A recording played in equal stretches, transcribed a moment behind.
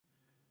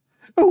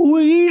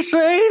We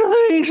say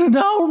things that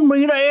don't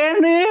mean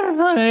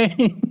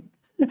anything.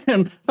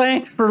 And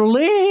thanks for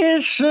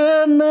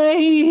listening.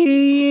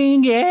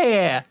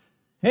 Yeah.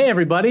 Hey,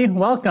 everybody.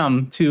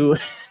 Welcome to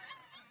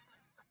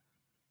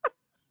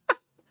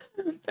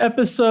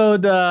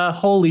episode,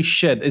 holy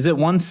shit. Is it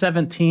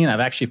 117? I've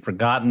actually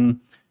forgotten.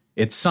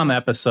 It's some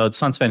episode.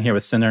 Sunsven here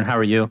with Cinder. How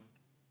are you?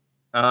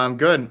 I'm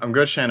good. I'm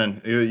good,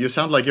 Shannon. You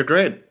sound like you're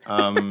great.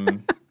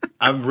 I'm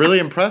really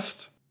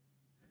impressed.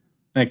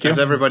 Thank you. As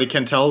everybody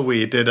can tell,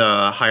 we did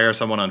hire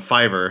someone on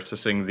Fiverr to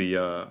sing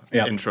the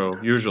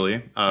intro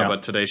usually.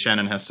 But today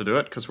Shannon has to do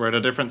it because we're at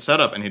a different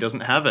setup and he doesn't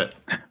have it.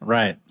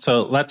 Right.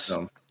 So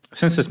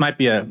since this might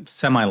be a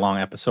semi-long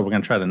episode, we're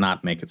going to try to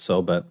not make it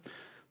so, but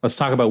let's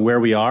talk about where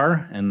we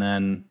are and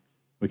then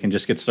we can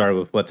just get started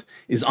with what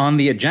is on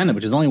the agenda,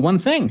 which is only one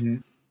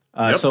thing.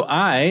 Mm-hmm.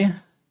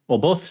 So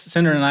both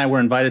Cinder and I were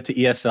invited to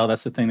ESL.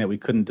 That's the thing that we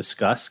couldn't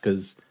discuss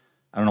because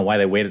I don't know why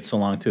they waited so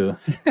long to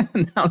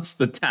announce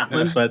the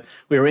talent, but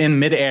we were in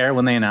midair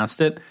when they announced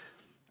it.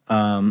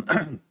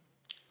 I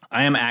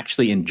am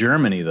actually in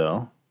Germany,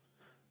 though,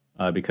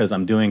 because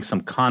I'm doing some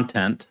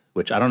content,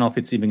 which I don't know if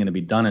it's even going to be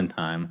done in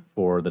time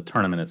for the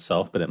tournament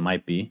itself, but it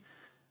might be,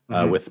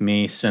 with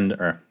me,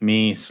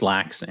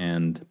 Slacks,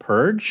 and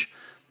Purge.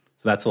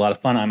 So that's a lot of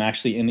fun. I'm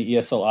actually in the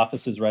ESL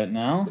offices right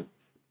now.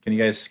 Can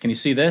you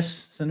see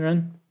this,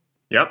 Cinderin?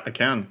 Yep, I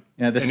can.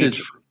 Yeah,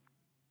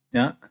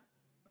 Yeah.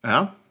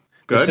 Yeah.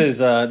 Good.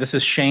 This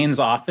is Shane's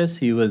office.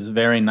 He was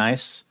very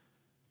nice.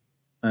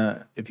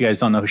 If you guys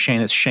don't know who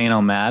Shane is, Shane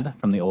O'Mad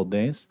from the old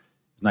days.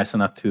 He was nice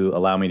enough to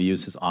allow me to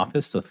use his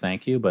office, so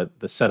thank you. But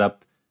the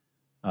setup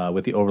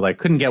with the overlay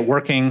couldn't get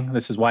working.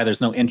 This is why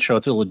there's no intro.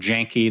 It's a little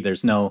janky.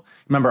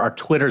 Remember, our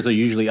Twitters are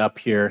usually up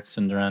here,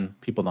 Cinderin.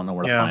 People don't know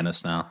where to find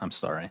us now. I'm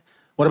sorry.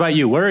 What about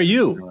you? Where are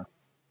you?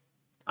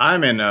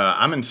 I'm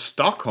in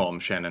Stockholm,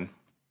 Shannon.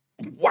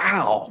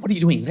 Wow. What are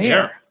you doing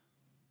there? Yeah.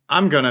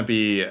 I'm going to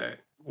be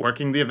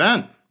working the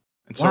event.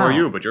 And so are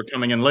you, but you're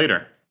coming in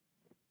later.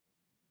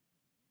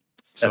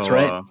 That's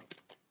right.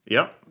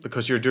 Yep,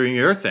 because you're doing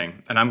your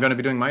thing, and I'm going to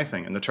be doing my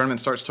thing, and the tournament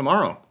starts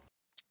tomorrow.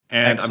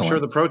 And excellent. I'm sure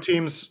the pro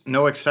teams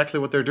know exactly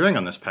what they're doing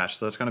on this patch,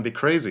 so that's going to be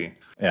crazy.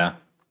 Yeah.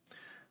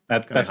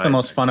 That's the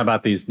most fun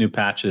about these new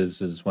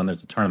patches is when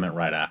there's a tournament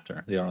right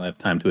after. They don't really have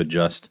time to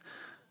adjust.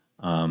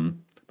 But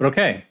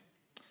okay.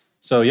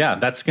 So yeah,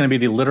 that's going to be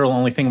the literal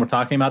only thing we're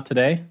talking about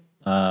today.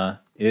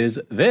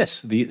 Is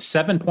this, the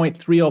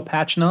 7.30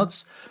 patch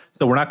notes.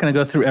 So we're not going to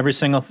go through every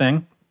single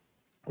thing.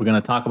 We're going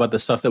to talk about the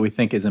stuff that we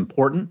think is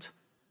important,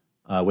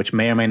 which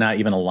may or may not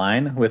even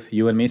align with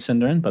you and me,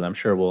 Cinderin, but I'm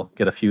sure we'll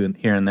get a few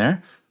here and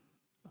there.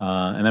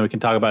 And then we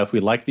can talk about if we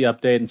like the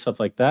update and stuff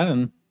like that,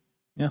 and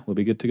yeah, we'll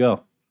be good to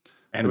go.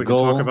 And we can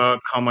talk about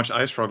how much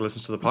iFrog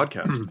listens to the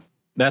podcast.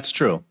 That's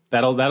true.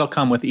 That'll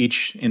come with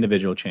each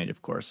individual change,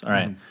 of course. All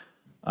right.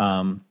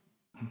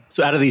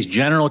 So out of these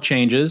general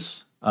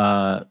changes,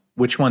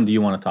 which one do you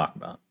want to talk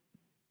about?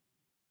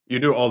 You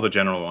do all the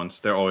general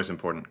ones. They're always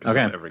important because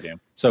it's every game.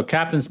 So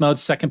Captain's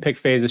Mode's second pick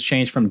phase has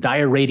changed from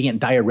Dire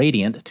Radiant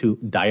to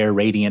Dire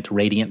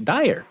Radiant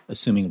Dire,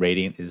 assuming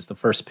Radiant is the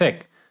first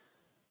pick.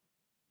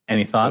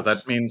 Any thoughts? So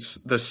that means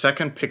the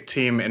second pick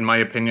team, in my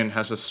opinion,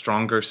 has a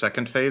stronger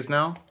second phase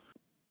now.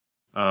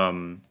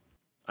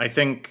 I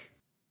think...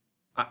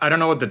 I don't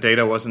know what the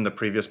data was in the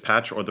previous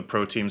patch or the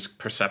pro team's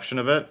perception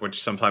of it,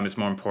 which sometimes is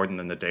more important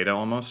than the data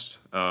almost.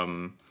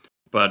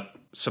 But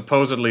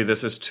supposedly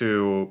this is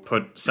to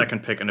put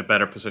second pick in a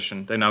better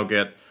position. They now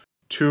get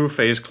 2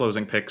 phase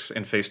closing picks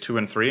in phase 2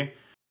 and 3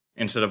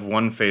 instead of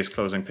 1 phase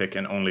closing pick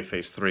in only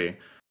phase 3.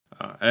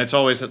 And it's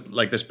always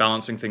like this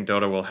balancing thing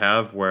Dota will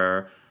have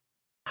where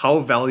how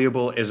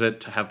valuable is it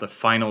to have the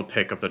final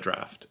pick of the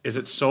draft? Is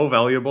it so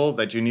valuable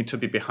that you need to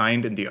be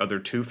behind in the other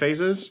 2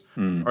 phases?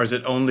 Or is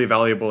it only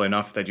valuable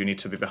enough that you need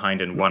to be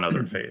behind in one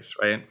other phase,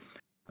 right?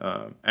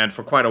 And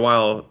for quite a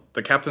while,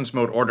 the Captain's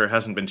Mode order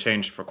hasn't been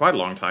changed for quite a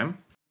long time.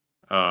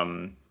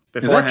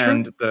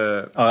 Beforehand,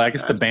 I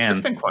guess the ban, it's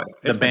been quite,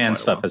 the ban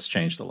stuff has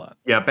changed a lot.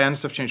 Yeah, ban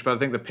stuff changed, but I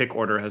think the pick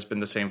order has been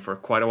the same for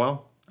quite a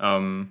while. I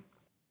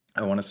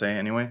want to say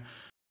anyway.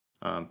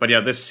 But yeah,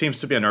 this seems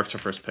to be a nerf to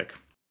first pick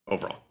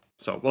overall.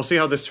 So we'll see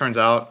how this turns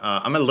out.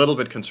 I'm a little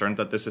bit concerned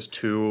that this is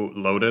too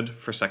loaded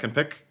for second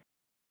pick,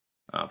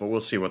 but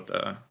we'll see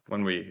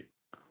when we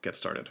get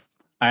started.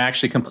 I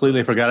actually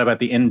completely forgot about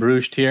the In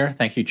Bruges tier.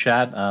 Thank you,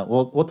 chat.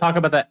 We'll talk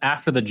about that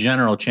after the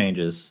general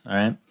changes. All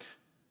right.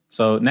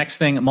 So next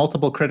thing,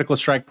 multiple critical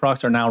strike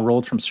procs are now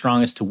rolled from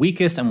strongest to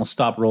weakest and will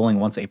stop rolling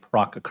once a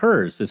proc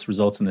occurs. This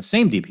results in the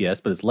same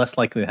DPS, but is less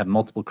likely to have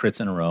multiple crits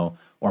in a row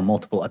or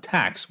multiple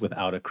attacks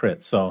without a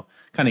crit. So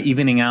kind of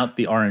evening out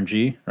the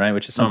RNG, right?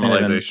 Which is something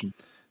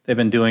they've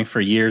been doing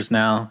for years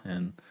now.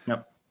 And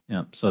Yep.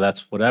 So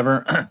that's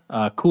whatever.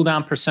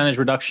 Cooldown percentage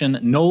reduction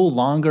no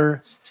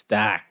longer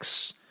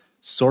stacks.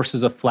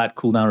 Sources of flat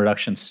cooldown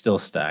reduction still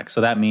stack.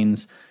 So that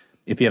means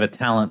if you have a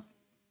talent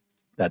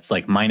that's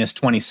like minus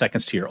 20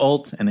 seconds to your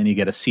ult, and then you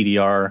get a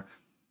CDR,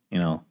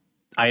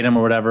 item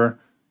or whatever,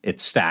 it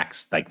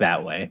stacks like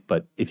that way.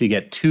 But if you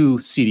get 2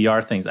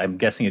 CDR things, I'm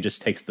guessing it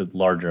just takes the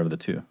larger of the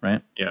 2,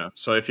 right? Yeah.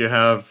 So if you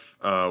have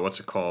what's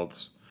it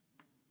called,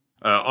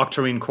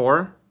 Octarine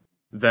Core,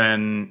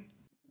 then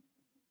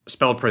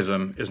Spell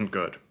Prism isn't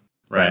good,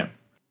 right?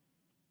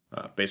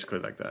 Basically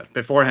like that.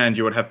 Beforehand,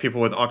 you would have people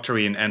with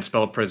Octarine and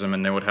Spell Prism,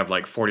 and they would have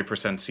like 40%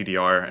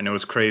 CDR, and it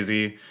was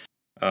crazy.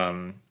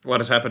 What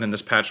has happened in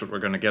this patch, what we're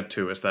going to get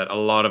to, is that a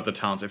lot of the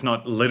talents, if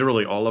not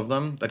literally all of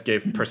them, that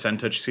gave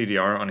percentage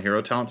CDR on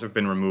hero talents have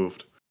been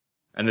removed,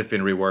 and they've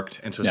been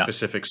reworked into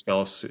specific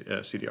spell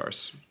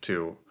CDRs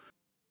to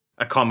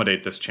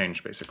accommodate this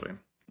change, basically.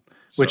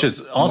 Which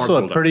is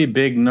also a pretty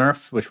big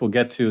nerf, which we'll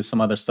get to. Some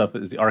other stuff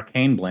is the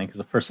Arcane Blink is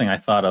the first thing I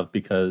thought of,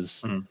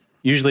 because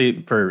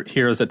usually for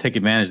heroes that take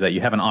advantage of that,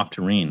 you have an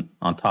Octarine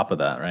on top of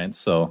that, right?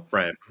 So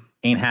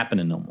ain't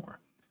happening no more.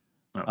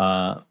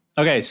 No.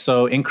 Okay,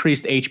 so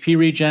increased HP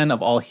regen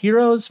of all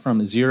heroes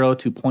from 0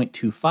 to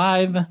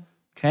 0.25.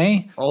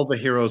 Okay. All the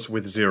heroes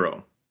with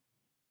 0.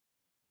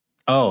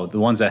 Oh, the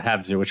ones that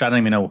have 0, which I don't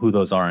even know who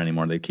those are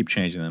anymore. They keep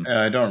changing them.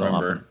 I don't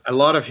remember. Often. A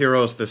lot of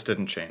heroes, this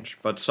didn't change,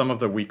 but some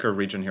of the weaker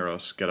regen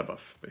heroes get a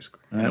buff,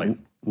 basically. Right.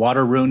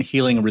 Water Rune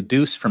healing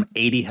reduced from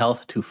 80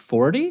 health to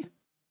 40.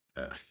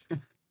 Okay,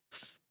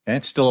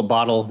 it's still a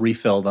bottle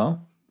refill, though.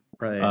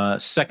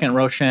 Right. Second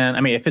Roshan,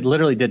 I mean, if it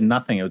literally did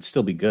nothing, it would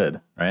still be good,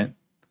 right?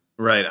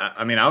 Right.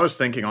 I mean, I was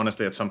thinking,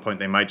 honestly, at some point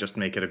they might just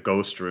make it a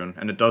ghost rune,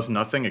 and it does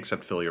nothing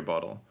except fill your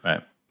bottle.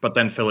 Right. But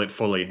then fill it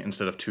fully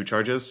instead of 2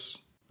 charges.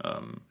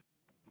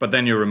 But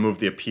then you remove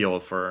the appeal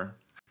for...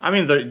 I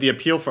mean, the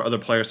appeal for other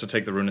players to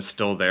take the rune is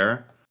still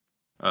there,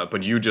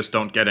 but you just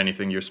don't get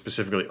anything. You're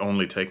specifically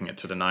only taking it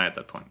to deny at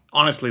that point.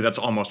 Honestly, that's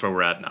almost where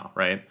we're at now,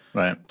 right?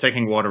 Right.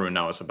 Taking Water Rune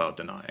now is about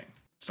denying.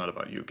 It's not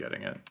about you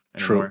getting it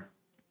anymore. True.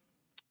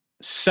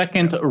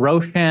 Second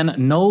Roshan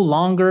no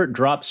longer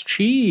drops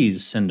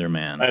cheese,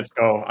 Cinderman. Let's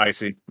go,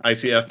 Icy.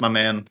 ICF, my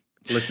man.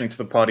 Listening to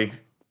the potty.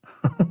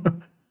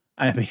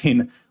 I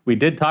mean, we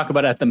did talk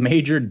about it at the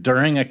major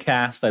during a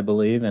cast, I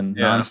believe, and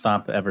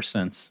nonstop ever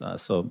since.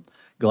 So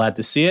glad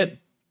to see it.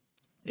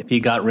 If he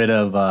got rid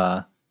of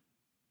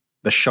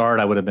the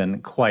shard, I would have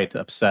been quite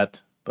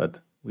upset,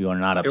 but we were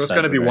not upset. It was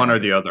going to be one or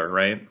the other,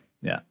 right?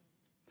 Yeah.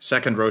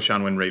 Second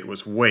Roshan win rate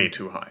was way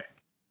too high.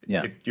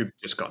 Yeah. You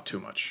just got too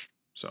much,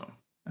 so...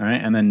 All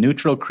right, and then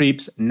neutral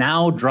creeps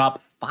now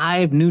drop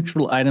 5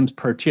 neutral items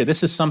per tier.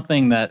 This is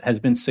something that has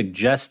been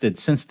suggested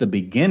since the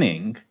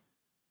beginning.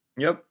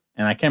 Yep.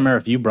 And I can't remember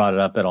if you brought it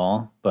up at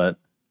all, but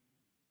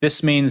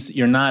this means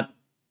you're not...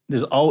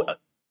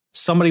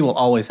 somebody will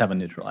always have a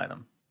neutral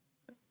item.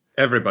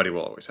 Everybody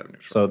will always have a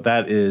neutral. So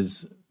that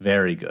is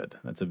very good.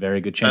 That's a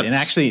very good change. And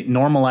actually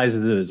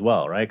normalizes it as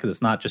well, right? Because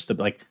it's not just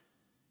like...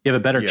 You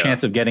have a better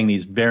chance of getting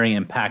these very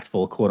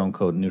impactful,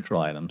 quote-unquote, neutral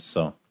items,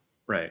 so...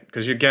 Right,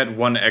 because you get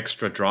 1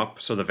 extra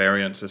drop, so the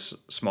variance is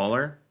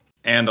smaller,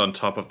 and on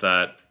top of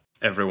that,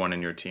 everyone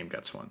in your team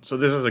gets 1. So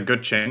this is a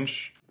good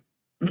change.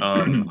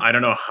 I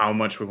don't know how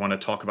much we want to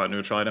talk about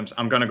neutral items.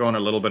 I'm going to go on a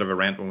little bit of a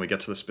rant when we get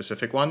to the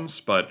specific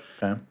ones, but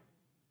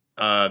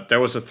there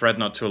was a thread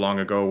not too long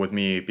ago with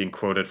me being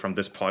quoted from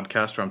this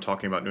podcast where I'm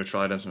talking about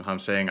neutral items and how I'm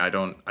saying I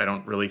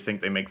don't really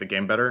think they make the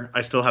game better. I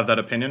still have that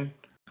opinion,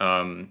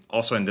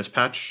 also in this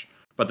patch.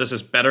 But this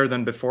is better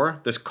than before.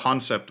 This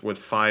concept with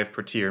 5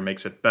 per tier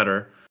makes it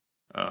better.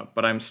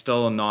 But I'm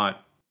still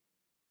not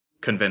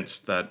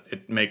convinced that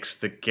it makes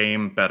the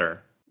game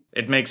better.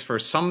 It makes for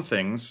some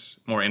things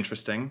more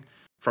interesting.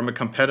 From a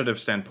competitive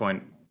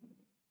standpoint,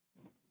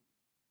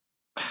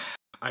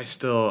 I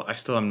still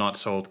am not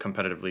sold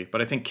competitively.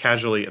 But I think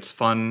casually it's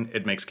fun.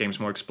 It makes games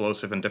more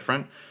explosive and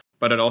different.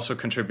 But it also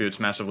contributes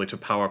massively to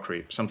power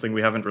creep, something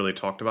we haven't really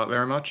talked about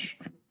very much.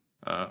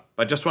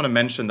 I just want to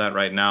mention that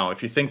right now.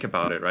 If you think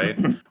about it, right,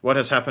 what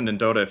has happened in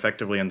Dota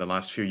effectively in the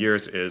last few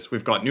years is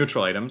we've got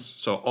neutral items,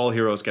 so all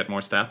heroes get more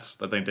stats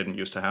that they didn't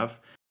used to have.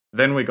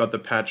 Then we got the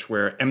patch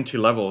where empty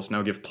levels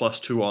now give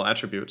 +2 all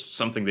attributes,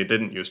 something they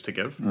didn't used to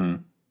give.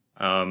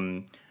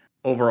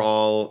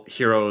 Overall,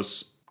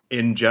 heroes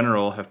in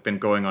general have been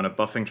going on a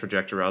buffing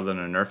trajectory rather than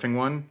a nerfing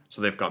one,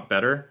 so they've got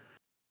better.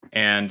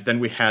 And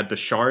then we had the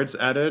shards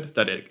added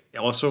that it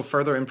also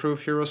further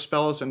improve hero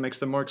spells and makes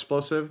them more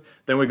explosive.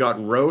 Then we got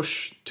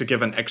Roche to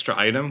give an extra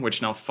item, which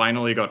now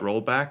finally got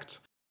rollbacked.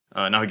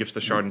 Now he gives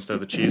the shard instead of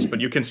the cheese. But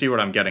you can see what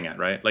I'm getting at,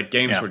 right? Like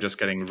games were just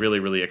getting really,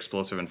 really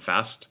explosive and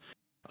fast.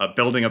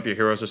 Building up your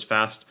heroes is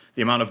fast.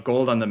 The amount of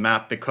gold on the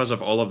map because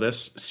of all of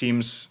this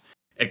seems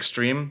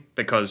extreme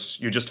because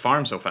you just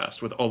farm so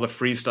fast with all the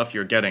free stuff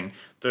you're getting.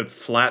 The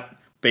flat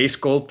base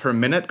gold per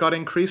minute got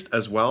increased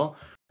as well.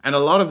 And a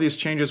lot of these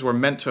changes were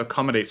meant to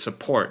accommodate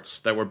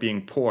supports that were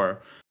being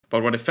poor.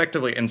 But what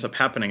effectively ends up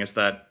happening is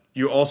that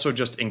you also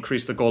just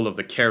increase the goal of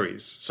the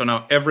carries. So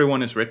now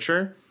everyone is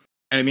richer.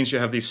 And it means you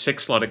have these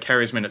 6-slotted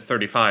carries minute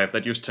 35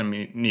 that used to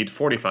need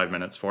 45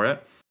 minutes for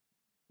it.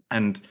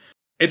 And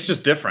it's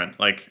just different.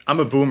 Like, I'm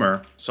a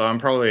boomer, so I'm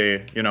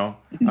probably, a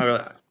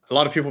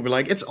lot of people will be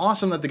like, it's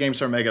awesome that the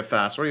games are mega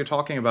fast. What are you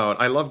talking about?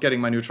 I love getting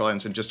my neutral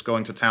items and just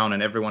going to town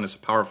and everyone is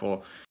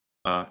powerful.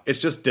 It's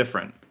just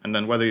different, and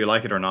then whether you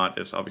like it or not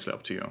is obviously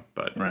up to you.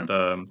 But Right.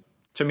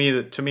 to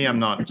me, I'm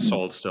not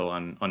sold still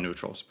on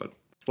neutrals, but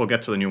we'll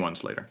get to the new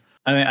ones later.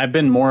 I mean,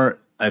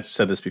 I've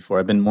said this before.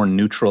 I've been more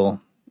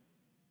neutral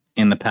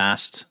in the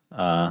past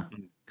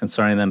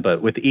concerning them,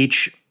 but with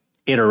each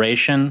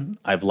iteration,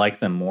 I've liked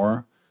them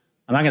more.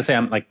 I'm not gonna say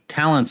I'm like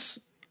talents.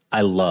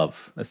 I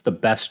love. That's the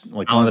best,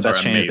 like one of the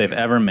best changes they've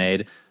ever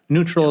made.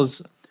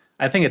 Neutrals,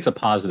 I think it's a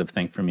positive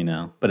thing for me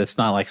now, but it's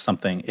not like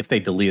something. If they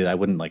delete it, I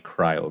wouldn't like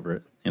cry over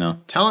it. You know,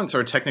 talents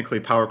are technically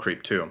power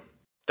creep too.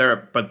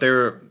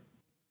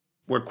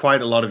 We're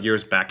quite a lot of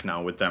years back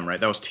now with them, right?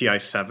 That was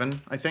TI7,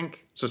 I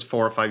think. So it's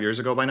 4 or 5 years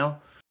ago by now.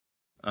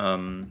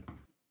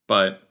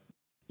 But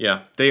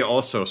yeah, they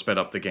also sped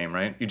up the game,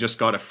 right? You just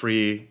got a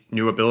free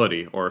new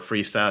ability or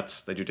free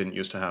stats that you didn't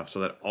used to have. So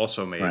that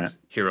also made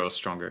heroes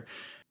stronger.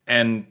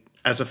 And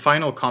as a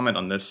final comment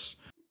on this,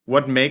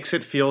 what makes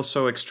it feel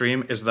so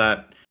extreme is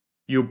that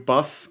you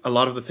buff a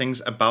lot of the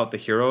things about the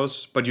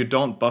heroes, but you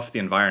don't buff the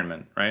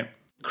environment, right?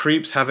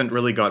 Creeps haven't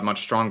really got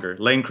much stronger.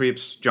 Lane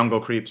creeps,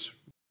 jungle creeps.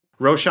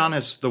 Roshan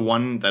is the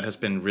one that has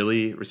been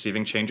really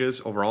receiving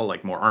changes overall,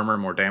 like more armor,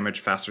 more damage,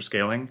 faster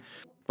scaling.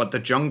 But the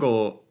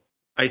jungle,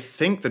 I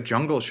think the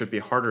jungle should be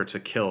harder to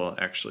kill,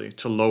 actually,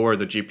 to lower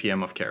the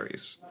GPM of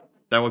carries.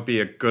 That would be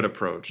a good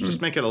approach.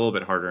 Just make it a little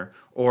bit harder,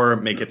 or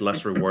make it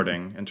less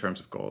rewarding in terms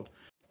of gold.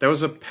 There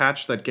was a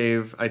patch that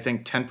gave, I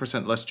think,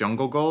 10% less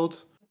jungle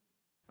gold.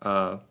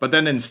 But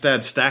then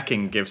instead,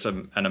 stacking gives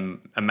a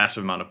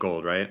massive amount of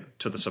gold, right,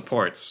 to the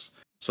supports.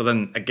 So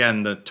then,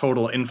 again, the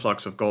total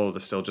influx of gold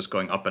is still just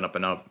going up and up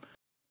and up.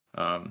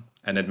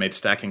 And it made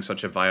stacking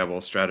such a viable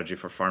strategy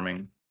for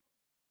farming.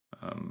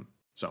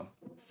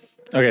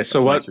 Okay,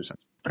 so what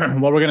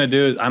we're going to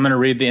do is I'm going to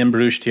read the In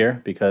Bruges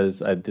tier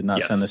because I did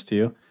not send this to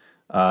you.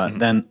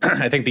 Then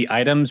I think the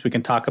items we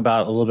can talk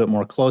about a little bit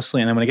more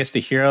closely. And then when it gets to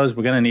heroes,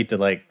 we're going to need to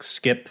like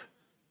skip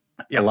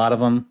a lot of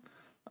them.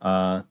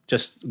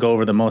 Just go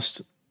over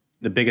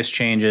the biggest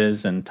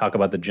changes and talk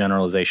about the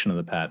generalization of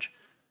the patch.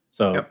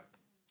 So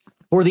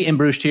for the In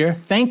Bruges tier,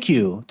 thank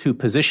you to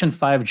Position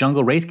 5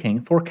 Jungle Wraith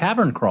King for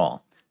Cavern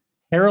Crawl.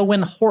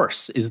 Heroine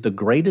Horse is the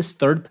greatest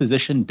third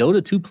position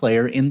Dota 2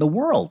 player in the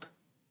world.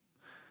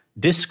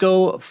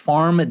 Disco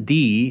Farm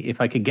D, if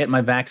I could get my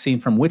vaccine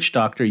from Witch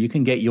Doctor, you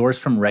can get yours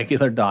from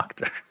regular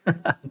doctor.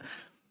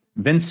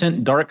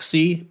 Vincent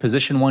Darksea,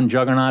 Position 1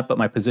 Juggernaut, but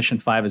my Position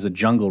 5 is a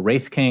Jungle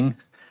Wraith King.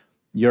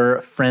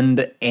 Your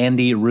friend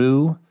Andy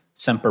Rue,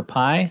 Semper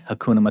Pi,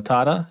 Hakuna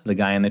Matata, the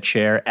guy in the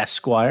chair,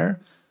 Esquire.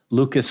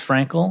 Lucas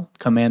Frankel,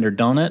 Commander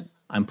Donut,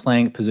 I'm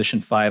playing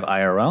Position 5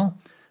 IRL.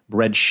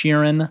 Bread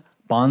Sheeran,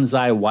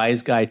 Bonsai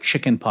Wise Guy,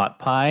 Chicken Pot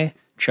Pie,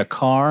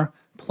 Chakar,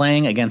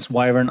 playing against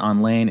Wyvern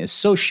on lane is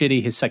so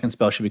shitty, his second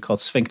spell should be called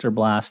Sphincter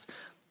Blast.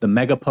 The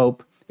Mega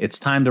Pope, it's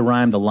time to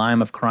rhyme the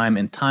lime of crime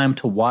in time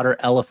to water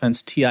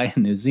elephants, TI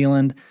in New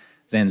Zealand.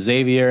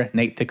 Zanxavier,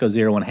 Nate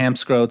Thicko01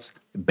 Hamscroats.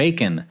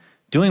 Bacon,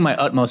 doing my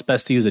utmost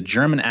best to use a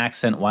German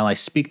accent while I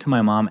speak to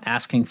my mom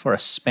asking for a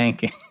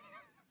spanking.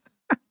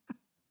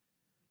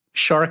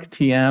 Shark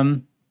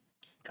TM,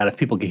 God, if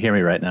people can hear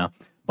me right now.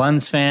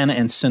 Buns Fan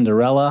and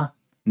Cinderella,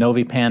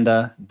 Novi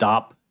Panda,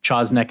 Dop,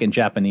 Chosnek in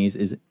Japanese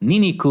is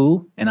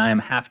Niniku, and I am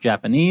half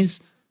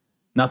Japanese.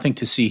 Nothing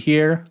to see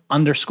here.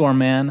 Underscore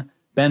Man,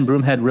 Ben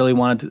Broomhead really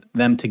wanted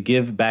them to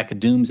give back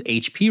Doom's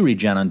HP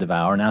regen on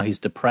Devour. Now he's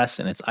depressed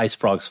and it's Ice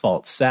Frog's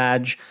fault.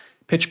 Sag,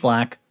 Pitch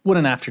Black, What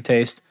an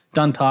Aftertaste,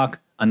 Dun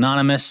Talk,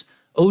 Anonymous,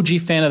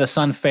 OG fan of the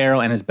Sun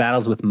Pharaoh and his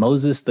battles with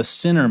Moses the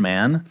Sinner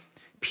Man.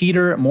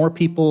 Peter, more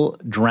people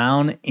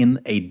drown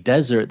in a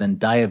desert than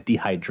die of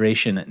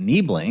dehydration.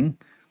 Niebling.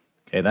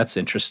 Okay, that's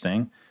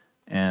interesting.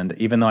 And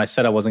even though I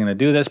said I wasn't going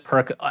to do this,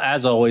 Perk,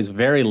 as always,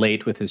 very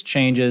late with his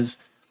changes.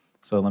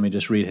 So let me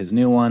just read his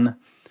new one.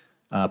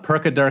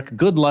 Perkadirk,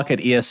 good luck at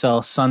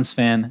ESL,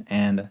 Sunsfan,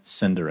 and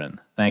Cinderin.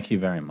 Thank you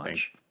very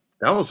much.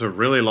 That was a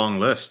really long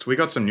list. We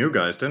got some new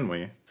guys, didn't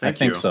we? I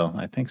think so,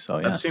 yes.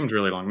 That seemed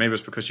really long. Maybe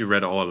it's because you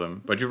read all of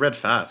them, but you read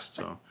fast,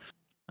 so.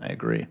 I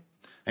agree.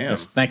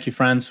 Yes, thank you,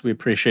 friends. We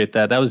appreciate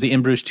that. That was the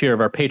In Bruges tier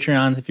of our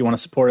Patreon. If you want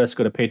to support us,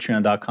 go to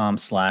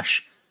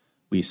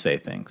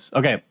patreon.com/WeSayThings.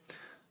 Okay,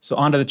 so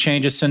on to the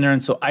changes, Cinder.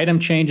 And so item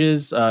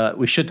changes,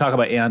 we should talk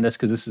about Aeon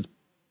because this is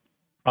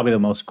probably the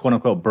most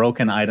quote-unquote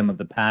broken item of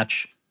the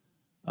patch.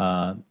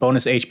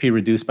 Bonus HP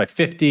reduced by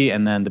 50,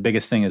 and then the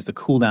biggest thing is the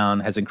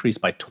cooldown has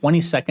increased by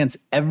 20 seconds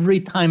every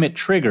time it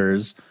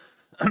triggers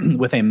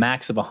with a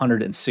max of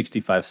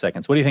 165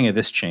 seconds. What do you think of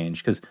this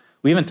change? Because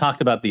we haven't talked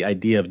about the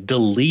idea of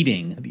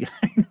deleting the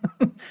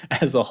item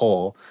as a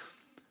whole.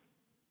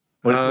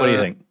 What do you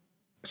think?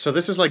 So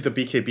this is like the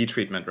BKB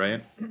treatment,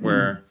 right?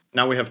 Where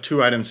now we have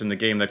two items in the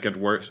game that get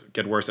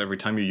worse every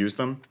time you use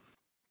them.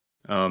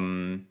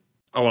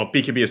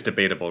 BKB is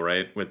debatable,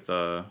 right? With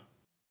or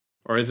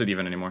is it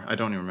even anymore? I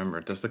don't even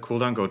remember. Does the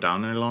cooldown go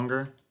down any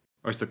longer?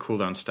 Or is the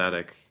cooldown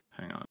static?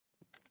 Hang on.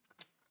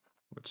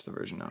 What's the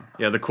version now?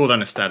 Yeah, the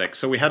cooldown is static.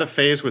 So we had a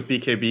phase with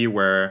BKB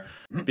where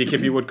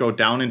BKB would go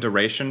down in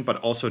duration, but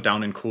also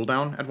down in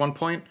cooldown at one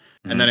point,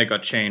 and then it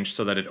got changed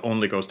so that it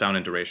only goes down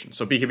in duration.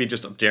 So BKB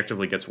just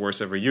objectively gets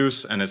worse every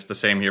use, and it's the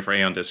same here for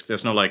Aeon Disc.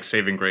 There's no like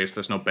saving grace.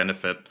 There's no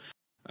benefit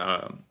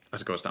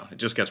as it goes down. It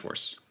just gets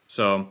worse.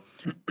 So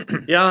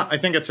yeah, I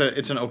think it's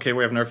an okay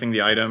way of nerfing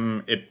the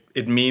item.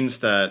 It means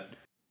that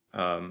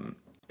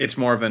it's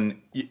more of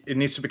it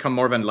needs to become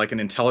more of an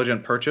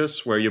intelligent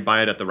purchase where you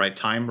buy it at the right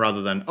time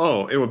rather than,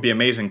 oh, it would be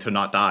amazing to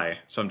not die,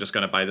 so I'm just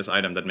going to buy this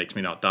item that makes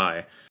me not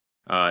die.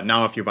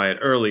 Now, if you buy it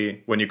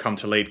early, when you come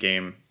to late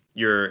game,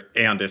 your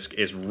Aeon Disc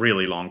is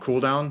really long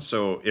cooldown,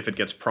 so if it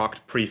gets procced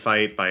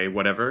pre-fight by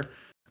whatever,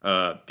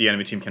 the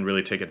enemy team can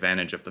really take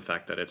advantage of the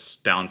fact that it's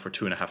down for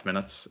 2.5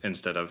 minutes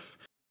instead of...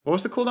 What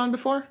was the cooldown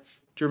before?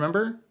 Do you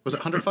remember? Was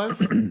it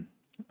 105?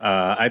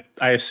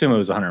 I assume it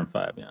was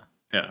 105, yeah.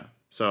 Yeah.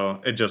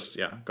 So it just,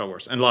 got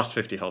worse. And lost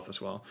 50 health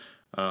as well.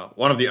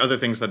 One of the other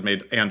things that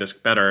made Aeon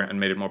Disc better and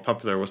made it more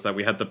popular was that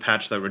we had the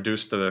patch that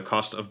reduced the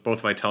cost of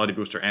both Vitality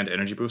Booster and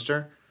Energy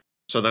Booster.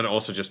 So that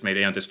also just made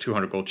Aeon Disc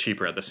 200 gold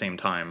cheaper at the same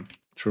time.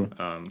 True.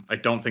 I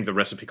don't think the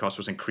recipe cost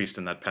was increased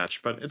in that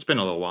patch, but it's been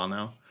a little while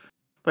now.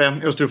 But yeah,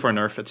 it was due for a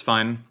nerf. It's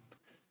fine.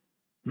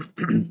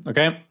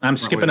 Okay, I'm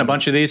skipping a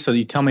bunch of these, so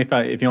you tell me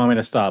if you want me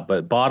to stop.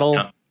 But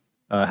Bottle,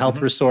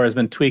 Health Restore has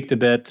been tweaked a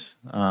bit.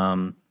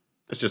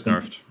 It's just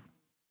nerfed.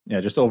 Yeah,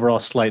 just overall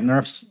slight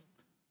nerfs.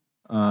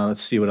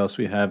 Let's see what else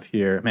we have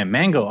here. Man,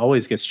 Mango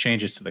always gets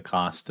changes to the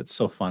cost. It's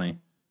so funny.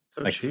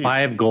 So like cheap.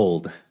 5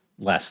 gold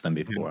less than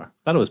before.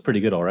 Thought it was pretty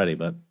good already,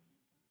 but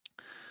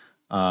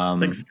I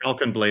think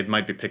Falcon Blade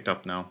might be picked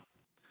up now.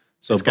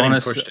 So it's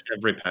bonus getting pushed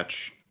every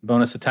patch.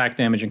 Bonus attack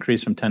damage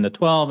increased from 10 to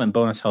 12, and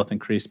bonus health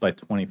increased by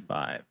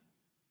 25.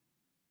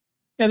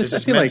 Yeah, this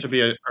is meant to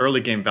be an early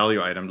game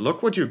value item.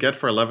 Look what you get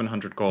for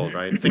 1,100 gold,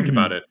 right? Think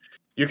about it.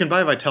 You can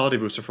buy a Vitality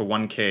Booster for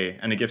 1k,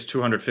 and it gives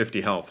 250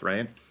 health,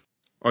 right?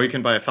 Or you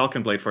can buy a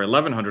Falcon Blade for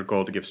 1,100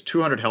 gold. It gives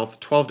 200 health,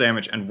 12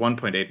 damage, and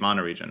 1.8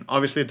 mana regen.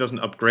 Obviously, it doesn't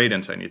upgrade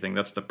into anything.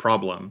 That's the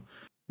problem.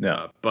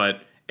 Yeah.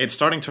 But it's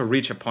starting to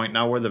reach a point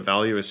now where the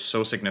value is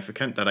so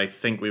significant that I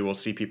think we will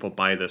see people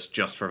buy this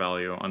just for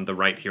value on the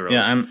right heroes.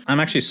 Yeah, I'm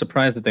actually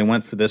surprised that they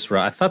went for this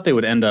route. I thought they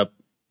would end up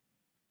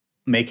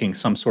making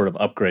some sort of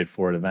upgrade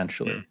for it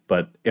eventually.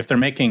 But if they're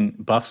making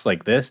buffs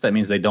like this, that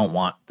means they don't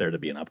want there to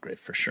be an upgrade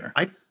for sure.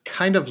 I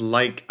kind of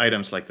like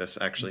items like this,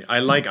 actually. I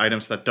like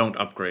items that don't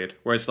upgrade,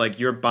 where it's like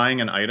you're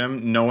buying an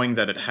item knowing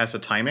that it has a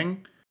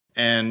timing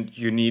and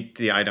you need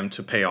the item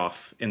to pay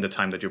off in the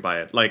time that you buy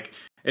it. Like,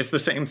 it's the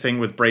same thing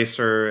with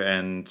Bracer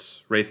and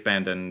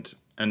Wraithband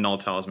and Null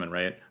Talisman,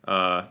 right?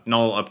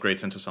 Null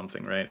upgrades into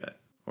something, right?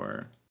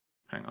 Or,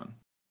 hang on.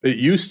 It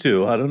used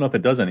to. I don't know if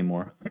it does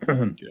anymore.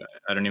 Dude,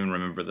 I don't even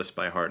remember this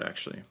by heart,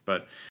 actually.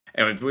 But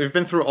anyway, we've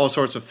been through all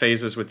sorts of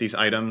phases with these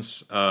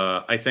items.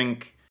 I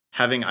think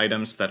having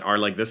items that are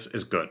like this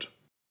is good.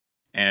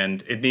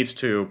 And it needs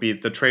to be,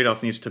 the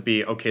trade-off needs to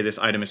be, okay, this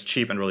item is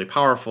cheap and really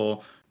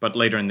powerful, but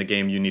later in the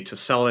game you need to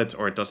sell it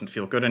or it doesn't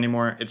feel good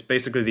anymore. It's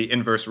basically the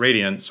inverse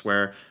Radiance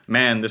where,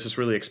 man, this is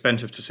really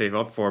expensive to save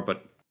up for,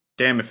 but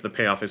damn if the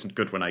payoff isn't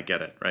good when I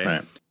get it,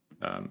 right?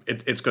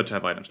 It's good to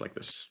have items like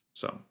this.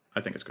 So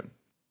I think it's good.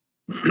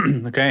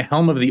 Okay,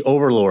 Helm of the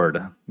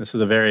Overlord. This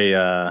is a very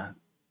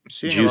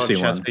seeing juicy a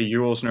lot of one. Say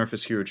Yule's nerf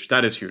is huge.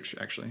 That is huge,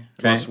 actually.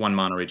 Okay. Lost 1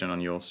 mana regen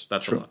on Yule's.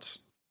 That's a lot.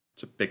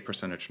 It's a big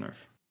percentage nerf.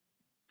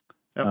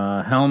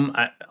 Yep. Helm,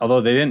 although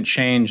they didn't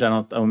change,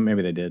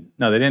 maybe they did.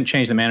 No, they didn't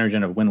change the mana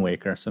regen of Wind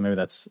Waker, so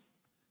maybe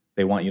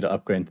they want you to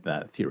upgrade to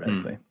that,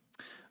 theoretically.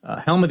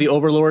 Helm of the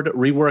Overlord,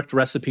 reworked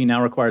recipe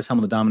now requires Helm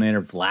of the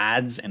Dominator,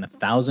 Vlad's, and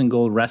 1,000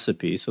 gold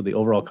recipe, so the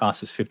overall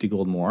cost is 50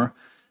 gold more.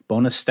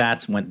 Bonus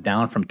stats went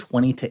down from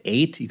 20 to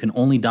 8. You can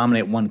only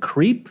dominate 1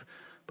 creep,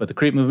 but the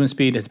creep movement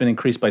speed has been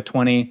increased by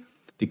 20.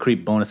 The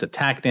creep bonus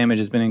attack damage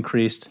has been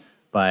increased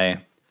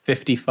by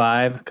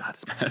 55. God,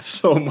 that's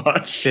so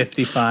much.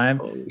 55.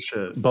 Holy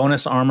shit.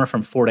 Bonus armor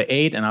from 4 to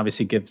 8, and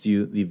obviously gives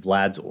you the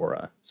Vlad's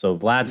aura. So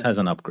Vlad's has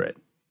an upgrade.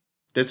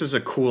 This is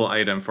a cool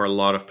item for a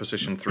lot of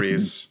position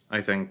 3s, I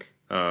think.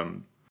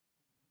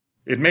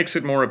 It makes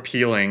it more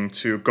appealing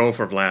to go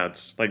for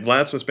Vlad's. Like,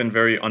 Vlad's has been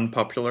very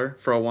unpopular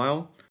for a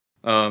while.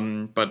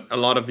 But a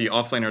lot of the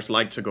offlaners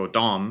like to go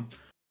Dom,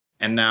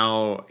 and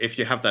now if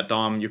you have that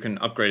Dom, you can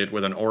upgrade it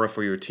with an aura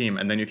for your team,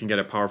 and then you can get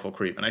a powerful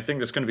creep. And I think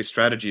there's going to be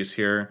strategies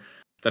here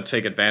that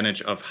take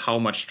advantage of how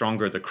much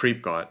stronger the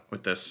creep got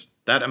with this.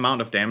 That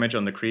amount of damage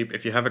on the creep,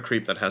 if you have a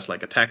creep that has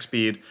like attack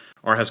speed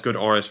or has good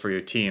auras for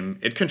your team,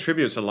 it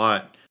contributes a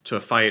lot to a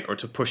fight or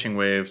to pushing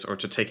waves or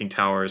to taking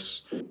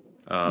towers.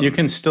 You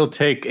can still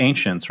take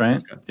Ancients, right?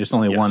 There's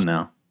only 1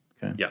 now.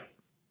 Okay.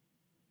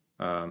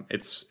 Yeah.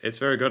 It's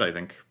very good, I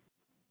think.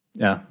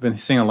 Yeah, I've been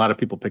seeing a lot of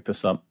people pick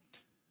this up.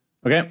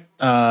 Okay.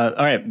 All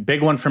right.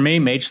 Big one for me.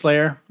 Mage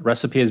Slayer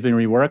recipe has been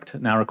reworked.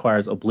 Now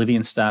requires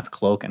Oblivion Staff,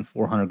 Cloak, and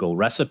 400 gold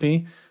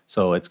recipe.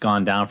 So it's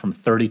gone down from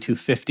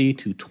 3,250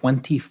 to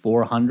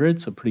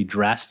 2,400. So pretty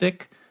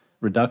drastic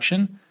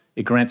reduction.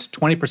 It grants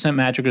 20%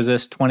 magic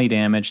resist, 20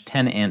 damage,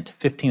 10 int,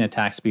 15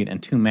 attack speed,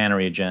 and 2 mana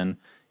regen.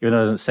 even though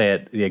it doesn't say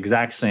it, the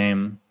exact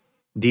same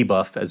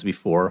debuff as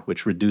before,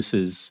 which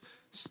reduces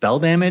spell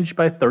damage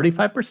by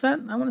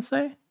 35%, I want to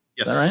say.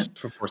 Yes, is that right?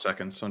 For 4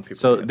 seconds on people.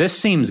 So this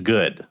seems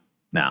good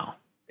now.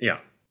 Yeah.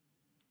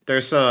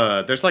 There's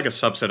like a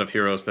subset of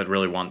heroes that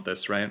really want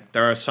this, right?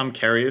 There are some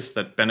carries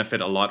that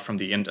benefit a lot from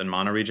the int and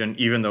mana regen,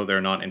 even though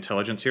they're not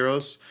intelligence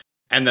heroes.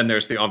 And then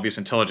there's the obvious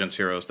intelligence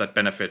heroes that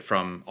benefit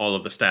from all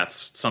of the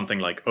stats, something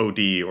like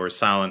OD or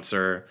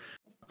Silencer,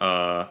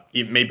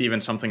 maybe even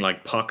something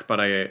like Puck. But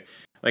I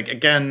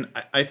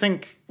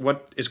think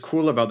what is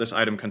cool about this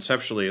item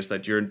conceptually is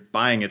that you're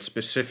buying it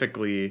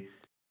specifically,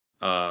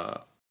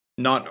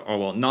 not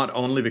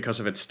only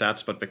because of its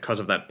stats, but because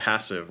of that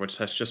passive, which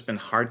has just been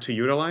hard to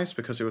utilize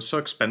because it was so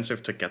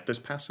expensive to get this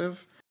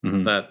passive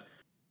that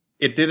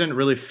it didn't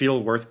really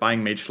feel worth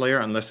buying Mage Slayer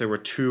unless there were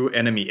 2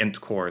 enemy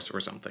int cores or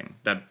something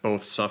that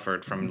both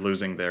suffered from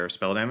losing their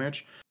spell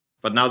damage.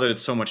 But now that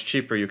it's so much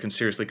cheaper, you can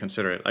seriously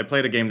consider it. I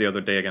played a game the other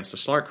day against a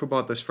Slark who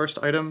bought this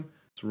first item.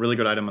 It's a really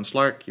good item on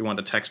Slark. You want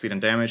attack speed and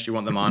damage. You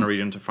want the mana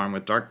regen to farm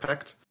with Dark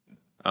Pact.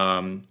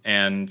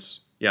 And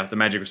yeah, the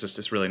magic resist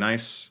is really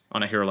nice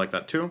on a hero like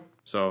that too.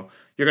 So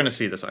you're going to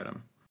see this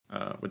item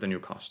with the new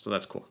cost. So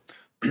that's cool.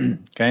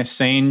 Okay,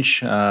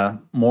 Sange,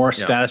 more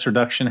status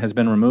reduction has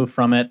been removed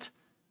from it.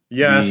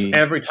 Yes,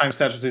 every time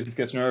status resistance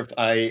gets nerfed,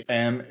 I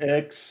am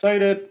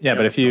excited. Yeah,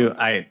 but if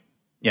I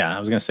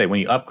was going to say when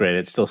you upgrade it,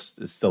 it's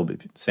still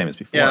the same as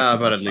before. Yeah,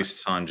 but at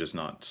least Sange is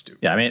not stupid.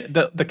 Yeah, I mean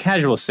the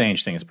casual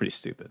Sange thing is pretty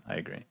stupid. I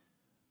agree.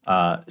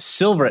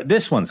 Silver,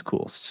 this one's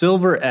cool.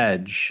 Silver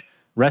Edge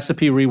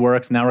recipe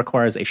reworked now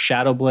requires a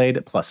Shadow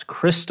Blade plus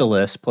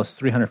Crystallis plus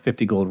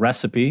 350 gold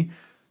recipe.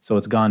 So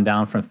it's gone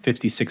down from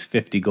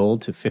 5650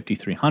 gold to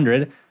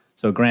 5300.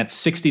 So it grants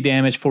 60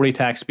 damage, 40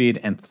 attack speed,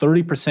 and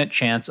 30%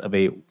 chance of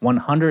a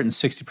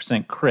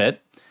 160%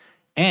 crit.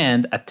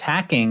 And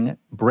attacking,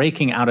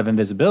 breaking out of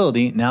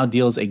invisibility now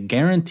deals a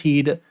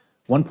guaranteed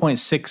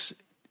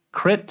 1.6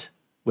 crit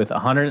with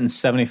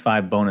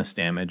 175 bonus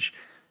damage.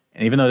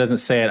 And even though it doesn't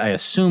say it, I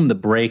assume the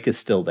break is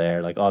still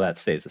there. Like all that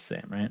stays the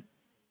same, right?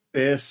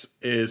 This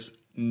is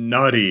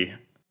nutty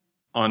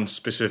on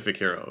specific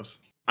heroes.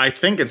 I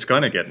think it's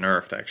going to get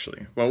nerfed,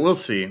 actually. Well, we'll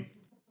see.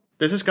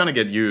 This is going to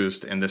get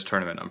used in this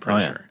tournament, I'm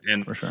pretty sure.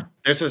 And for sure.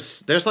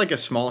 There's like a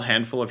small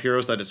handful of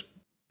heroes that is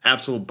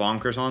absolute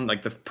bonkers on.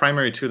 Like the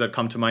primary 2 that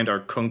come to mind are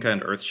Kunkka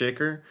and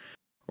Earthshaker,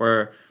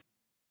 where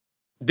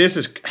this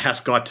has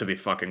got to be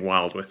fucking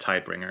wild with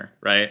Tidebringer,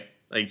 right?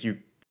 Like you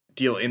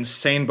deal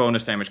insane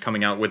bonus damage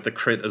coming out with the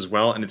crit as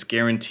well, and it's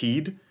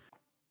guaranteed.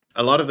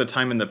 A lot of the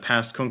time in the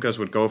past, Kunkkas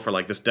would go for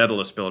like this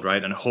Daedalus build,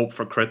 right? And hope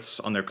for crits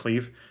on their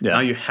cleave. Yeah.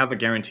 Now you have a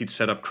guaranteed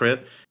setup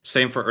crit.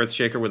 Same for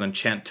Earthshaker with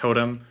Enchant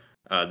Totem.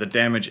 The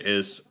damage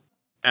is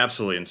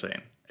absolutely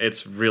insane.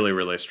 It's really,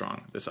 really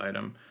strong, this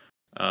item.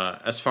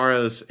 As far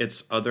as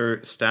its other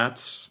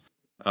stats,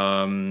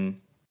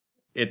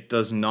 it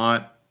does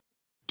not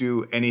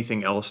do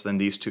anything else than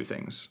these 2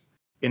 things.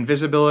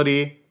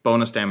 Invisibility,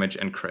 bonus damage,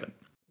 and crit.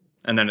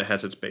 And then it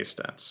has its base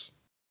stats.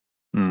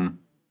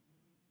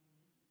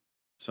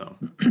 So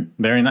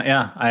very nice.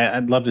 Yeah,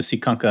 I'd love to see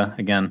Kunkka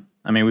again.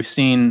 I mean, we've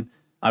seen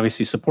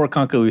obviously support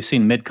Kunkka. We've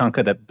seen mid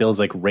Kunkka that builds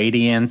like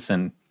Radiance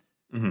and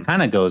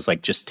kind of goes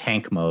like just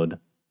tank mode.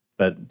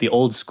 But the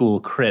old school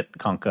crit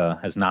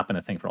Kunkka has not been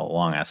a thing for a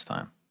long ass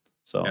time.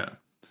 So yeah,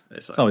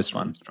 it's always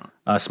fun.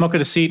 Smoke of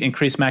Deceit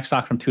increased max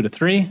stock from 2 to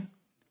 3.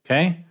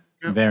 Okay,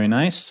 very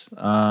nice.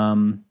 All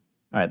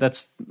right,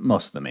 that's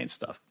most of the main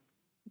stuff.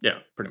 Yeah,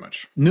 pretty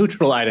much.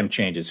 Neutral item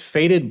changes.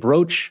 Faded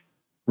Brooch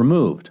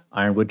removed.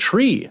 Ironwood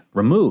Tree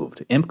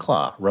removed. Imp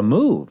Claw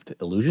removed.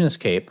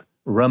 Illusionist Cape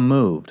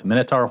removed.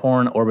 Minotaur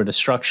Horn, Orb of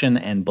Destruction,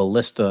 and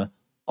Ballista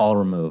all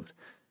removed.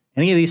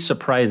 Any of these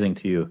surprising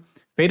to you?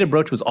 Faded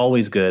Brooch was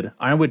always good.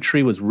 Ironwood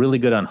Tree was really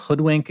good on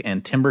Hoodwink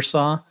and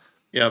Timbersaw.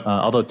 Yep.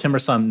 Although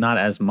Timbersaw not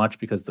as much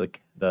because the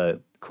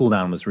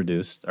cooldown was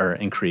reduced or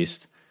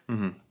increased.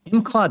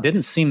 Imp Claw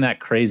didn't seem that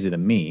crazy to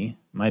me.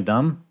 Am I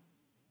dumb?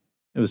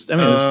 It was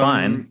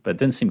fine, but it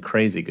didn't seem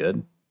crazy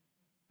good.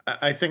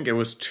 I think it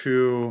was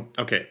too...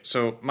 Okay,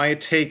 so my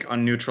take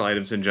on neutral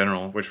items in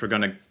general, which we're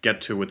going to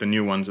get to with the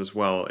new ones as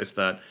well, is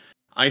that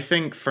I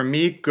think, for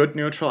me, good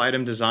neutral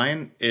item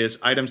design is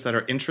items that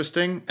are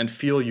interesting and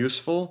feel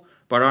useful,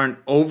 but aren't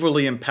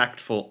overly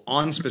impactful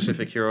on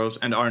specific heroes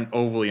and aren't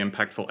overly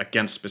impactful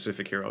against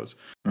specific heroes.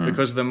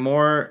 Because the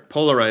more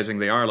polarizing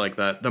they are like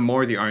that, the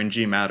more the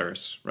RNG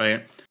matters,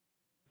 right?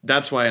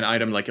 That's why an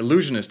item like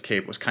Illusionist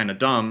Cape was kind of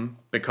dumb,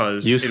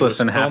 because useless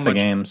in half the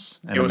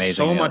games. And it was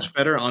so much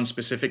better on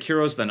specific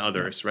heroes than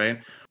others, right?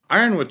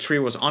 Ironwood Tree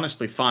was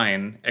honestly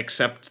fine,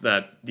 except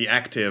that the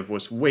active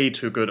was way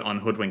too good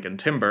on Hoodwink and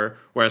Timber,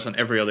 whereas on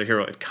every other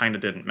hero it kind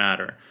of didn't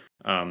matter.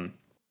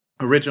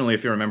 Originally,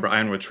 if you remember,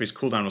 Ironwood Tree's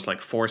cooldown was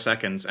like 4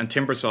 seconds, and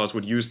Timbersaws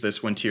would use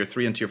this when tier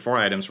 3 and tier 4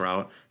 items were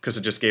out, because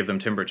it just gave them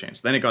Timber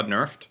Chains. Then it got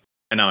nerfed,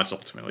 and now it's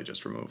ultimately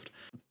just removed.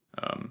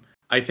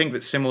 I think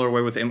that similar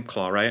way with Imp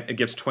Claw, right? It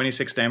gives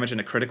 26 damage and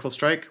a critical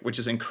strike, which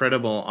is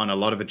incredible on a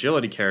lot of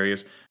agility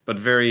carries, but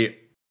very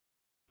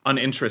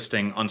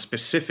uninteresting on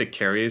specific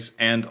carries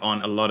and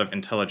on a lot of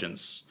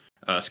intelligence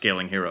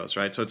scaling heroes,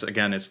 right? So it's like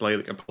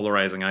a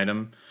polarizing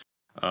item.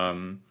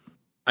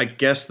 I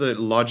guess the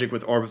logic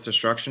with Orb of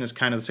Destruction is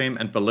kind of the same.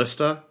 And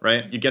Ballista,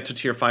 right? You get to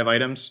tier 5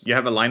 items. You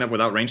have a lineup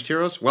without ranged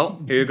heroes.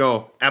 Well, here you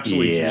go.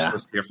 Absolutely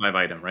useless tier 5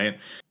 item, right?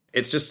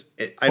 It's just,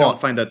 I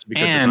don't find that to be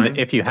good design. And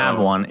if you have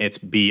one, it's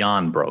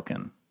beyond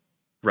broken.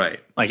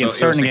 Right. Like so in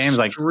certain games,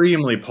 like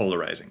extremely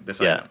polarizing,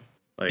 this item.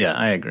 Like,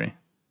 I agree.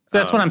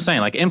 That's what I'm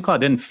saying. Like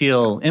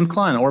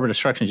Imclaw and Orb of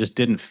Destruction just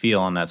didn't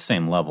feel on that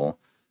same level.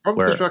 Orb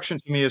of Destruction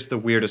to me is the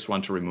weirdest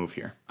one to remove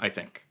here, I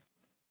think.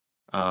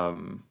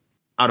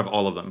 Out of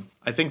all of them.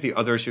 I think the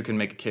others you can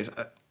make a case,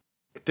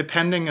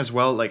 depending as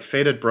well, like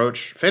Faded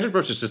Brooch. Faded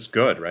Brooch is just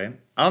good, right?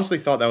 I honestly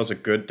thought that was a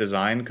good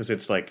design because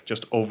it's like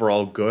just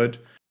overall good.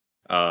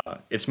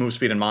 It's move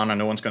speed and mana.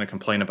 No one's going to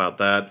complain about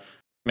that.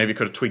 Maybe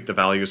could have tweaked the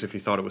values if you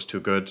thought it was too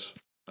good.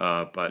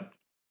 But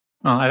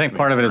I think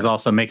part of it is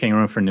also making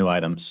room for new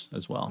items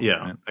as well. Yeah,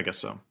 right? I guess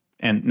so.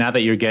 And now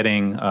that you're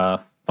getting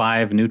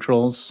 5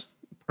 neutrals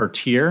per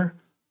tier,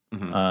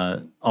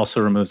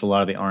 also removes a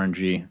lot of the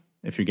RNG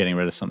if you're getting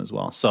rid of some as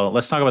well. So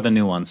let's talk about the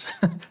new ones.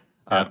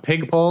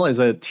 Pig Pole is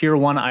a tier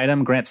 1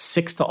 item, grants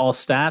 6 to all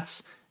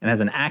stats, and has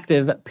an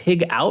active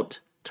Pig Out,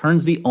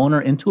 turns the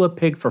owner into a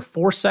pig for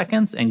 4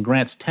 seconds, and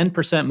grants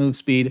 10% move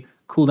speed,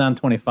 cooldown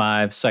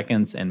 25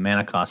 seconds, and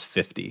mana cost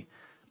 50.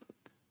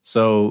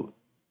 So,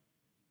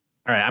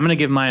 all right, I'm going to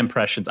give my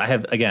impressions.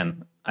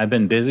 I've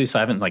been busy, so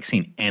I haven't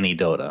seen any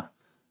Dota,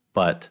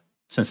 but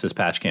since this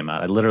patch came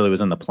out, I literally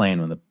was on the plane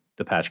when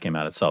the patch came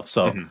out itself.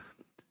 So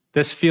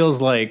this feels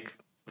like,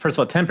 first of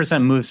all,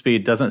 10% move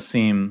speed doesn't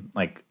seem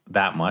like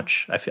that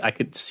much. I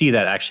could see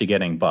that actually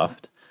getting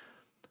buffed.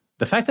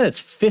 The fact that it's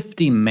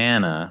 50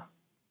 mana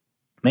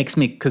makes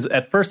me, because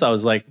at first I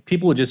was like,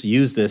 people would just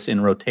use this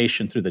in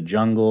rotation through the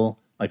jungle,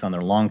 like on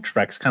their long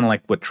treks, kind of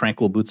like what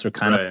Tranquil Boots are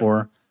kind of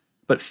for.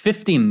 But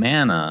 50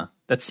 mana,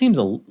 that seems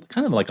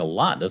kind of like a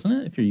lot, doesn't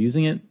it? If you're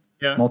using it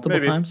multiple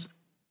times.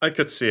 I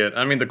could see it.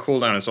 I mean, the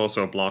cooldown is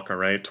also a blocker,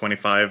 right?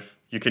 25.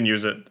 You can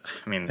use it.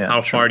 I mean,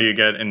 how far do you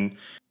get in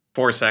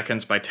 4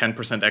 seconds by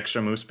 10%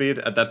 extra move speed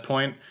at that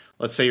point?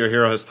 Let's say your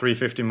hero has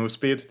 350 move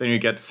speed, then you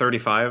get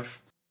 35,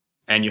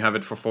 and you have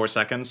it for 4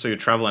 seconds, so you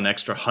travel an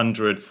extra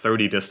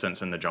 130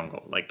 distance in the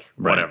jungle. Like,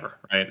 whatever,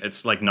 right?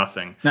 It's like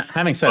nothing. Now,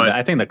 having said that,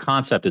 I think the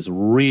concept is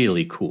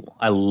really cool.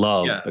 I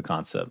love the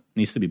concept. It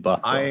needs to be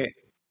buffed.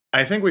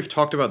 I think we've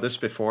talked about this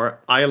before.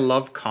 I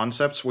love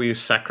concepts where you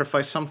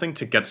sacrifice something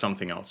to get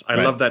something else. I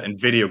love that in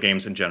video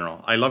games in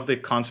general. I love the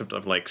concept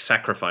of like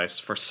sacrifice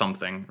for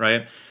something,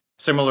 right?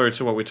 Similar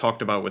to what we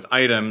talked about with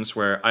items,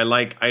 where I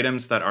like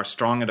items that are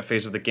strong at a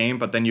phase of the game,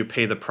 but then you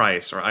pay the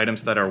price, or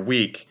items that are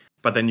weak,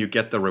 but then you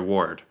get the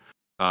reward.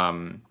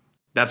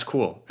 That's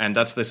cool. And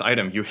that's this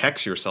item. You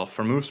hex yourself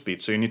for move speed.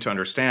 So you need to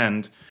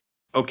understand,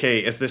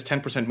 okay, is this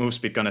 10% move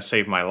speed going to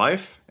save my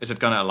life? Is it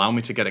going to allow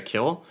me to get a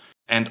kill?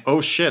 And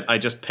oh shit, I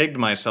just pigged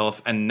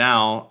myself, and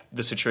now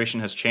the situation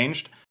has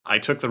changed. I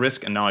took the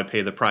risk, and now I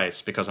pay the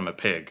price because I'm a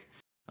pig.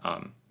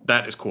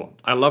 That is cool.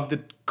 I love the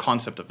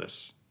concept of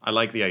this. I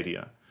like the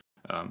idea.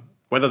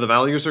 Whether the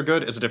values are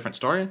good is a different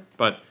story,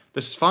 but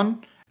this is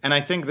fun. And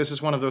I think this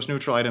is one of those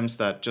neutral items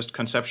that just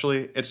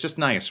conceptually, it's just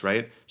nice,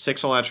 right?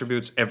 6 all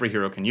attributes, every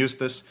hero can use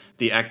this.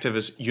 The active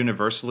is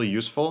universally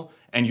useful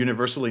and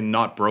universally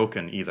not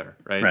broken either,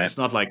 right? It's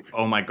not like,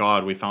 oh my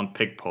god, we found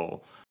Pig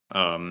Pole.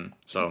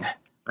 So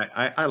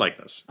I like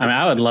this.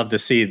 I would love to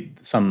see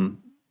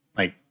some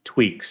like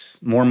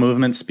tweaks, more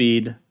movement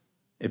speed,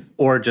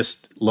 or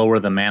just lower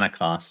the mana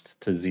cost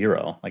to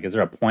 0. Like, is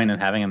there a point in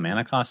having a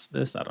mana cost to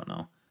this? I don't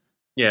know.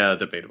 Yeah,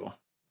 debatable.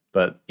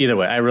 But either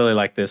way, I really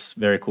like this.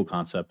 Very cool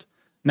concept.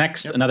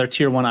 Next, another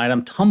tier 1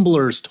 item,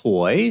 Tumbler's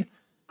Toy.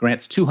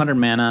 Grants 200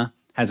 mana,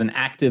 has an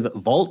active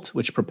Vault,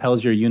 which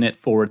propels your unit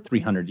forward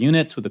 300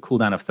 units with a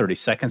cooldown of 30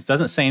 seconds.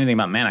 Doesn't say anything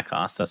about mana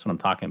cost. That's what I'm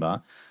talking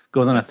about.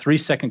 Goes on a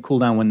 3-second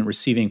cooldown when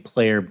receiving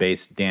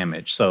player-based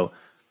damage. So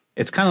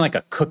it's kind of like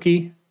a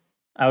cookie,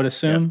 I would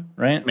assume,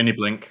 right? Mini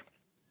blink.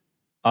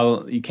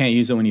 You can't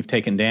use it when you've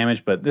taken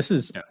damage, but this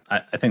is,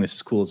 I think this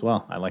is cool as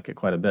well. I like it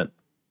quite a bit.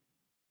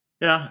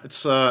 Yeah,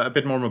 it's a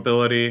bit more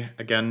mobility.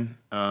 Again,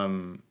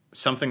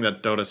 something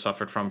that Dota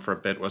suffered from for a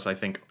bit was, I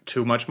think,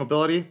 too much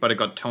mobility, but it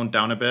got toned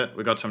down a bit.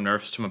 We got some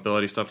nerfs to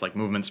mobility stuff like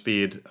movement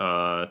speed,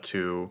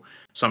 to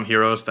some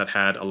heroes that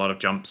had a lot of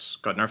jumps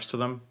got nerfs to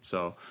them.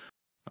 So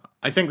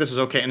I think this is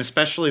okay. And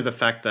especially the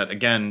fact that,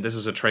 again, this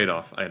is a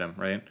trade-off item,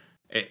 right?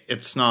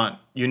 It's not,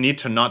 you need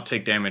to not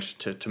take damage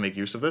to make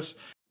use of this.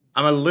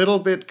 I'm a little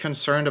bit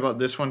concerned about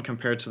this one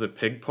compared to the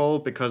Pig Pole,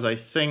 because I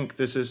think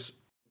this is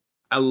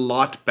a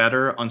lot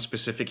better on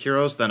specific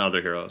heroes than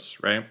other heroes,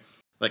 right?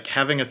 Like,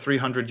 having a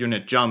 300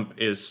 unit jump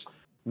is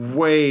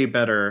way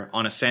better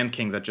on a Sand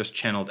King that just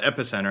channeled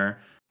Epicenter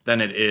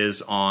than it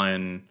is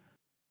on,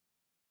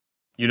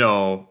 you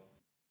know,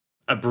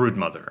 a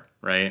Broodmother,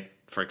 right?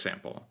 For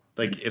example.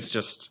 Like, it's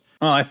just...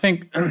 Well, I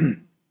think...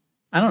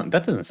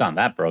 that doesn't sound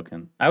that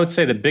broken. I would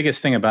say the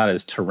biggest thing about it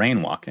is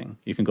terrain walking.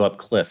 You can go up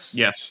cliffs.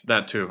 Yes,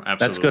 that too,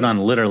 absolutely. That's good on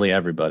literally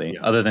everybody,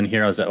 other than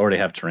heroes that already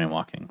have terrain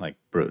walking, like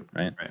Brood,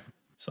 right?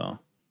 So...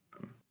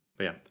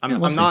 But yeah,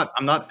 we'll see.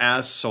 I'm not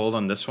as sold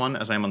on this one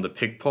as I'm on the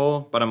pig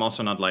pole, but I'm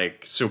also not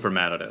like super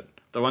mad at it.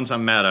 The ones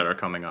I'm mad at are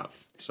coming up.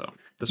 So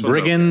this one's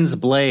Brigand's okay.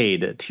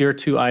 Blade, tier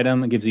 2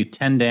 item, gives you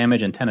 10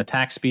 damage and 10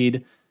 attack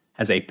speed.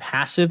 Has a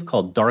passive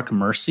called Dark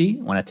Mercy.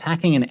 When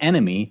attacking an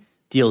enemy,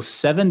 deals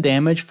 7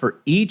 damage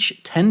for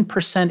each 10%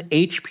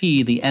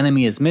 HP the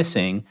enemy is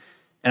missing.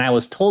 And I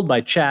was told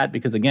by chat,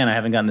 because again, I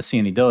haven't gotten to see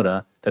any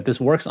Dota, that this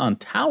works on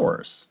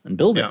towers and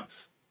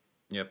buildings.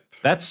 Yep.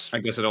 That's I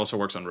guess it also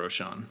works on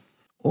Roshan.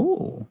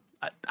 oh,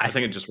 I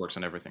think it just works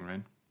on everything,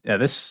 right? yeah.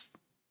 This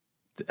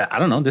I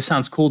don't know. This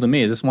sounds cool to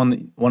me. Is this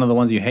one of the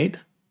ones you hate?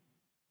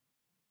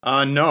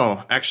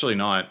 No, actually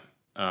not.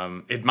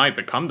 It might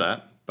become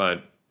that,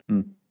 but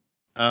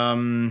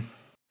I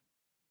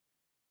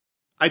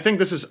think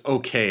this is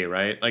okay,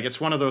 right? Like, it's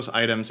one of those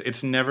items,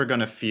 it's never going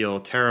to feel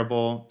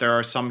terrible. There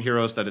are some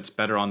heroes that it's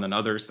better on than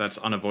others, that's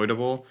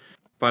unavoidable.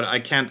 But I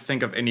can't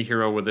think of any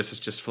hero where this is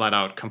just flat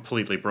out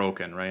completely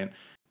broken, right?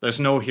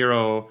 There's no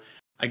hero.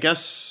 I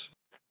guess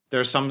there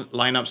are some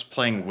lineups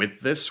playing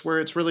with this where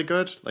it's really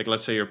good. Like,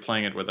 let's say you're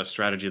playing it with a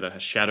strategy that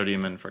has Shadow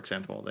Demon, for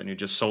example. Then you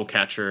just Soul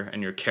Catcher,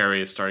 and your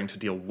carry is starting to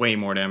deal way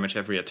more damage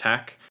every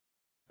attack.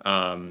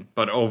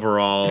 But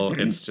overall,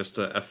 it's just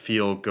a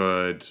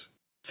feel-good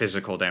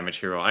physical damage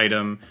hero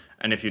item,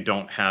 and if you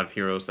don't have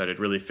heroes that it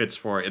really fits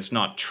for, it's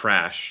not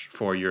trash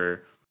for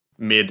your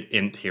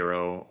mid-int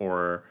hero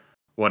or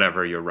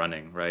whatever you're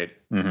running, right?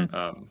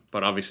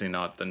 But obviously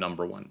not the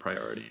number one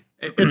priority.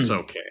 It's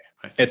okay,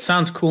 I think. It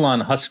sounds cool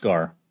on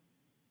Huskar.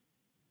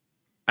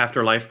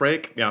 After Life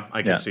Break, yeah,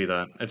 I can see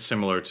that. It's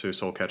similar to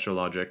Soul Catcher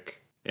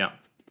logic. Yeah.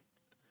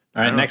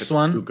 All right, next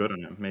one. Too good on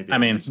him, maybe. I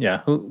mean,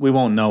 yeah, we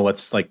won't know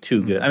what's like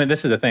too good. I mean,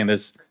 this is the thing.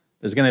 There's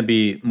going to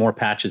be more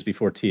patches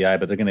before TI,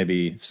 but they're going to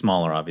be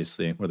smaller,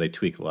 obviously, where they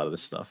tweak a lot of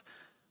this stuff.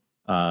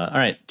 All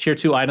right, tier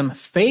 2 item,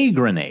 Fey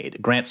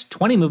Grenade. Grants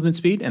 20 movement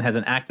speed and has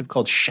an active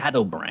called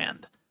Shadow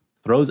Brand.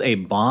 Throws a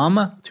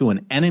bomb to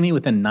an enemy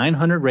within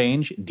 900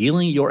 range,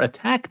 dealing your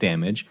attack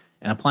damage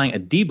and applying a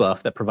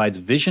debuff that provides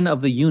vision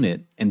of the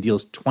unit and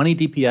deals 20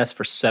 DPS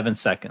for 7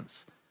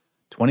 seconds.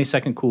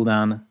 20-second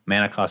cooldown,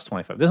 mana cost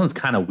 25. This one's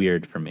kind of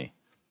weird for me.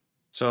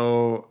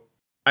 So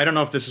I don't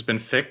know if this has been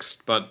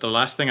fixed, but the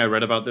last thing I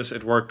read about this,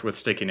 it worked with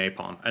Sticky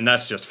Napalm, and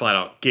that's just flat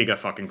out giga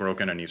fucking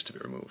broken and needs to be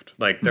removed.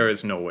 Like, there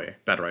is no way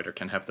Batrider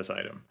can have this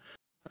item.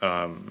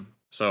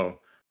 So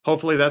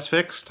hopefully that's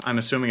fixed. I'm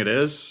assuming it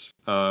is,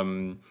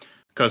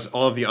 because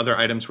all of the other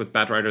items with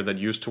Batrider that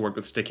used to work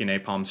with Sticky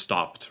Napalm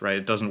stopped, right?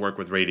 It doesn't work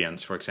with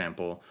Radiance, for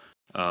example.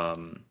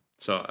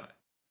 So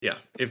yeah,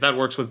 if that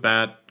works with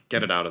Bat,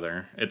 get it out of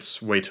there.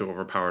 It's way too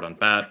overpowered on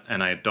Bat,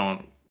 and I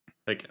don't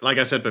like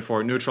I said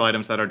before, neutral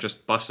items that are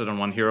just busted on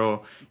one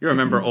hero. You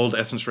remember old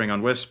Essence Ring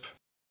on Wisp,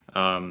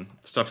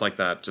 stuff like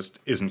that just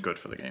isn't good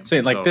for the game.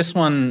 So this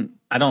one,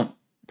 I don't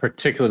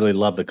particularly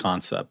love the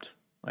concept.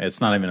 Like,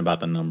 it's not even about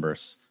the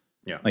numbers.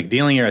 Yeah, like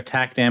dealing your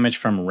attack damage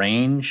from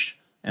range,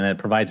 and it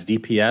provides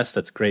DPS.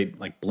 That's great.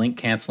 Like blink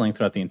canceling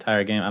throughout the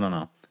entire game. I don't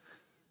know.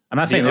 I'm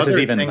not saying this is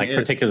even like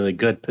particularly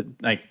good.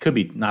 Like, could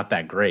be not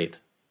that great.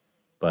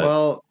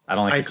 But I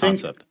don't like the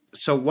concept.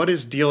 So what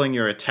is dealing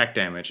your attack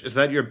damage? Is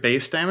that your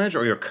base damage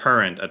or your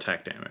current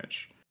attack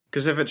damage?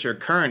 Because if it's your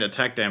current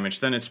attack damage,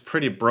 then it's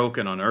pretty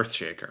broken on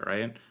Earthshaker,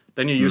 right?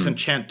 Then you use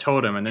Enchant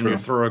Totem, and then you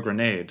throw a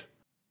grenade.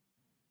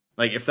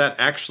 Like, if that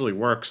actually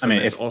works, then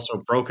it's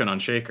also broken on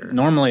Shaker.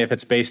 Normally, if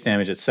it's base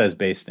damage, it says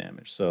base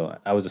damage. So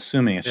I was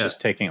assuming it's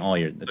just taking all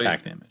your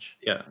attack damage.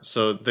 Yeah,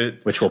 so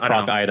which will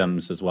proc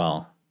items as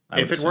well.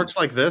 If it works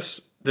like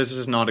this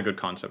is not a good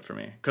concept for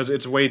me, because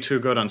it's way too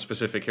good on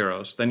specific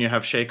heroes. Then you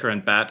have Shaker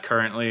and Bat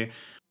currently.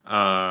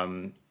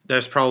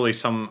 There's probably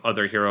some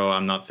other hero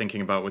I'm not thinking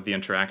about with the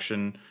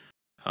interaction.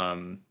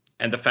 And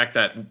the fact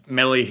that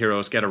melee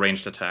heroes get a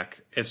ranged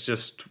attack, it's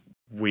just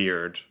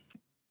weird.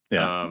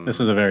 Yeah, this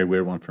is a very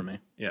weird one for me.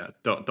 Yeah,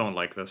 don't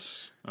like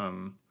this.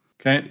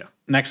 Okay,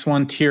 next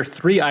one, tier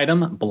 3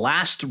 item,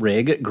 Blast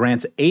Rig,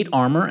 grants 8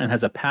 armor and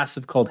has a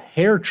passive called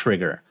Hair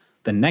Trigger.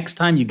 The next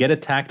time you get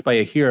attacked by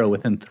a hero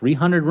within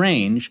 300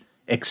 range,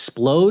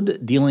 explode,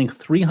 dealing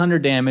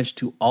 300 damage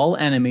to all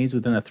enemies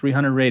within a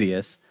 300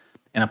 radius,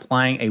 and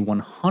applying a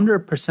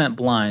 100%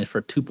 blind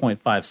for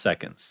 2.5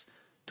 seconds.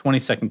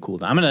 20-second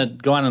cooldown. I'm going to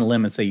go out on a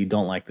limb and say you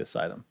don't like this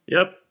item.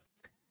 Yep.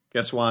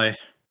 Guess why?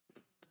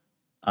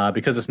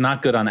 Because it's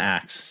not good on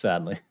Axe,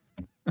 sadly.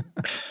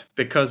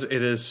 Because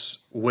it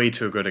is way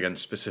too good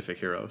against specific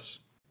heroes,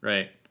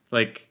 right?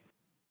 Like,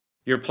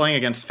 you're playing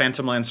against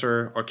Phantom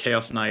Lancer or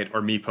Chaos Knight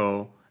or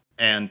Meepo,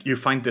 and you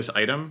find this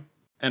item,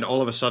 and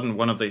all of a sudden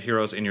one of the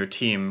heroes in your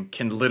team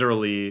can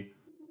literally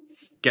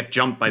get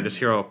jumped by this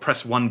hero,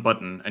 press one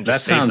button, and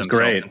just save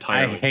themselves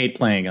entirely. I hate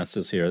playing against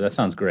this hero. That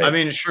sounds great. I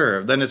mean,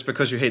 sure. Then it's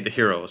because you hate the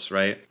heroes,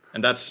 right?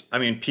 And that's, I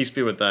mean, peace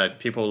be with that.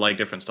 People like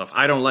different stuff.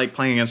 I don't like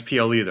playing against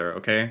PL either,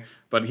 okay?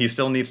 But he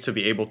still needs to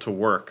be able to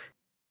work.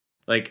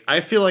 Like, I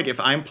feel like if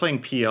I'm playing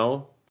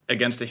PL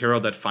against a hero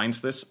that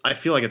finds this, I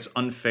feel like it's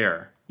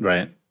unfair.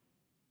 Right.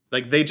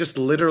 Like, they just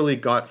literally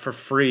got for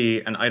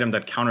free an item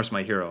that counters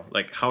my hero.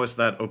 Like, how is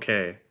that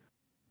okay?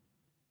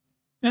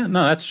 Yeah,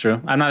 no, that's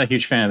true. I'm not a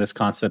huge fan of this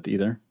concept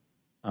either.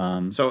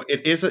 So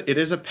it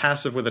is a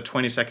passive with a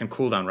 20-second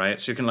cooldown, right?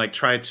 So you can like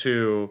try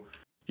to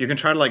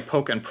like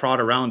poke and prod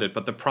around it,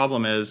 but the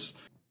problem is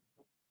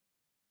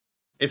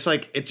it's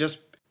like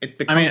it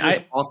becomes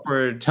this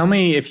awkward. Tell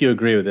me if you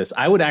agree with this.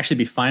 I would actually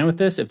be fine with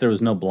this if there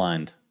was no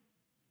blind.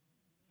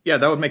 Yeah,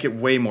 that would make it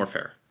way more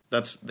fair.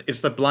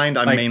 It's the blind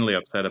I'm mainly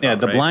upset about. Yeah,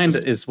 the right?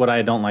 blind is what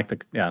I don't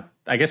like.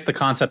 I guess the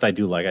concept I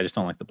do like. I just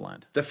don't like the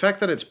blind. The fact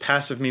that it's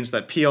passive means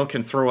that PL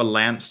can throw a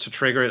lance to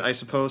trigger it, I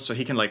suppose, so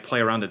he can like play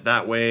around it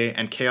that way,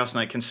 and Chaos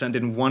Knight can send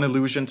in one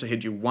illusion to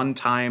hit you one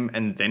time,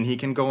 and then he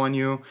can go on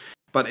you.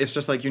 But it's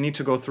just like you need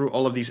to go through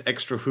all of these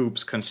extra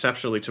hoops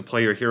conceptually to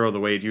play your hero the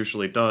way it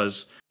usually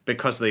does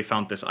because they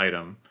found this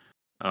item.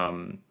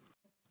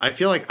 I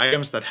feel like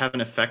items that have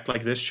an effect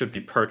like this should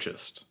be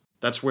purchased.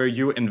 That's where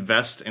you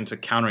invest into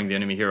countering the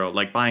enemy hero,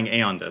 like buying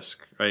Aeon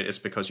Disc, right? It's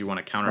because you want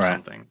to counter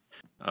something.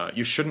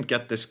 You shouldn't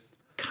get this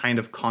kind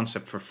of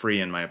concept for free,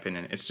 in my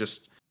opinion. It's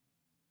just,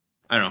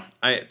 I don't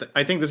know.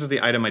 I think this is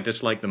the item I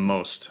dislike the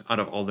most out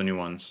of all the new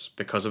ones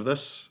because of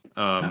this.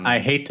 I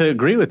hate to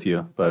agree with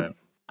you, but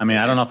I mean,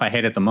 I don't know if I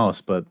hate it the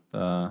most, but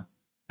I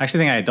actually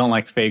think I don't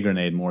like Fey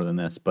Grenade more than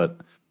this. But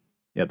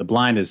yeah, the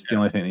blind is the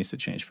only thing that needs to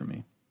change for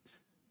me.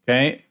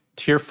 Okay,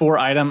 tier 4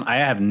 item. I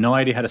have no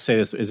idea how to say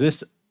this. Is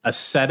this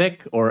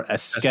ascetic or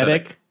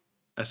ascetic?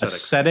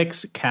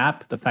 Ascetics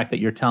cap. The fact that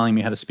you're telling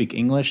me how to speak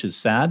English is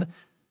sad.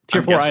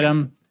 Tier 4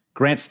 item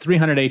grants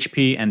 300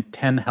 HP and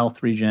 10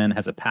 health regen.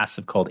 Has a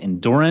passive called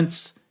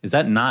Endurance. Is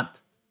that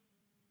not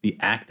the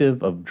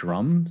active of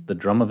Drum? The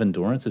Drum of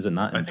Endurance? Is it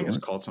not? I think it's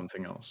called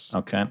something else.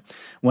 Okay.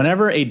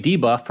 Whenever a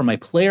debuff from a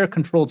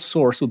player-controlled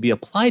source will be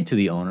applied to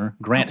the owner,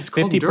 grant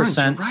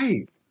 50%.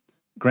 Right.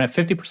 Grant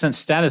 50%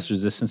 status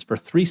resistance for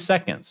 3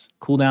 seconds.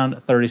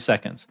 Cooldown 30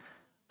 seconds.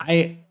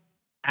 I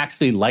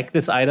actually like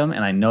this item,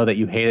 and I know that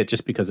you hate it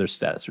just because there's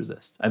status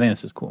resist. I think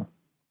this is cool.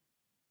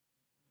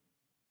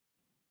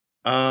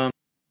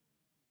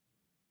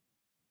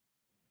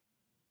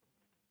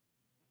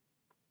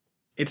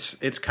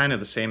 It's kind of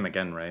the same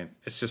again, right?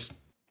 It's just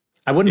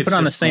I wouldn't put it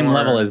on the same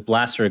level as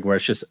Blasterig, where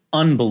it's just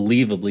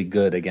unbelievably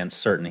good against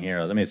certain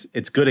heroes. I mean,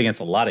 it's good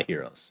against a lot of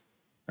heroes,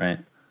 right?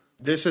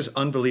 This is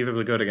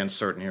unbelievably good against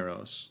certain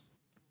heroes.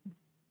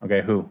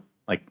 Okay, who?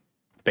 Like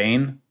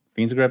Bane,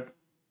 Fiend's Grip?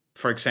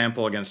 For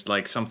example, against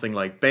like something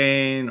like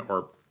Bane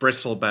or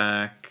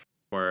Bristleback,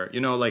 or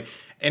like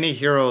any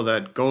hero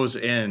that goes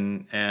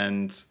in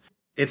and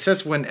it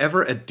says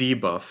whenever a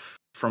debuff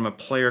from a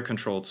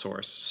player-controlled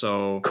source.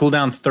 So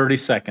cooldown 30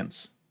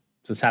 seconds.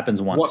 So this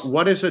happens once.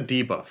 What is a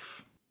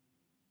debuff?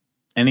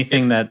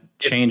 Anything that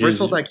changes.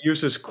 If Bristleback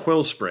uses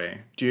Quill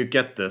Spray, do you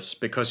get this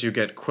because you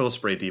get Quill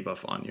Spray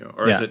debuff on you,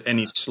 or is it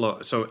any slow?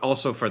 So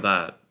also for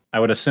that, I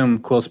would assume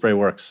Quill Spray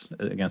works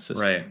against this.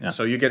 Right. Yeah.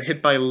 So you get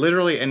hit by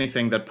literally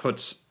anything that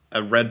puts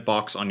a red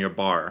box on your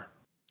bar.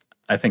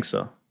 I think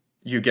so.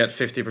 You get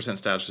 50%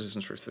 status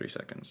resistance for 3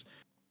 seconds.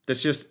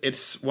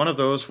 It's one of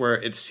those where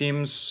it just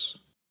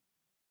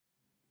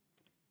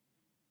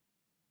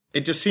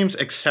seems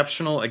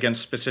exceptional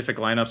against specific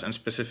lineups and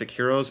specific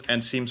heroes,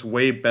 and seems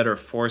way better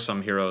for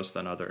some heroes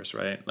than others,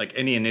 right? Like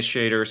any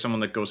initiator, someone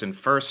that goes in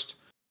first,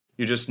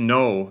 you just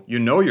know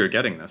you're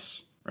getting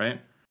this, right?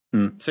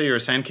 Say you're a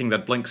Sand King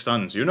that blink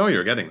stuns,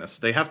 you're getting this.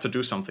 They have to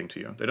do something to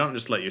you. They don't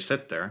just let you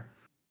sit there.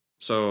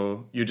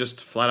 So you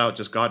just flat out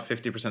just got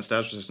 50%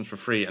 status resistance for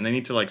free, and they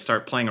need to like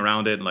start playing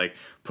around it, like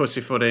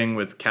pussyfooting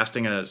with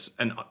casting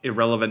an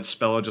irrelevant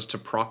spell just to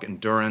proc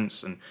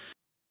endurance. And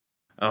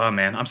oh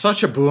man, I'm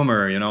such a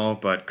boomer,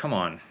 but come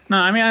on. No,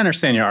 I mean, I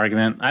understand your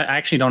argument. I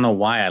actually don't know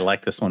why I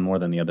like this one more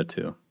than the other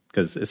two,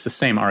 because it's the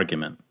same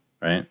argument,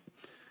 right?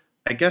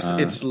 I guess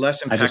it's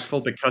less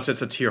impactful because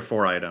it's a tier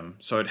 4 item.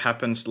 So it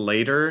happens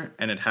later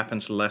and it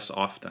happens less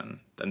often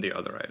than the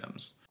other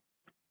items.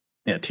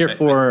 Yeah, tier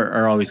 4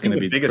 are always going to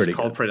be the biggest pretty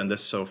culprit good. In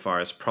this so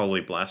far is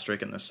probably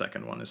Blastric, and the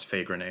second one is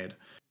Fey Grenade.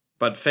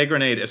 But Fey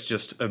Grenade is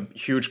just a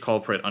huge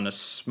culprit on a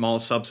small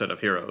subset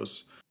of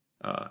heroes.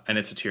 And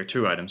it's a tier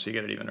 2 item, so you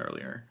get it even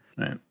earlier.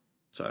 Right.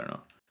 So I don't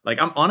know.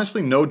 Like, I'm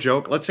honestly, no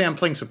joke. Let's say I'm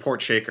playing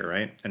support Shaker,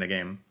 right, in a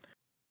game,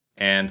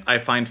 and I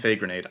find Fey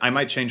Grenade. I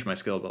might change my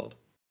skill build.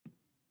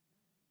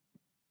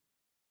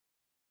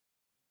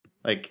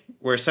 Like,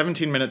 we're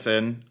 17 minutes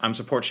in, I'm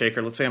support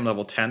Shaker, let's say I'm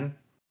level 10.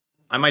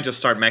 I might just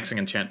start maxing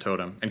Enchant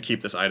Totem and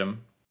keep this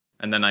item.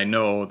 And then I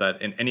know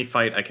that in any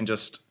fight, I can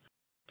just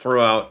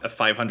throw out a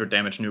 500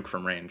 damage nuke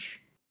from range.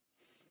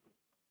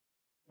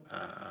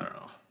 I don't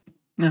know.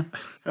 Yeah.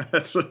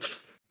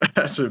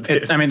 that's a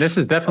bit. I mean, this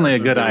is definitely a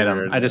good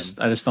item. I just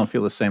don't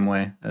feel the same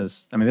way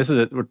as. I mean, this is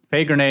a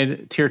Fey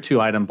Grenade tier 2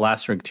 item,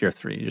 Blastric tier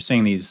 3. You're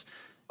seeing these.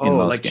 In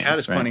most like games, Chad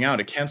is right? pointing out,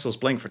 it cancels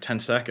Blink for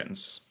 10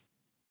 seconds.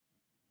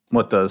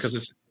 What does? Because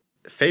it's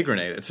Fey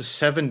Grenade. It's a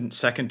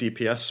 7-second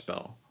DPS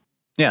spell.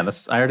 Yeah,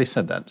 I already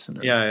said that,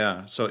 Cinder.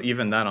 Yeah. So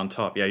even that on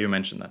top. Yeah, you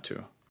mentioned that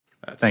too.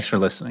 Thanks for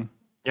listening.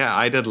 Yeah,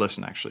 I did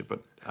listen actually,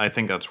 but I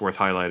think that's worth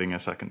highlighting a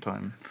second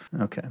time.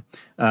 Okay.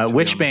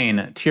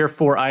 Witchbane, tier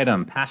 4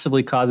 item,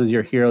 passively causes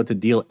your hero to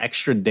deal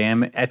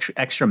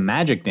extra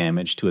magic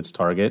damage to its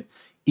target,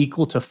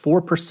 equal to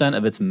 4%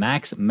 of its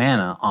max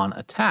mana on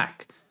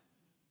attack.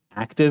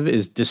 Active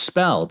is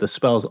Dispel.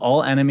 Dispels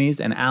all enemies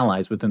and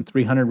allies within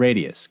 300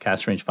 radius.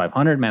 Cast range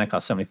 500, mana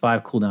cost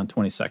 75, cooldown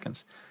 20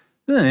 seconds.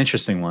 This is an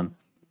interesting one.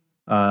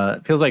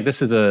 It feels like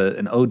this is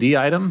an OD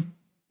item,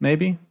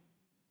 maybe?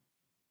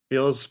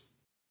 Feels...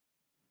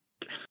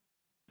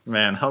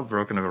 Man, how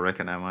broken of a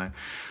reckon am I?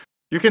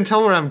 You can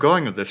tell where I'm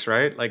going with this,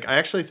 right? Like, I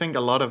actually think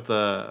a lot of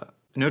the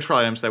neutral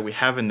items that we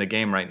have in the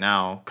game right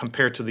now,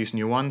 compared to these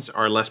new ones,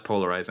 are less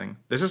polarizing.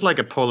 This is like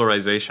a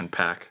polarization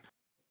pack.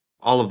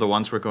 All of the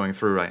ones we're going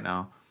through right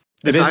now.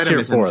 This it is item tier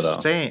is 4,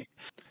 insane.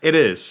 Though. It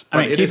is.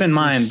 I mean, keep in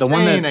mind, the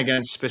one that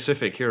against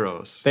specific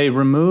heroes. They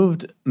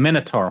removed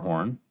Minotaur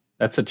Horn.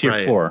 That's a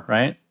tier 4,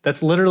 right?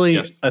 That's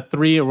literally a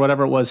 3 or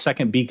whatever it was,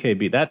 second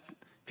BKB. That,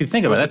 if you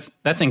think about it,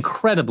 that's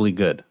incredibly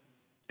good.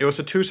 It was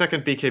a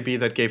 2-second BKB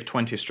that gave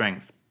 20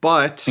 strength,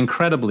 but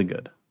incredibly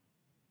good.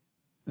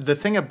 The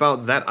thing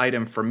about that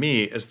item for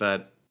me is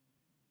that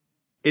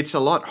it's a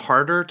lot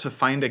harder to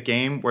find a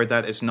game where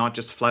that is not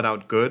just flat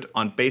out good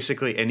on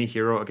basically any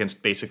hero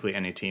against basically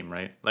any team,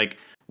 right? Like,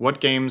 what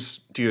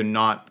games do you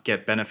not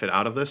get benefit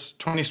out of this?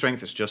 20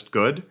 strength is just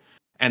good,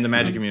 and the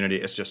magic immunity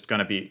is just going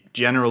to be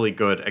generally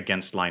good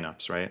against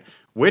lineups, right?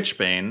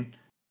 Witchbane,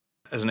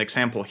 as an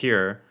example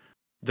here,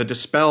 the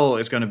Dispel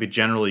is going to be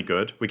generally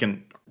good. We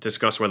can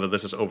discuss whether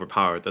this is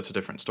overpowered. That's a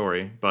different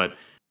story. But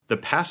the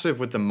passive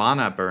with the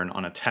mana burn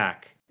on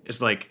attack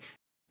is like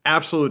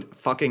absolute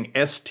fucking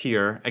S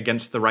tier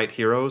against the right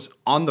heroes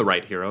on the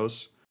right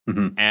heroes.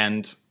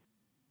 And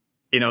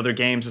in other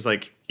games is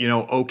like,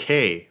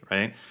 okay,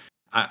 right?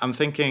 I'm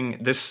thinking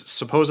this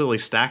supposedly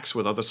stacks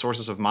with other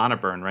sources of mana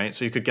burn, right?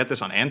 So you could get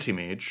this on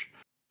Anti-Mage,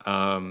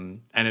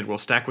 and it will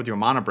stack with your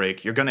mana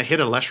break. You're going to hit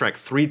a Leshrac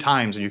 3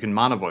 times and you can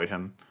mana void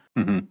him.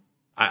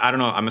 I don't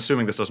know. I'm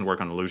assuming this doesn't work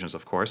on illusions,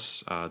 of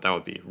course. That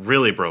would be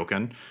really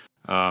broken.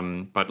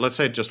 But let's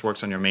say it just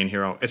works on your main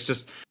hero.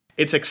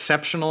 It's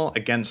exceptional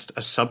against a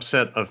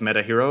subset of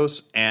meta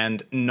heroes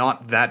and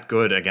not that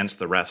good against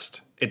the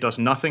rest. It does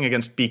nothing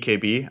against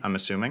BKB, I'm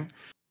assuming.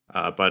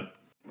 But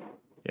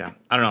yeah,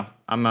 I don't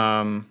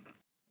know.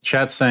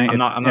 Chat's saying I'm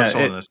not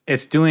sold on this.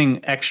 It's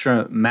doing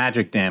extra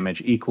magic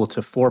damage equal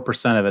to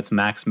 4% of its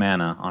max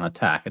mana on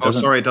attack. It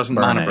doesn't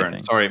mana burn.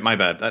 Sorry, my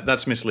bad.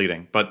 That's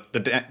misleading. But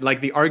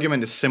the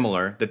argument is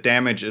similar. The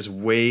damage is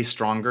way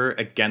stronger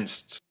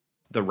against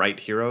the right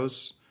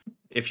heroes.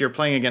 If you're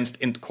playing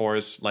against int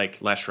cores like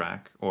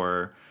Leshrac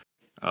or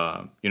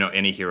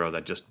any hero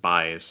that just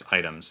buys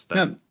items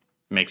that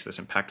makes this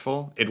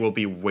impactful, it will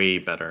be way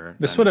better.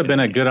 This would have been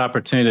a good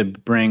opportunity to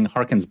bring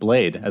Harken's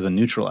Blade as a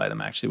neutral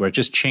item, actually, where it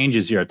just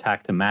changes your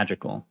attack to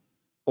magical.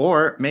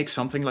 Or make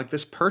something like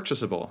this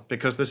purchasable,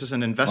 because this is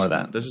an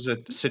investment. This is a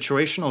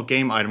situational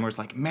game item where it's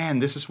like,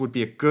 man, would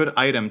be a good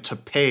item to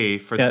pay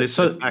for this.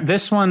 So effect.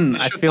 this one,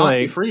 I feel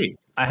like free.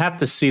 I have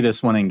to see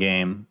this one in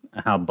game,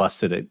 how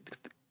busted it,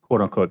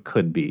 quote unquote,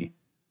 could be.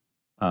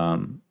 I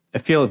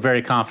feel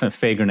very confident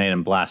Fey Grenade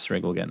and Blast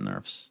Rig will get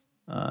nerfs.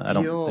 I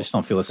just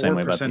don't feel the same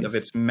way about these. 4% of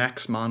its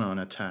max mana on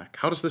attack.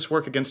 How does this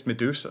work against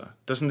Medusa?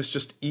 Doesn't this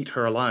just eat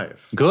her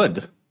alive?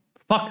 Good.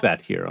 Fuck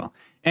that hero.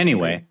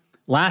 Anyway,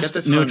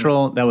 last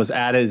neutral that was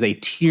added is a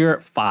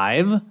tier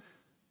 5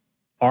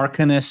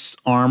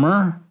 Arcanist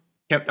Armor.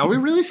 Are we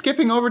really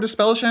skipping over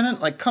Dispel, Shannon?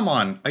 Like, come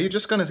on. Are you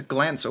just going to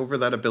glance over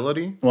that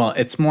ability? Well,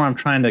 it's more I'm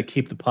trying to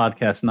keep the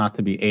podcast not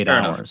to be 8 Fair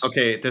hours. Enough.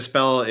 Okay,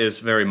 Dispel is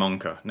very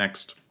Monka.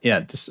 Next.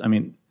 Yeah,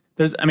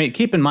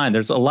 keep in mind,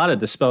 there's a lot of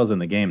Dispels in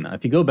the game now.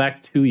 If you go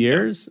back 2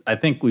 years, I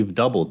think we've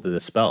doubled the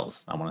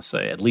Dispels, I want to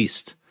say, at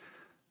least.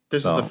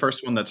 This is the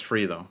first one that's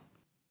free, though,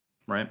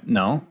 right?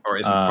 No. Or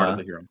isn't part of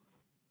the hero?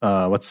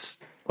 What's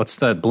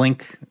the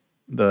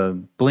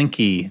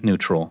Blinky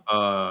neutral?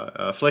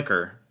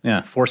 Flicker.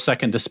 Yeah,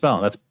 4-second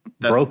Dispel. That's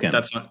broken.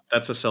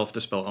 That's a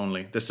self-dispel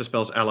only. This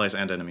dispels allies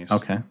and enemies.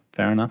 Okay,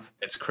 fair enough.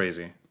 It's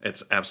crazy.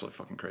 It's absolutely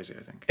fucking crazy,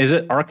 I think. Is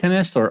it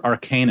Arcanist or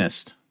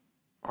Arcanist?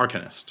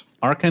 Arcanist.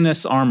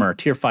 Arcanist Armor,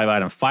 tier 5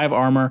 item. 5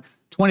 armor,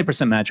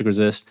 20% magic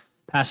resist.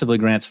 Passively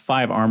grants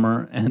 5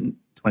 armor and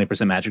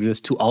 20% magic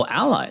resist to all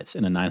allies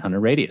in a 900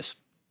 radius.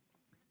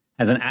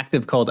 Has an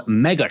active called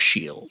Mega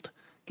Shield.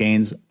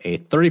 Gains a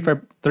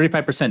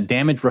 35%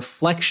 damage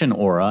reflection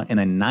aura in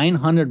a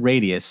 900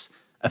 radius,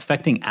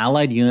 affecting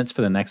allied units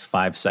for the next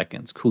 5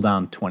 seconds.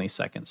 Cooldown 20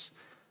 seconds.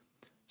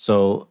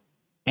 So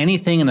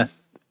anything in a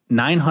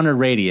 900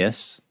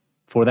 radius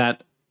for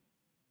that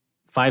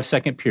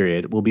 5-second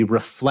period will be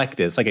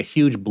reflected. It's like a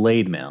huge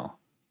blade mail.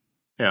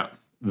 Yeah.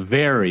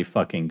 Very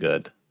fucking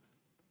good.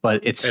 But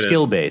it's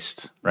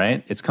skill-based,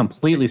 right? It's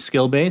completely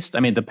skill-based.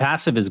 I mean, the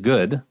passive is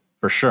good,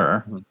 for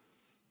sure.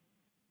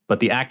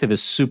 But the active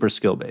is super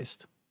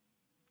skill-based.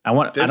 I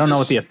don't know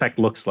what the effect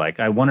looks like.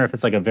 I wonder if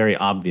it's like a very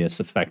obvious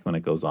effect when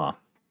it goes off.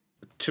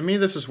 To me,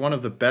 this is one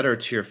of the better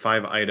tier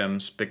 5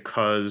 items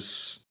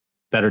because...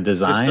 Better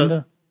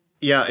designed?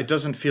 Yeah, it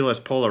doesn't feel as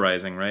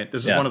polarizing, right?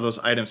 This is one of those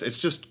items. It's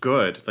just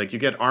good. Like, you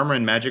get armor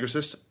and magic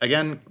resist.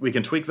 Again, we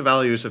can tweak the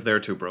values if they're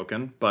too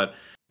broken, but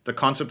the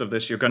concept of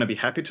this, you're going to be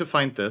happy to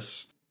find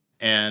this,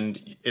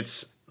 and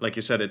it's like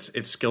you said, it's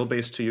skill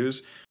based to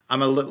use.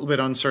 I'm a little bit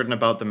uncertain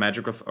about the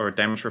magic or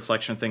damage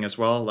reflection thing as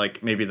well.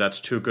 Like maybe that's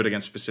too good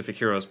against specific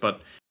heroes,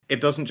 but it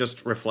doesn't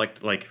just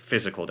reflect like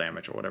physical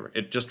damage or whatever.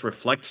 It just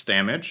reflects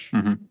damage.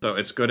 So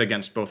it's good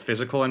against both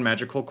physical and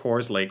magical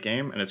cores late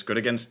game, and it's good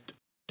against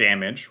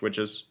damage, which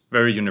is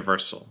very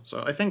universal.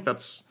 So I think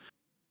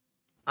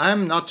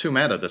I'm not too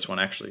mad at this one,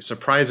 actually.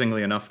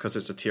 Surprisingly enough, because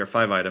it's a tier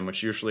 5 item,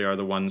 which usually are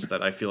the ones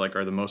that I feel like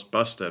are the most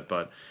busted.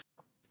 But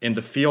in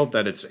the field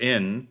that it's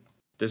in,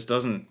 this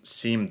doesn't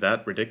seem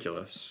that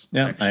ridiculous.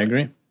 Yeah,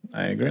 actually.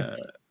 I agree. I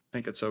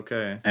think it's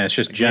okay. And it's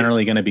just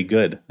generally going to be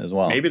good as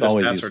well. Maybe it's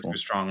the stats useful. are too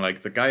strong.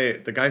 Like the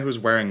guy who's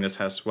wearing this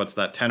has,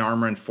 10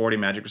 armor and 40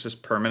 magic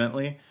resist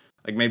permanently.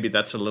 Like maybe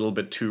that's a little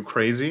bit too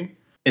crazy.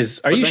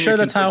 Are you sure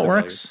that's how it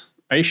works?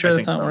 Are you sure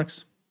that's how it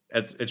works?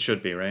 It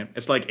should be, right?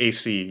 It's like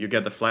AC. You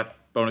get the flat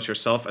bonus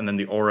yourself, and then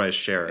the aura is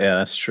shared. Yeah,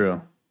 that's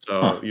true.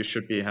 So you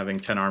should be having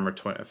 10 armor,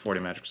 40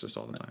 magic resist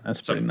all the time.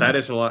 That's so pretty that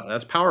nice. is a lot.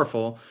 That's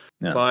powerful,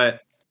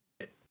 but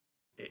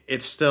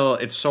it's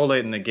so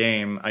late in the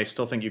game. I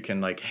still think you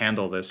can like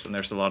handle this, and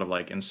there's a lot of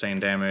like insane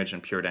damage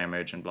and pure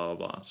damage and blah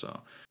blah blah.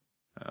 So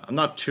I'm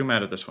not too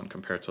mad at this one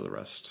compared to the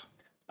rest.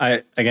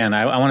 I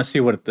want to see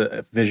what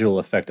the visual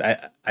effect.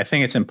 I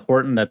think it's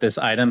important that this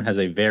item has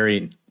a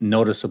very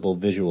noticeable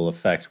visual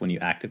effect when you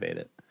activate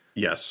it.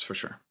 Yes, for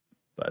sure.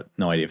 But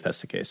no idea if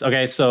that's the case.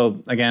 Okay,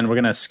 so again, we're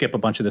going to skip a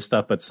bunch of this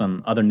stuff, but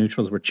some other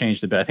neutrals were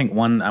changed a bit. I think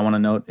one I want to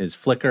note is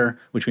Flicker,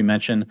 which we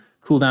mentioned,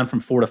 cooldown from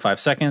 4 to 5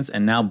 seconds,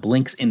 and now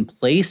blinks in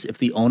place if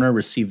the owner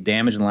received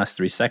damage in the last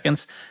 3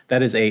 seconds.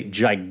 That is a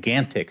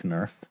gigantic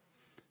nerf.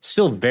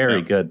 Still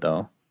very good,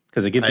 though,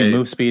 because it gives you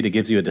move speed, it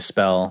gives you a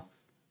dispel,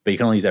 but you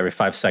can only use it every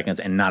 5 seconds,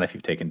 and not if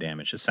you've taken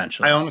damage,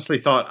 essentially. I honestly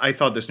thought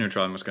this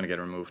neutral item was going to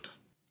get removed.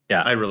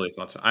 Yeah. I really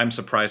thought so. I'm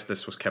surprised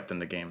this was kept in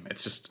the game.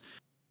 It's just...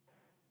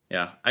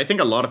 Yeah, I think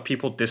a lot of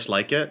people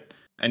dislike it.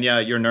 And yeah,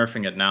 you're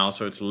nerfing it now,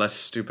 so it's less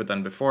stupid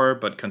than before.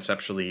 But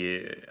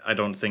conceptually, I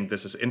don't think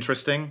this is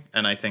interesting.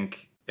 And I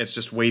think it's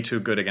just way too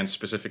good against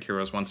specific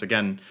heroes. Once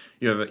again,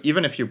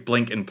 even if you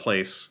blink in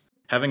place,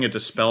 having a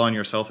dispel on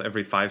yourself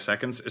every 5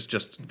 seconds is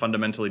just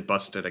fundamentally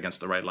busted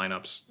against the right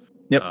lineups.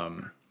 Yep.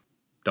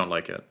 Don't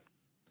like it.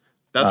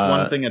 That's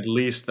one thing at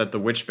least that the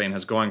Witchbane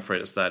has going for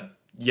it, is that,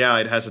 yeah,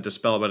 it has a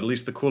dispel, but at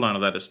least the cooldown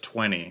of that is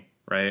 20,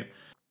 right?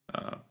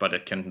 But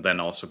it can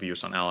then also be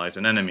used on allies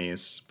and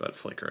enemies. But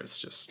Flicker is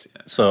just...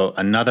 Yeah. So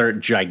another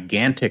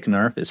gigantic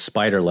nerf is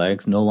Spider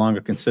Legs, no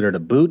longer considered a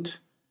boot,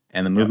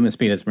 and the movement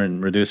speed has been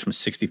reduced from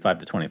 65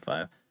 to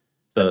 25.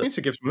 So that means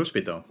it gives move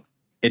speed, though.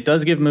 It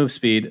does give move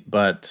speed,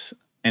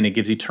 and it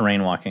gives you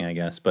terrain walking, I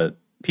guess. But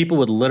people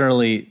would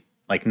literally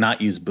like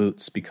not use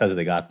boots because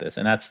they got this,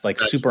 and that's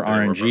super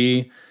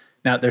RNG.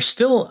 Now, there's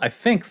still, I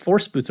think,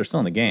 force boots are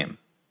still in the game.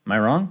 Am I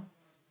wrong?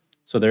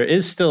 So there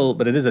is still,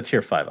 but it is a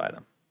tier 5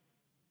 item.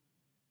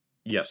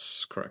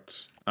 Yes,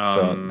 correct.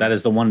 So that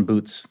is the one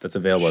boots that's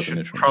available as a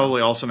neutral.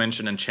 Probably also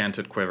mention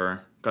Enchanted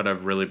Quiver. Got a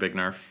really big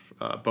nerf.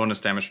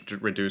 Bonus damage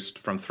reduced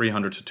from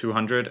 300 to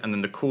 200, and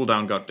then the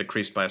cooldown got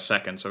decreased by a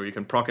second, so you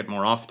can proc it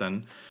more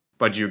often,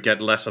 but you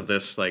get less of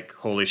this, like,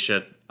 holy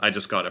shit, I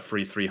just got a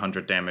free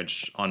 300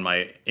 damage on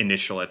my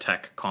initial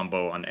attack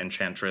combo on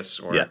Enchantress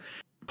or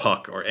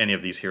Puck or any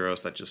of these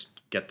heroes that just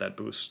get that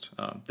boost.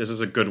 This is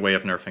a good way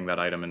of nerfing that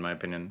item, in my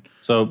opinion.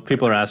 So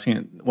people are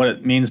asking what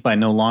it means by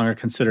no longer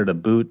considered a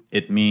boot.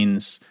 It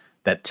means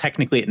that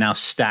technically it now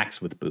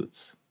stacks with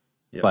boots.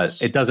 Yes. But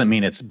it doesn't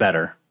mean it's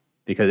better,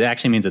 because it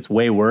actually means it's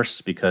way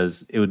worse,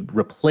 because it would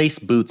replace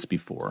boots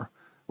before,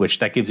 which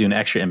that gives you an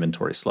extra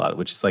inventory slot,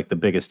 which is like the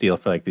biggest deal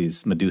for like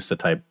these Medusa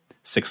type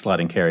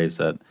 6-slotting carries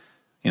that,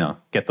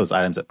 get those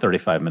items at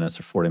 35 minutes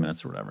or 40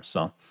 minutes or whatever.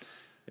 So,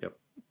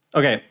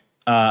 okay.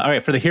 All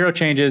right, for the hero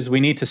changes,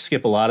 we need to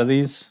skip a lot of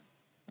these.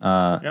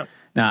 Now,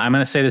 I'm going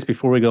to say this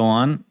before we go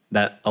on,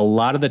 that a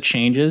lot of the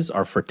changes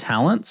are for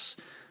talents,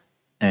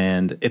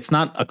 and it's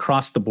not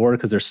across the board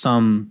because there's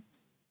some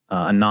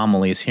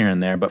anomalies here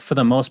and there, but for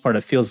the most part,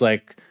 it feels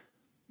like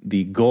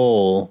the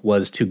goal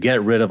was to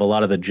get rid of a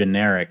lot of the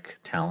generic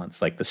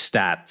talents, like the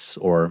stats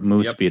or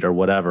move speed or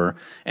whatever,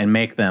 and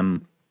make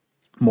them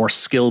more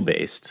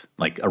skill-based,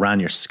 like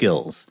around your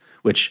skills,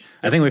 which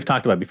I think we've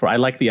talked about before. I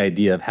like the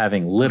idea of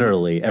having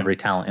literally every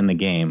talent in the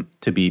game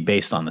to be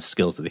based on the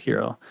skills of the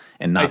hero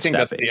and not stat-based.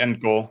 I think that's the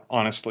end goal,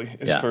 honestly,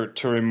 is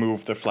to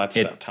remove the flat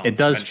stat talents. It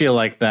does feel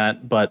like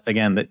that, but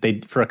again, they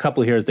for a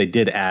couple of heroes, they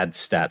did add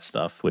stat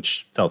stuff,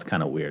 which felt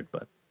kind of weird,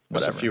 but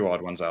whatever. There's a few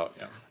odd ones out,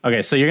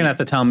 Okay, so you're going to have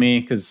to tell me,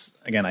 because,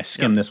 again, I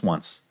skimmed this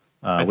once.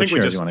 I think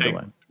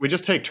we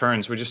just take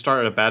turns. We just start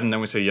at a bad, and then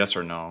we say yes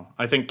or no.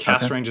 I think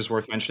cast range is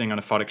worth mentioning on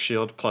Aphotic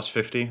Shield, plus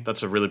 50.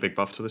 That's a really big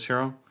buff to this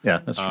hero. Yeah,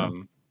 that's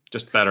true.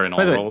 Just better in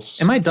all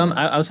roles. Am I dumb?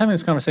 I was having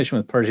this conversation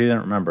with Purge. I didn't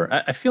remember.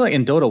 I feel like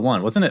in Dota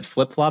 1, wasn't it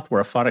flip-flopped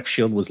where Aphotic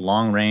Shield was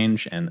long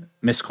range and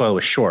Mistcoil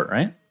was short,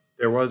 right?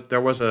 There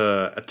was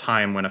a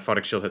time when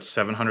Aphotic Shield had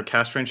 700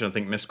 cast range, and I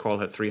think Mistcoil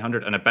had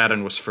 300, and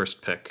Abaddon was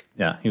first pick.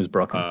 Yeah, he was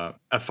broken.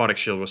 Aphotic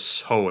Shield was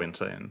so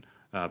insane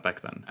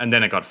back then. And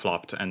then it got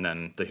flopped, and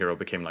then the hero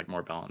became like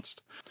more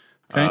balanced.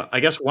 Okay. I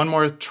guess one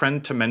more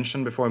trend to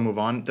mention before I move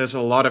on. There's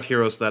a lot of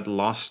heroes that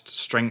lost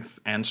strength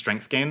and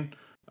strength gain.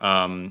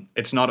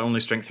 It's not only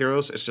strength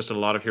heroes, it's just a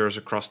lot of heroes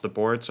across the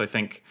board. So I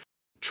think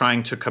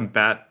trying to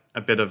combat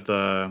a bit of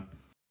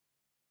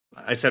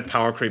I said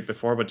power creep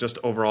before, but just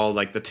overall,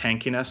 like, the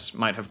tankiness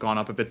might have gone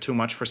up a bit too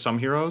much for some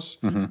heroes.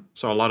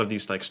 So a lot of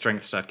these, like,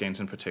 strength stat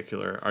gains in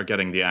particular are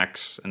getting the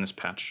axe in this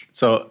patch.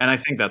 And I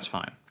think that's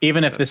fine.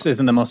 Even if this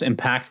isn't the most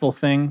impactful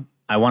thing,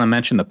 I want to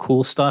mention the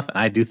cool stuff. And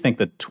I do think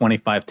the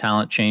 25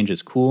 talent change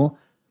is cool.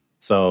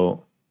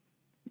 So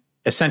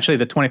essentially,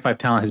 the 25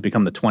 talent has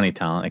become the 20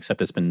 talent,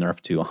 except it's been nerfed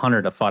to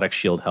 100 aphotic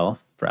shield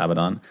health for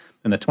Abaddon.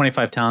 And the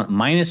 25 talent,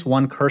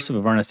 -1 Curse of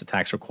Avernus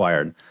attacks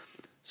required.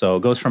 So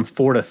it goes from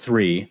 4 to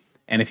 3.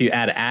 And if you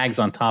add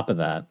Ags on top of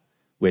that,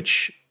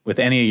 which with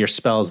any of your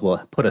spells will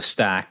put a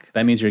stack,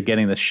 that means you're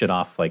getting this shit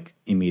off like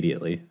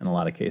immediately in a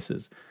lot of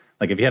cases.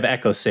 Like if you have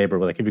Echo Saber,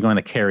 like if you're going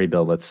the carry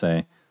build, let's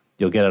say,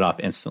 you'll get it off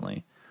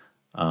instantly.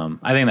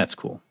 I think that's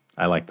cool.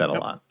 I like that a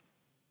lot.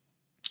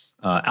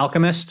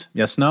 Alchemist,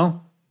 yes,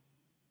 no?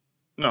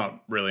 No,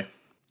 really.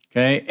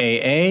 Okay,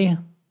 AA.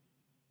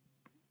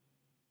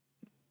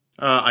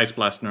 Ice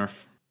Blast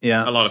nerf.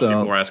 Yeah, a lot of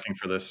people were asking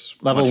for this.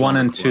 Level 1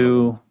 and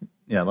 2.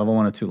 Yeah, level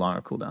 1 and 2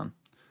 longer cooldown.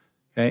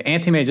 Okay,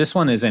 Anti-Mage, this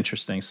one is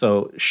interesting.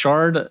 So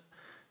Shard,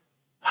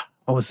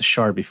 what was the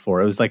Shard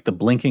before? It was like the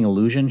Blinking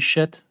Illusion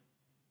shit.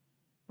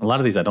 A lot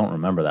of these I don't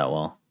remember that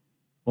well.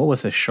 What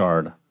was his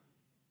Shard?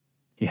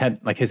 He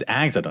had, like, his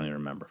Ags I don't even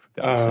remember, for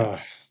God's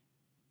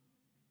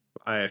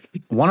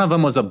sake. One of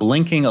them was a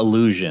Blinking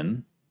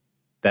Illusion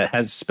that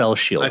has Spell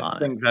Shield on it. I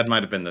think that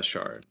might have been the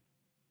Shard.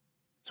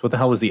 So what the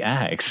hell was the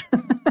Ags?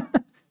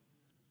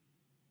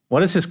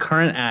 What is his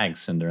current Ags,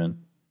 Synderen?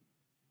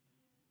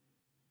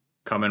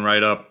 Coming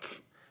right up.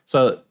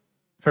 So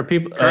for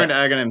people, current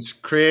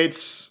Aghanims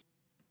creates.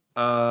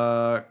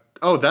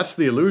 That's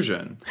the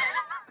illusion.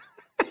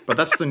 But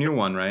that's the new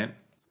one, right?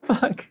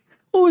 Fuck.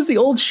 What was the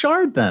old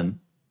Shard then?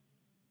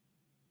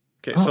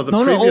 Okay, so the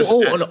previous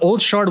the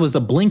old Shard was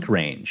the blink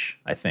range.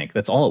 I think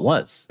that's all it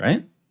was, right?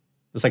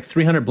 It was like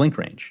 300 blink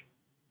range,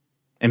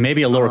 and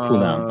maybe a lower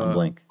cooldown on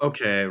blink.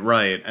 Okay,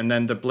 right. And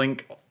then the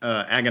blink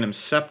Aghanim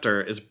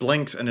Scepter is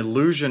blinks an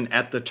illusion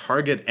at the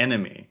target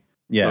enemy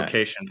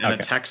location and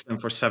attacks them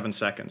for 7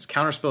 seconds.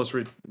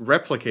 Counterspells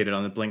replicated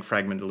on the blink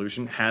fragment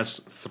illusion has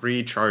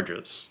 3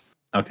 charges.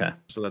 Okay,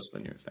 so that's the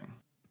new thing.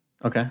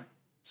 Okay,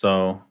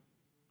 so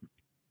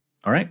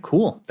all right,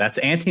 cool. That's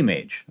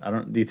Anti-Mage.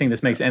 Do you think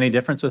this makes any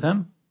difference with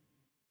him?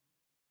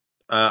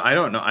 I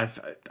don't know.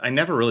 I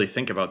never really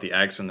think about the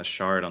Ags and the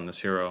Shard on this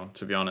hero,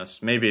 to be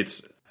honest. Maybe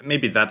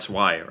that's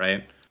why,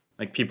 right?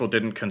 Like, people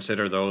didn't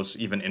consider those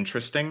even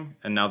interesting,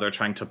 and now they're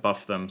trying to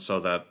buff them so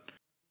that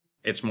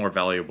it's more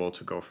valuable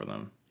to go for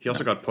them. He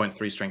also got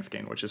 0.3 strength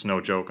gain, which is no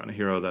joke on a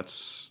hero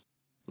that's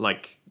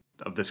like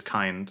of this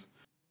kind.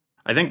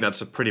 I think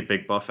that's a pretty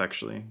big buff,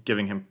 actually,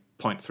 giving him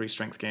 0.3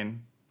 strength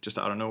gain just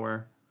out of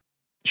nowhere.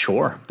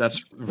 Sure.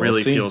 That's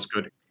really feels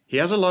good. He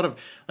has a lot of,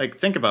 like,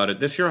 think about it.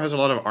 This hero has a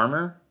lot of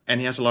armor, and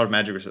he has a lot of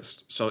magic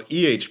resist. So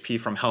EHP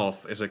from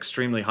health is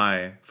extremely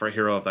high for a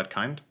hero of that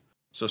kind.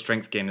 So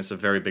strength gain is a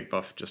very big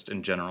buff just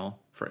in general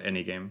for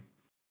any game.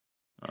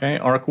 Okay,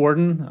 Arc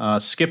Warden,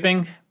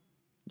 skipping.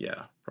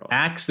 Yeah, probably.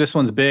 Axe, this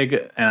one's big,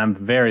 and I'm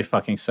very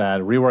fucking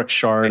sad. Rework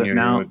Shard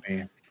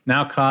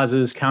now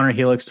causes Counter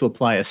Helix to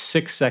apply a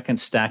 6-second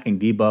stacking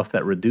debuff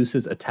that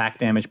reduces attack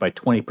damage by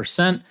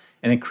 20%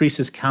 and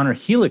increases Counter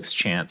Helix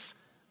chance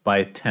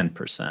by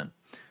 10%.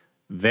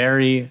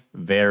 Very,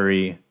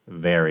 very,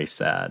 very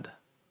sad.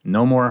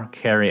 No more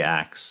carry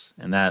Axe,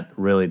 and that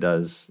really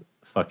does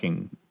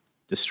fucking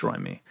destroy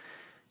me.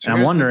 So and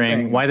I'm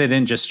wondering why they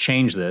didn't just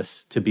change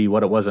this to be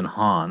what it was in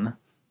Han,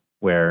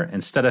 where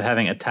instead of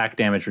having attack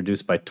damage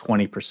reduced by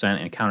 20%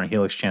 and counter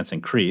helix chance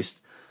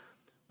increased,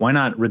 why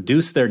not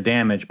reduce their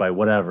damage by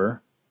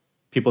whatever,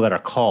 people that are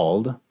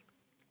called,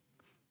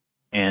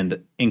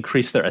 and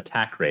increase their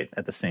attack rate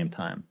at the same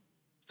time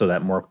so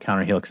that more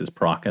counter helixes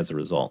proc as a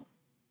result.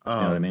 You know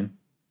what I mean?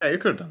 Yeah, you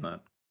could have done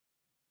that.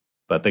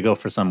 But they go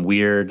for some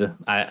weird,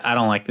 I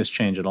don't like this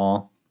change at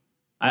all.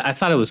 I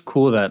thought it was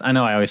cool that, I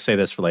know I always say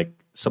this for like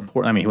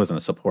support, I mean, he wasn't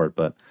a support,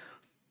 but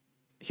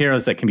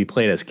heroes that can be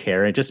played as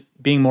carry,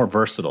 just being more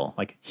versatile.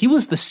 Like, he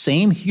was the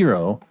same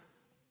hero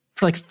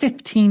for like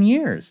 15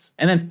 years.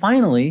 And then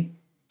finally,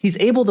 he's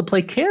able to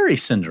play carry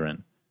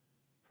Synderen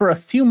for a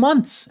few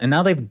months, and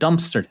now they've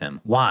dumpstered him.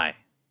 Why?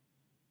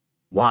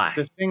 Why?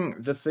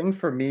 The thing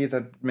for me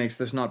that makes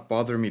this not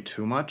bother me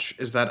too much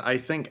is that I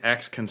think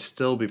X can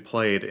still be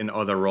played in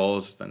other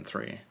roles than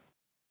 3.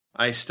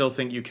 I still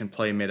think you can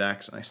play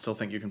mid-X, and I still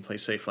think you can play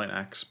safe lane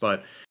X,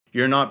 but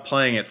you're not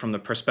playing it from the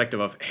perspective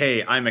of,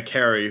 hey, I'm a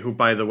carry who,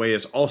 by the way,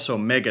 is also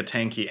mega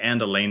tanky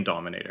and a lane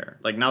dominator.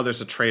 Like, now there's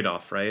a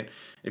trade-off, right?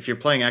 If you're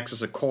playing X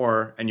as a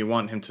core and you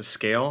want him to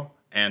scale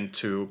and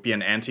to be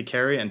an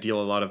anti-carry and deal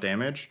a lot of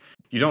damage,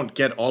 you don't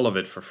get all of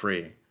it for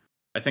free.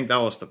 I think that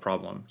was the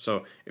problem.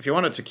 So if you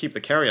wanted to keep the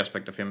carry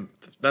aspect of him,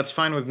 that's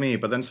fine with me,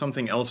 but then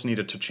something else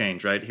needed to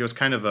change, right? He was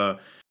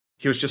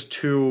just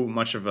too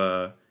much of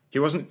a He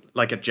wasn't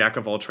like a jack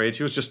of all trades.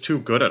 He was just too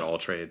good at all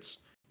trades.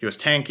 He was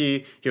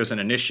tanky. He was an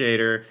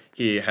initiator.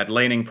 He had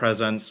laning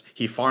presence.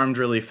 He farmed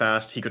really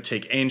fast. He could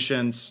take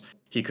ancients.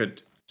 He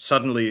could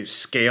suddenly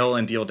scale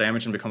and deal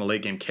damage and become a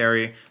late game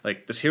carry.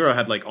 Like, this hero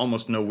had like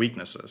almost no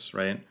weaknesses,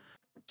 right?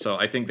 So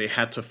I think they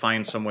had to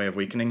find some way of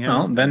weakening him.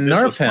 Well, then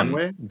nerf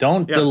him.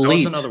 Don't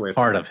delete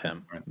part of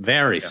him. Right.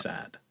 Very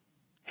sad.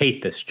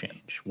 Hate this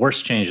change.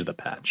 Worst change of the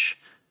patch.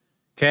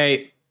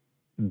 Okay.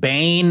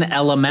 Bane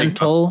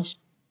Elemental.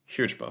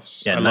 Huge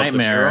buffs. Yeah, I Nightmare. love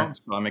this hero,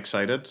 so I'm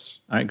excited.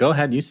 All right, go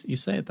ahead. You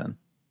say it then.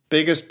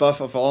 Biggest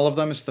buff of all of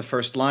them is the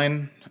first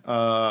line.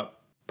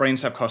 Brain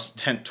Sap costs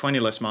 20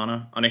 less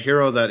mana. On a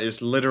hero that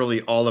is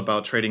literally all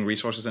about trading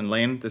resources in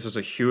lane, this is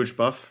a huge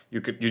buff. You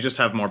just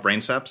have more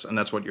Brain Saps, and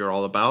that's what you're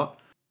all about.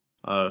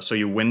 So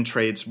you win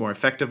trades more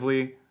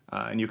effectively,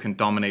 and you can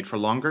dominate for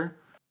longer.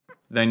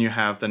 Then you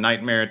have the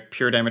Nightmare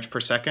pure damage per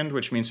second,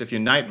 which means if you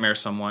Nightmare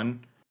someone,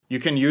 you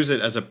can use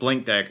it as a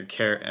blink dagger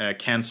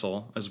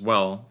cancel as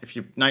well. If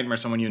you Nightmare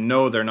someone, you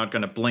know they're not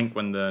going to blink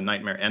when the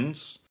Nightmare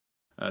ends.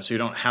 So you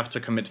don't have to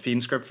commit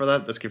Fiend Script for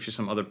that. This gives you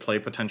some other play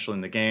potential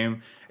in the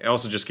game. It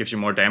also just gives you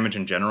more damage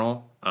in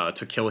general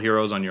to kill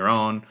heroes on your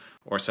own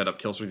or set up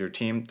kills with your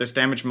team. This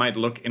damage might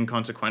look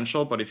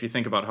inconsequential, but if you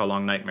think about how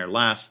long Nightmare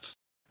lasts,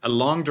 a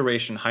long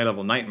duration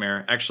high-level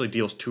Nightmare actually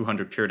deals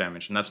 200 pure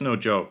damage, and that's no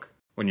joke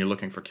when you're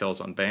looking for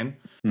kills on Bane.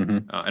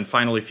 And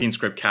finally, Fiend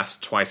Script casts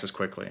twice as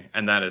quickly,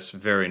 and that is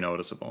very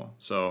noticeable.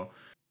 So,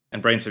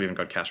 and Brains have even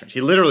got cast range.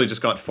 He literally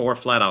just got 4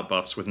 flat-out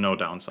buffs with no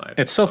downside.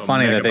 It's so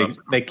funny that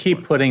they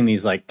keep putting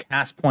these like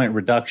cast point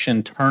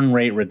reduction, turn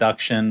rate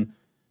reduction.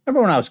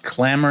 Remember when I was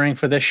clamoring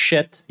for this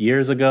shit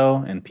years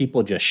ago, and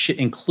people just shit,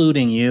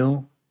 including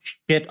you,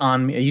 shit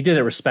on me. You did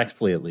it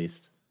respectfully, at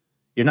least.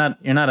 You're not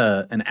an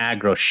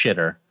aggro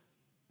shitter,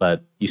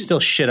 but you still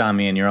shit on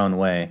me in your own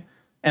way.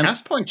 And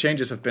cast point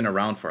changes have been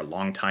around for a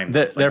long time.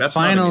 They're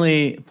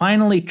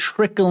finally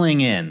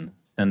trickling in,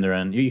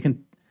 Synderen. You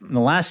can, in the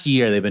last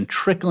year, they've been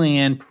trickling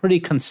in pretty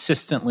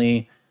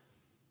consistently.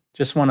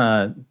 Just want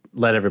to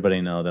let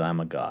everybody know that I'm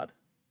a god.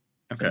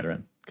 Okay.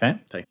 Synderen. Okay.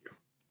 Thank you.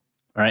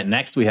 All right.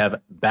 Next, we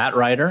have Bat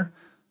Rider.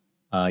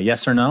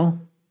 Yes or no?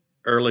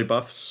 Early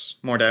buffs,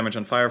 more damage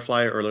on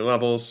Firefly, early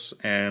levels,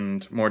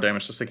 and more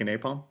damage to Sticky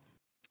Napalm.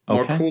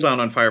 More cooldown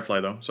on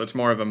Firefly, though. So it's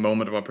more of a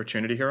moment of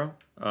opportunity hero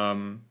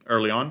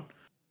early on.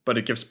 But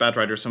it gives Bat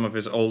Rider some of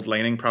his old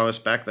laning prowess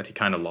back that he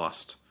kind of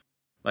lost.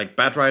 Like,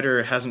 Bat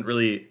Rider hasn't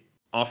really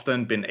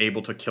often been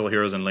able to kill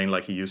heroes in lane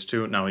like he used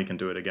to. Now he can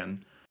do it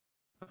again.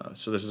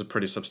 So this is a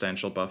pretty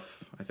substantial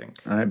buff, I think.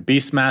 All right,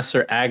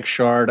 Beastmaster,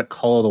 Agshard,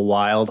 Call of the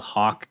Wild,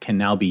 Hawk can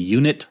now be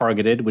unit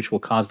targeted, which will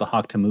cause the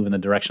Hawk to move in the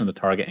direction of the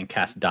target and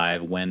cast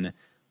dive when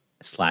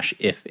 /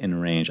 if in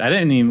range.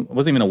 Wasn't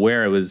even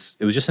aware it was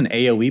just an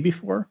AoE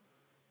before,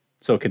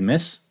 so it could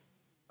miss.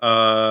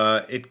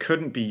 It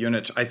couldn't be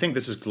unit. I think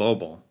this is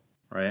global,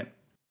 right?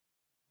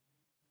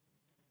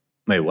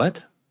 Wait,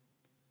 what?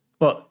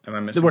 Well,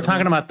 we're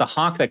talking about the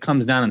Hawk that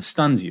comes down and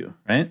stuns you,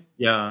 right?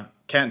 Yeah.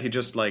 Can't he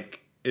just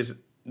is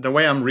the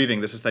way I'm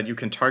reading this is that you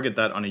can target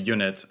that on a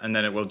unit and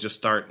then it will just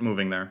start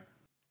moving there.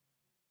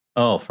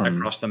 Oh, from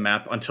across the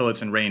map until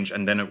it's in range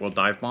and then it will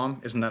dive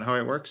bomb. Isn't that how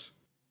it works?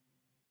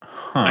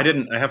 Huh.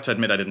 I have to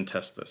admit I didn't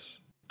test this.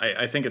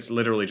 I think it's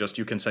literally just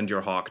you can send your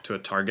Hawk to a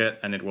target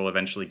and it will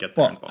eventually get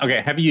there. Okay,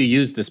 have you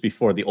used this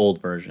before, the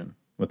old version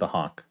with the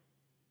Hawk?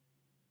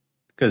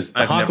 Because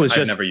I've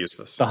never used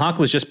this. The Hawk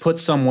was just put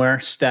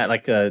somewhere,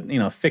 like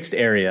a fixed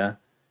area,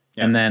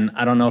 and then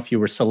I don't know if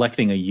you were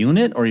selecting a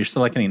unit or you're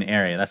selecting an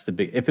area. That's the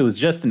big. If it was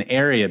just an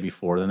area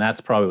before, then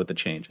that's probably what the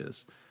change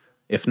is.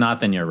 If not,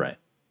 then you're right.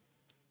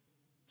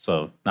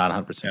 So not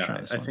 100% sure.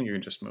 I think you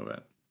can just move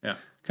it. Yeah.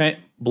 Okay.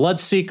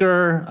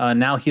 Bloodseeker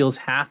now heals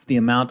half the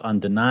amount on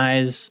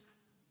denies.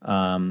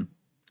 Again,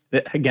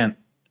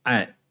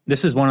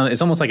 this is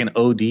it's almost like an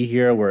OD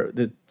here where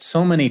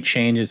so many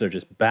changes are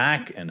just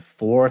back and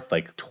forth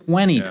like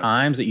 20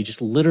 times that you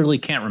just literally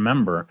can't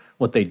remember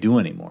what they do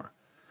anymore.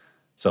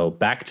 So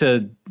back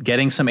to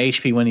getting some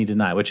HP when you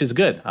deny, which is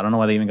good. I don't know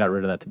why they even got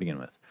rid of that to begin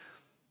with.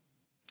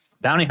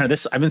 Bounty Hunter,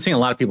 I've been seeing a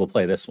lot of people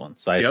play this one.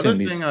 So the other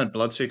thing on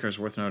Bloodseeker is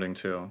worth noting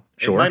too.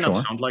 It might not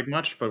sound like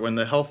much, but when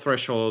the health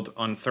threshold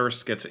on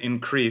Thirst gets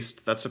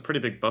increased, that's a pretty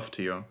big buff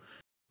to you.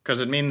 Because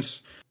it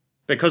means,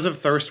 because of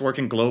Thirst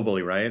working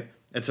globally, right?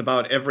 It's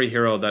about every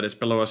hero that is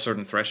below a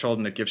certain threshold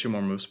and it gives you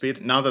more move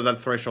speed. Now that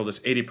threshold is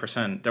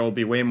 80%, there will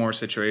be way more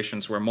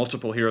situations where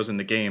multiple heroes in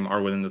the game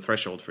are within the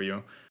threshold for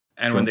you.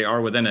 And when they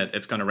are within it,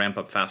 it's going to ramp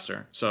up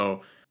faster.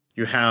 So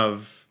you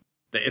have...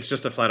 It's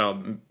just a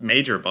flat-out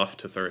major buff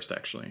to Thirst,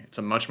 actually. It's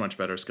a much, much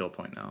better skill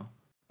point now.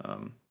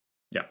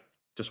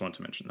 Just wanted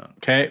to mention that.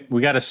 Okay, we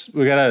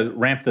gotta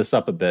ramp this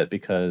up a bit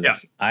because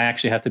I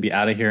actually have to be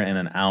out of here in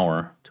an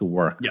hour to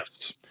work.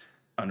 Yes,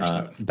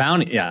 understood.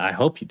 Bounty, I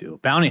hope you do.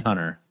 Bounty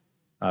Hunter,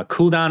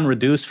 cooldown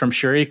reduced from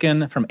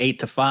Shuriken from 8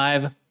 to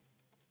 5.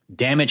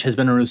 Damage has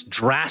been reduced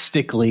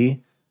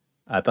drastically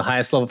at the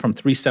highest level from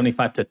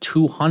 375 to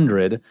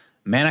 200.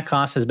 Mana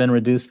cost has been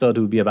reduced, though,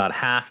 to be about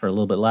half or a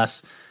little bit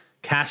less.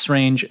 Cast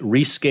range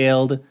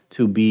rescaled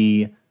to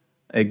be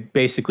It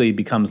basically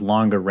becomes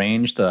longer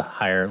range the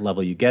higher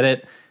level you get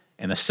it.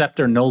 And the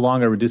scepter no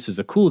longer reduces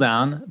the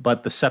cooldown,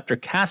 but the scepter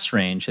cast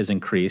range has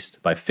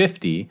increased by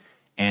 50.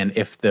 And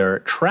if they're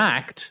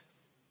tracked,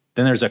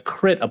 then there's a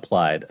crit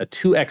applied, a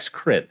 2x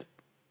crit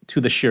to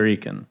the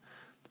shuriken.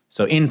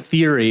 So in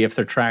theory, if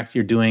they're tracked,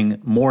 you're doing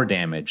more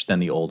damage than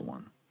the old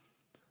one.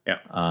 Yeah.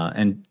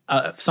 And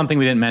something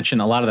we didn't mention,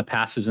 a lot of the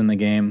passives in the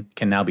game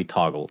can now be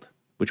toggled,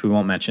 which we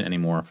won't mention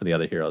anymore for the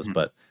other heroes,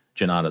 but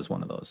Janata is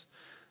one of those.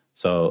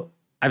 So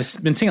I've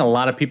been seeing a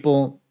lot of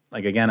people,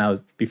 like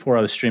again, before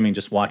I was streaming,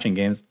 just watching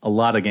games, a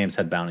lot of games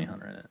had Bounty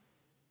Hunter in it.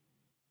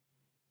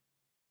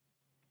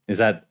 Is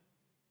that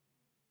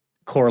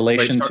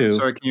correlation to...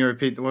 Sorry, can you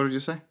repeat? What did you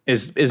say?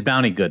 Is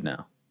Bounty good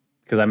now?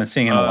 Because I've been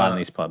seeing him a lot in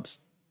these pubs.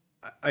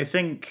 I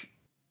think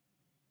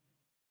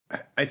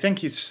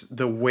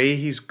the way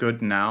he's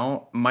good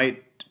now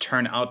might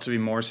turn out to be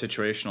more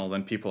situational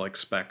than people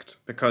expect.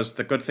 Because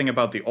the good thing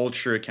about the old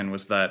Shuriken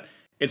was that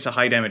it's a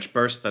high damage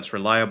burst that's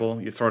reliable.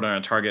 You throw it on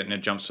a target and it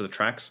jumps to the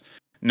tracks.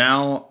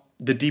 Now,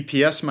 the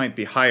DPS might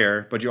be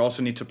higher, but you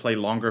also need to play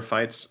longer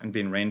fights and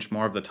be in range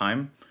more of the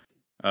time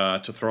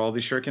to throw all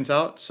these shurikens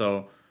out.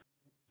 So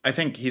I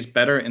think he's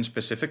better in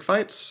specific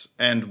fights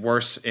and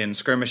worse in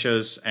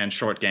skirmishes and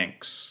short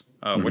ganks,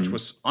 which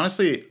was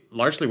honestly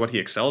largely what he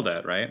excelled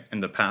at, right, in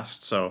the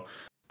past. So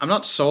I'm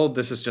not sold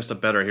this is just a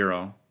better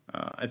hero.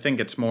 I think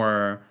it's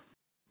more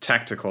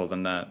tactical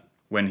than that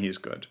when he's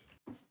good.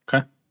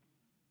 Okay.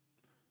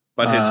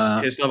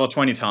 But his level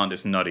 20 talent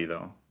is nutty,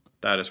 though.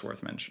 That is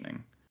worth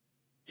mentioning.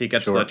 He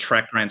gets the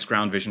track grants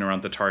ground vision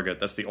around the target.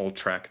 That's the old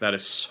track. That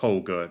is so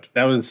good.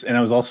 It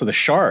was also the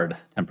shard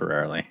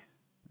temporarily.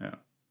 Yeah.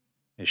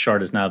 His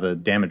shard is now the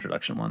damage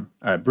reduction one.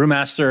 All right,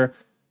 Brewmaster,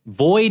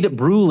 Void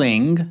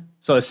Bruling.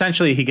 So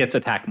essentially he gets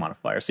attack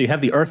modifiers. So you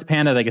have the Earth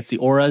Panda that gets the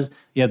auras.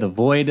 You have the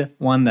Void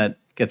one that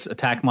gets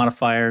attack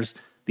modifiers.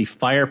 The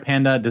Fire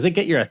Panda, does it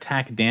get your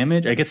attack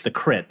damage? It gets the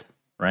crit,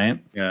 right?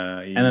 Yeah.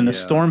 And then the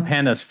Storm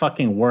Panda is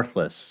fucking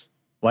worthless.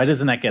 Why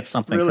doesn't that get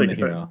something really from the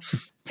hero?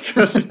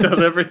 Because it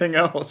does everything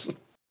else.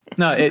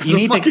 No, you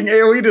need fucking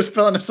AoE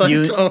dispel and a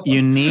cyclone.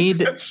 You need.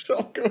 That's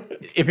so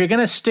good. If you're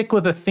gonna stick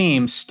with a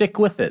theme, stick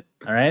with it.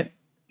 All right,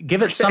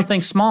 give it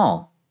something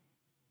small.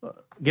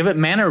 Give it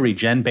mana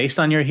regen based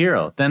on your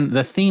hero. Then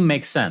the theme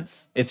makes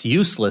sense. It's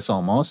useless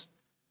almost,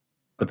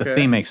 but the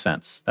theme makes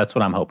sense. That's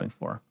what I'm hoping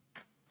for.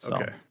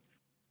 So,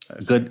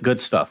 good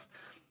stuff.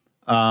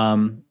 All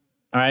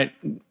right,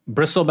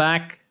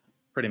 Bristleback.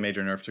 Pretty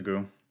major nerf to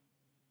Goo.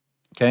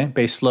 Okay,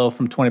 base slow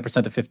from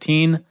 20% to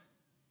 15,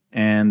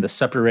 and the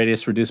scepter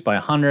radius reduced by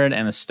 100,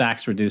 and the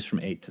stacks reduced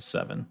from 8 to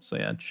 7. So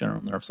yeah,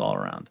 general nerfs all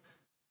around.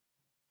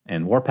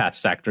 And Warpath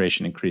stack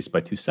duration increased by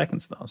 2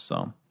 seconds though,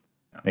 so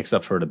makes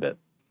up for it a bit.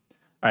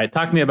 All right,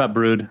 talk to me about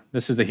Brood.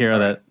 This is the hero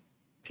that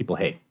people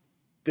hate.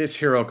 This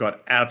hero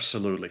got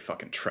absolutely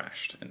fucking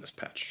trashed in this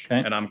patch,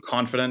 and I'm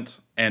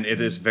confident, and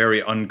it is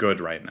very ungood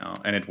right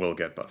now, and it will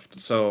get buffed.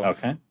 So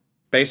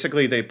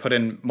basically, they put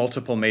in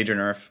multiple major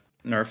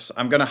nerfs.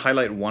 I'm going to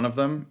highlight one of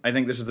them. I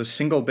think this is the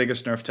single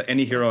biggest nerf to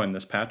any hero in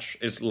this patch,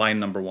 is line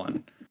number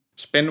 1.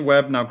 Spin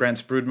Web now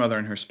grants Broodmother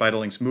and her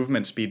Spiderlings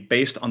movement speed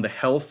based on the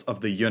health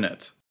of the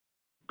unit.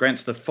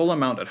 Grants the full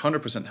amount at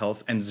 100%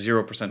 health and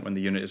 0% when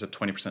the unit is at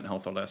 20%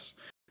 health or less.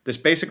 This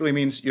basically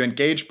means you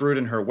engage Brood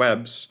in her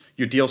webs,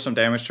 you deal some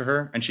damage to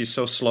her, and she's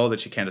so slow that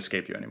she can't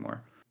escape you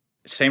anymore.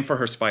 Same for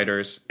her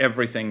spiders.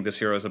 Everything this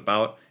hero is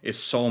about is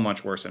so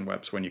much worse in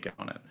webs when you get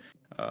on it.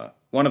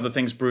 One of the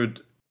things Brood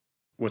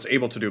was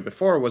able to do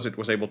before was it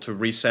was able to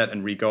reset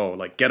and re-go,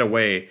 like get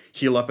away,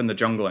 heal up in the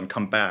jungle, and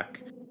come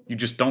back. You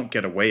just don't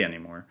get away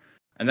anymore.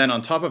 And then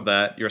on top of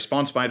that, your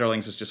spawn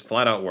Spiderlings is just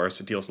flat out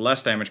worse. It deals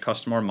less damage,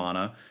 costs more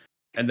mana.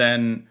 And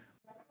then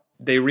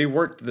they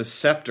reworked the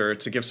Scepter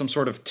to give some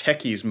sort of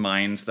techies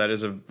mines that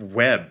is a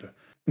web.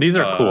 These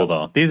are cool,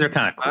 though. These are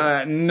kind of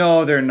cool.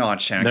 No, they're not,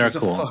 Shannon. They're it's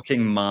cool. A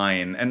fucking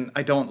mine, and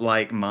I don't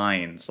like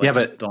mines. Like, yeah,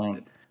 but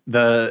don't.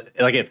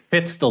 It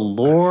fits the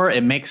lore.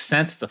 It makes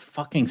sense. It's a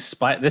fucking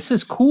spy. This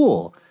is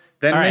cool.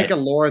 Then make a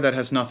lore that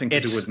has nothing to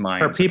do with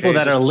mines. For people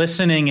that are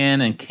listening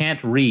in and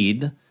can't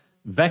read,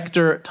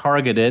 vector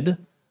targeted.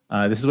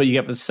 This is what you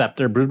get with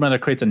Scepter.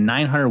 Broodmother creates a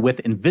 900 width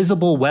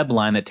invisible web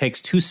line that takes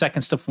 2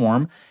 seconds to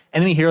form.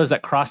 Enemy heroes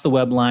that cross the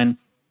web line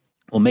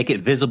will make it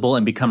visible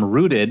and become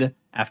rooted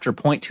after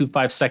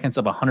 0.25 seconds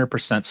of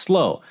 100%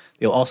 slow.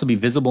 They will also be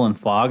visible in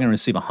fog and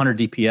receive 100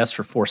 DPS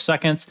for 4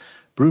 seconds.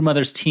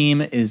 Broodmother's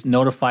team is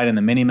notified in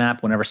the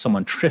minimap whenever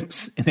someone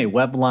trips in a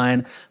web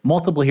line.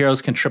 Multiple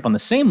heroes can trip on the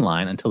same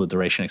line until the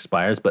duration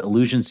expires, but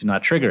illusions do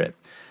not trigger it.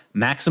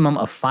 Maximum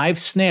of 5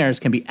 snares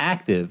can be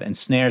active, and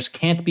snares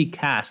can't be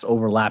cast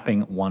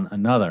overlapping one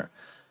another.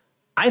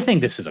 I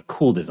think this is a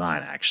cool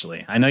design,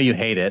 actually. I know you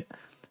hate it.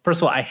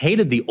 First of all, I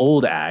hated the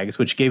old Ags,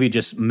 which gave you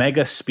just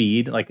mega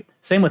speed. Like,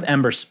 same with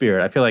Ember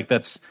Spirit. I feel like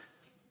that's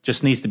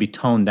just needs to be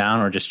toned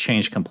down or just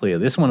changed completely.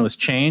 This one was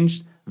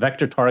changed.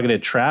 Vector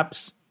targeted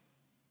traps.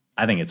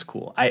 I think it's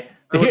cool.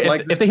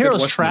 If the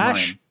hero's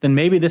trash, then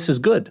maybe this is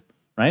good,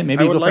 right? Maybe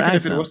I you would go like for it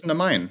if Ags it now. wasn't a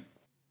mine.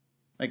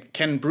 Like,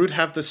 can Brood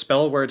have this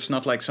spell where it's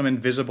not like some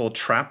invisible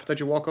trap that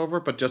you walk over,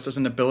 but just as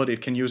an ability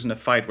it can use in a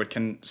fight where it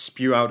can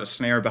spew out a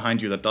snare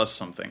behind you that does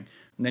something?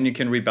 And then you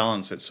can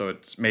rebalance it so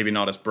it's maybe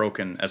not as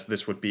broken as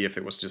this would be if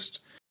it was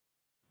just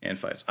in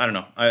fights. I don't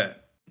know.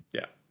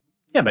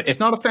 Yeah, but it's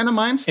not a fan of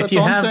mines. That's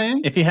all I'm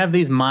saying. If you have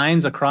these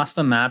mines across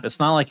the map, it's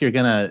not like you're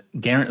gonna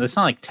guarantee. It's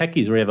not like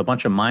techies where you have a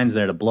bunch of mines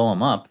there to blow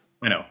them up.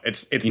 I know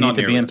it's you not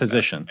need to be in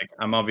position. Like,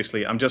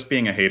 I'm just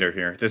being a hater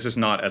here. This is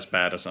not as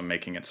bad as I'm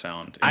making it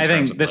sound. I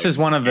think this is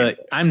one of the.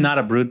 I'm not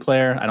a Brood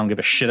player. I don't give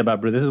a shit about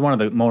Brood. This is one of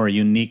the more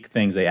unique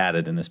things they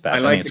added in this patch.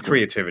 I like the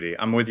creativity.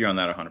 I'm with you on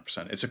that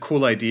 100%. It's a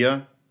cool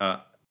idea.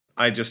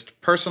 I just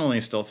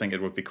personally still think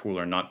it would be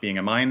cooler not being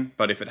a mine,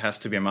 but if it has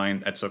to be a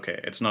mine, that's okay.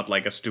 It's not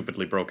like a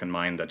stupidly broken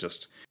mine that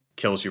just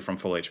kills you from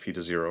full HP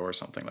to 0 or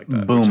something like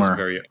that. Boomer. Which is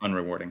very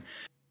unrewarding.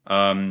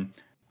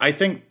 I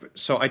think,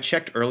 so I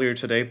checked earlier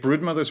today,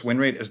 Broodmother's win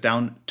rate is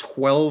down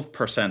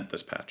 12%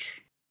 this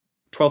patch.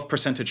 12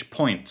 percentage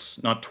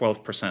points, not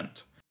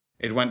 12%.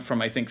 It went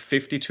from, I think,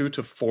 52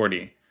 to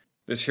 40.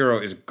 This hero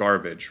is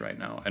garbage right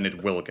now, and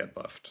it will get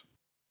buffed.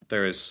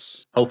 There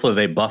is... Hopefully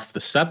they buff the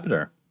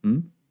Scepter.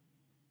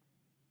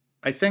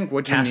 I think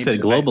what you cast need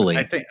it globally.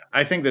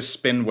 I think the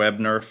spin web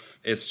nerf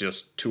is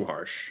just too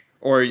harsh.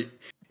 Or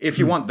if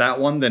you want that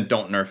one, then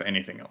don't nerf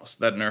anything else.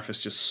 That nerf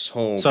is just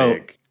so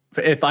big.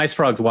 If Ice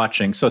Frog's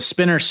watching, so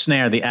Spinner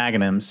Snare, the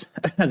Aghanims,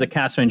 has a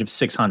cast range of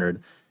 600.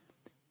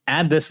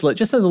 Add this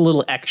just as a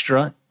little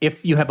extra.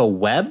 If you have a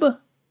web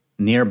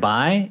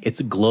nearby, it's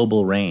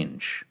global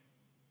range.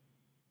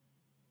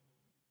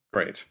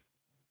 Great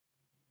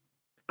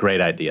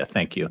idea.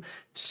 Thank you.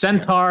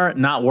 Centaur,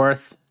 not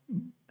worth.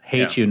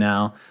 Hate you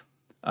now.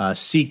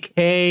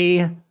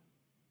 CK.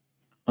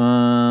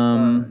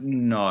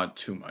 Not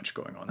too much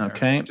going on there.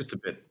 Okay. Just a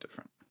bit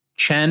different.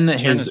 Chen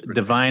his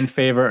Divine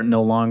Favor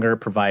no longer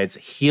provides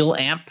heal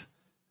amp,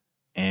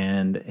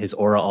 and his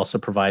aura also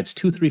provides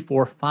 2, 3,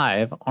 4,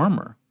 5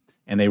 armor.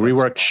 And they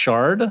reworked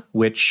Shard,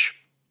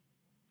 which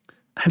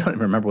I don't even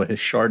remember what his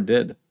Shard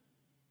did.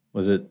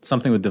 Was it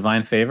something with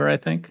Divine Favor, I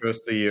think? It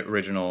was the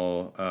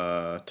original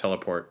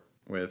teleport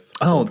with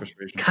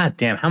Persuasion. God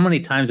damn, how many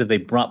times have they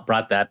brought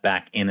that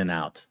back in and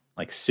out?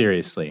 Like,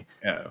 seriously.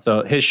 Yeah.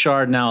 So his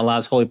Shard now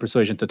allows Holy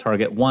Persuasion to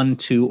target 1,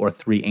 2, or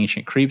 3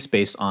 ancient creeps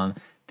based on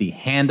the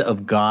Hand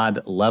of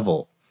God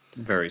level.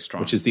 Very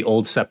strong. Which is the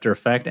old Scepter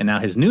effect. And now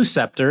his new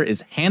Scepter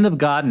is Hand of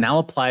God now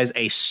applies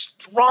a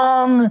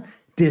strong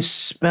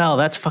Dispel.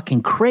 That's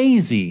fucking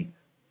crazy.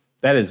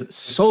 That is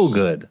so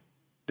good.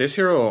 This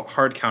hero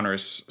hard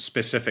counters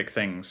specific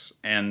things,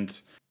 and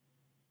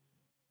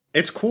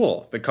it's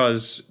cool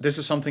because this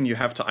is something you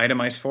have to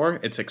itemize for.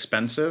 It's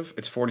expensive.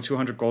 It's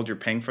 4,200 gold you're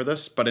paying for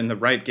this, but in the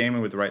right game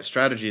and with the right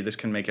strategy, this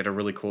can make it a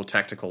really cool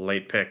tactical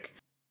late pick.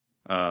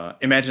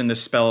 Imagine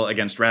this spell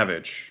against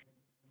Ravage.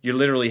 You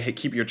literally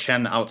keep your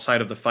Chen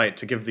outside of the fight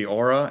to give the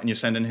aura, and you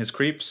send in his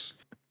creeps.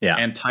 Yeah.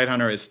 And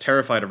Tidehunter is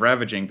terrified of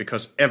Ravaging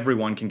because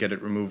everyone can get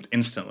it removed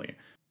instantly.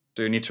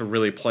 So you need to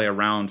really play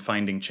around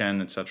finding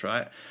Chen,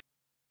 etc.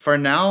 For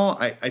now,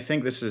 I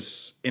think this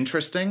is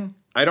interesting.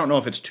 I don't know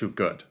if it's too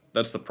good.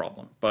 That's the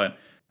problem. But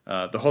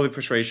the Holy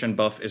Persuasion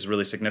buff is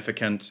really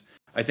significant.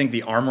 I think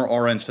the Armor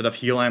Aura instead of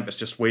Heal Amp is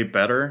just way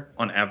better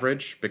on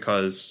average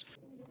because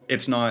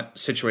it's not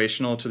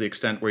situational to the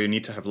extent where you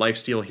need to have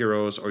lifesteal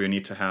heroes or you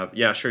need to have,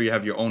 sure, you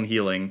have your own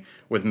healing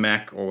with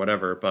mech or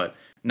whatever, but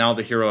now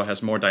the hero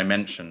has more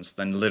dimensions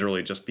than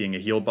literally just being a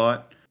heal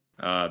bot.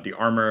 The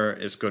armor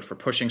is good for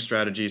pushing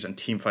strategies and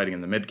team fighting in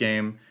the mid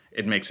game.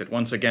 It makes it,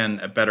 once again,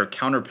 a better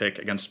counter pick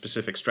against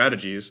specific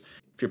strategies.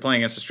 If you're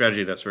playing against a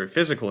strategy that's very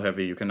physical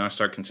heavy, you can now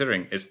start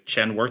considering, is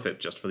Chen worth it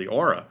just for the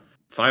aura?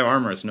 5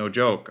 armor is no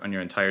joke on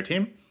your entire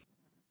team.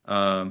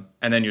 And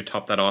then you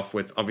top that off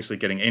with obviously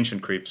getting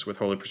ancient creeps with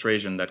Holy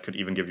Persuasion that could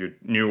even give you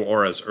new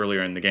auras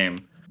earlier in the game.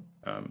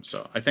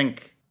 So I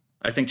think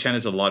Chen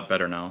is a lot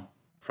better now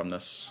from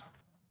this.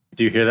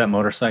 Do you hear that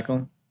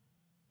motorcycle?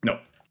 No.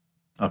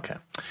 Okay.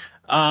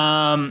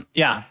 I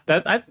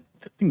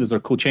think those are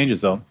cool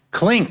changes, though.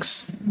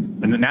 Clinks.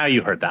 Now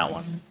you heard that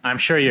one. I'm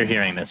sure you're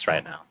hearing this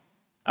right now.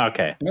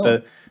 Okay.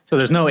 No. So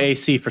there's no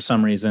AC for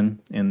some reason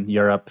in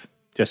Europe,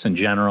 just in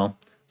general.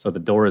 So the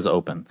door is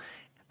open.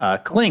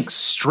 Clinks.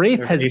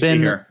 Strafe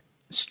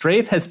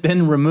has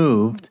been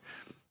removed,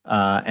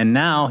 and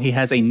now he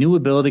has a new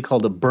ability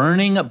called a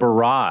Burning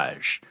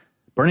Barrage.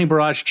 Burning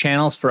Barrage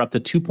channels for up to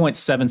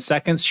 2.7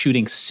 seconds,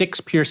 shooting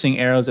 6 piercing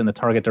arrows in the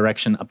target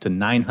direction up to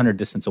 900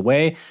 distance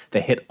away. They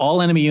hit all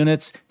enemy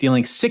units,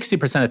 dealing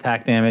 60%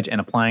 attack damage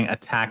and applying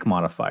attack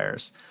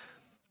modifiers.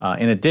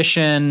 In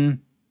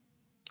addition,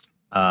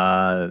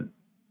 that's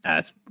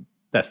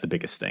the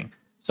biggest thing.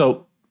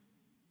 So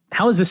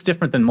how is this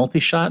different than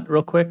multi-shot,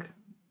 real quick?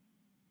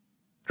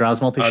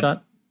 Drow's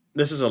multi-shot?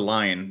 This is a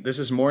line. This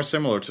is more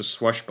similar to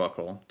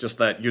Swashbuckle, just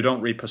that you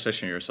don't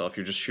reposition yourself.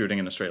 You're just shooting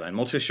in a straight line.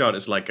 Multi-shot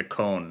is like a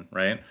cone,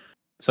 right?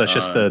 So it's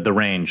just the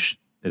range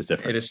is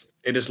different.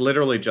 It is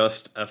literally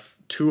just a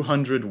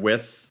 200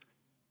 width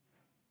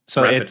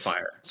So rapid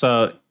fire.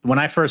 So when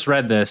I first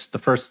read this,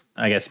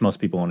 I guess most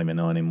people won't even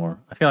know anymore.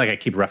 I feel like I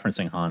keep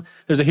referencing Han.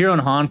 There's a hero in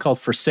Han called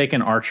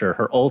Forsaken Archer.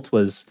 Her ult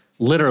was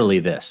literally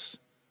this.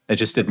 It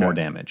just did more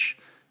damage.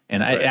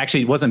 And it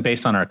actually wasn't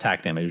based on our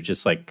attack damage. It was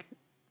just like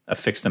a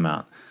fixed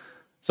amount.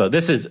 So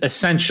this is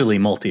essentially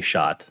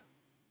multi-shot,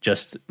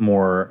 just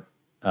more,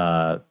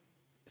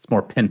 it's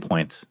more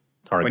pinpoint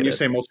targeted. When you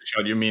say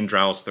multi-shot, you mean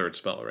Drow's third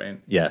spell,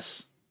 right?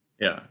 Yes.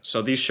 Yeah,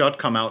 so these shots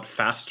come out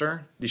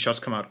faster. These shots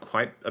come out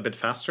quite a bit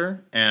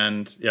faster,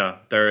 and yeah,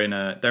 they're in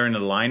a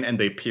line and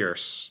they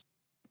pierce.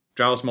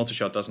 Drow's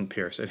multi-shot doesn't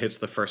pierce; it hits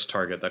the first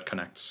target that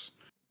connects.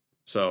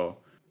 So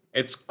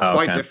it's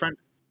quite different,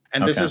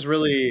 and this is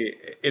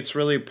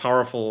really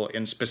powerful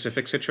in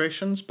specific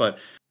situations. But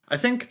I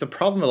think the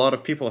problem a lot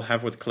of people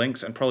have with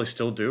Clinkz, and probably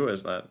still do,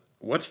 is that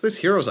what's this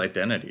hero's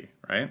identity,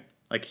 right?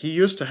 Like, he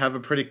used to have a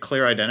pretty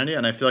clear identity,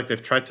 and I feel like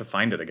they've tried to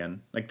find it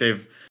again.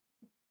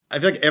 I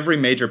feel like every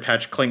major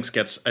patch, Clinkz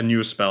gets a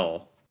new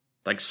spell.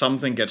 Like,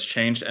 something gets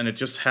changed, and it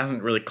just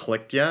hasn't really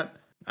clicked yet.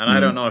 And I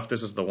don't know if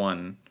this is the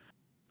one.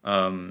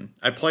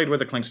 I played with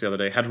the Clinkz the other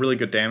day, had really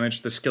good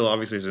damage. The skill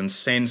obviously is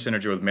insane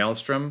synergy with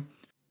Maelstrom,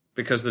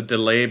 because the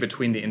delay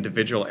between the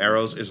individual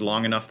arrows is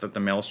long enough that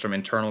the Maelstrom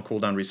internal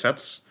cooldown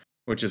resets,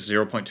 which is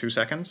 0.2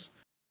 seconds.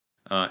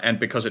 And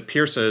because it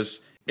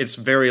pierces, it's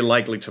very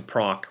likely to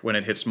proc when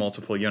it hits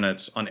multiple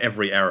units on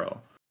every arrow.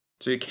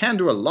 So you can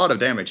do a lot of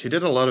damage. He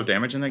did a lot of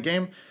damage in that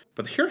game,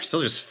 but the hero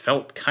still just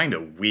felt kind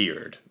of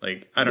weird.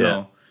 Like, I don't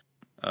know.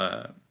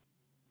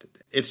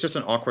 It's just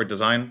an awkward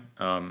design.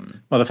 Well,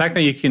 the fact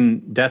that you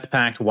can Death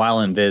Pact while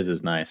invis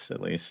is nice, at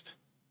least.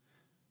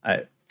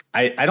 I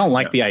don't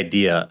like the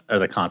idea or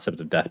the concept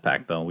of Death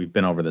Pact, though. We've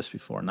been over this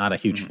before. Not a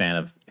huge fan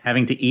of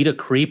having to eat a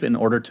creep in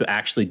order to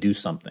actually do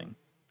something.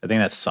 I think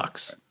that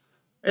sucks.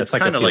 It's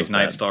kind of like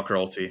Night Stalker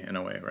ulti in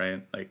a way,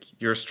 right? Like,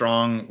 you're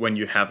strong when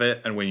you have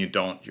it, and when you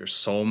don't, you're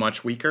so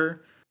much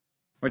weaker.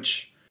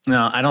 Which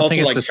no, I don't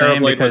think it's the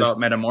same because without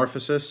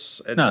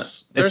Metamorphosis.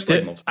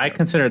 I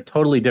consider it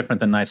totally different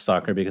than Night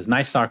Stalker, because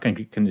Night Stalker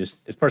can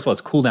just, first of all,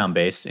 it's cooldown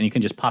based, and you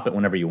can just pop it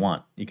whenever you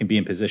want. You can be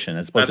in position.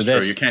 As opposed to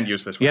this, you can't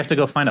use this. You have to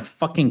go find a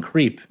fucking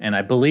creep, and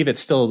I believe it's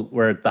still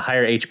where the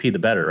higher HP the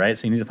better, right?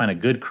 So you need to find a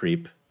good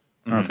creep.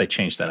 I don't know if they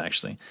changed that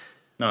actually.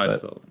 No, it's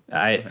still.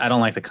 I don't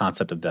like the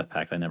concept of Death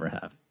Pact. I never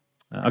have.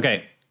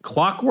 Okay,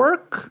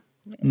 Clockwork.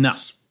 No.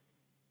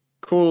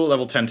 Cool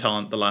level 10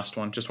 talent, the last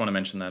one. Just want to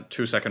mention that.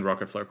 2-second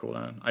rocket flare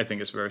cooldown. I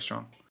think is very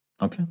strong.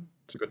 Okay.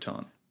 It's a good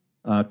talent.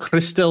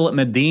 Crystal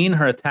Medine,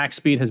 her attack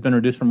speed has been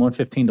reduced from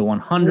 115 to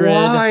 100.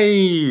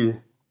 Why?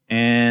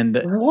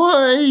 And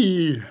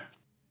why?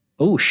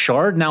 Oh,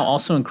 Shard now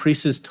also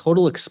increases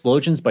total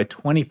explosions by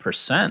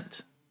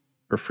 20%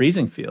 for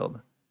Freezing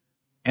Field.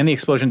 And the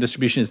explosion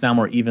distribution is now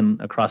more even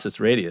across its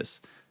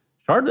radius.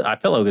 Shard, I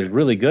felt like it was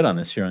really good on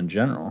this hero in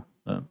general.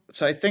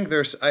 So I think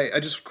I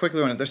just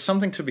quickly want to, there's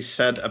something to be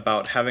said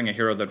about having a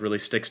hero that really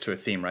sticks to a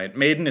theme, right?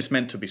 Maiden is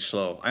meant to be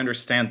slow. I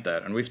understand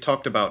that. And we've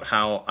talked about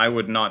how I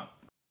would not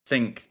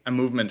think a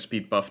movement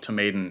speed buff to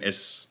Maiden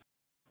is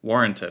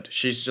warranted.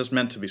 She's just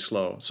meant to be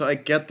slow. So I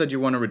get that you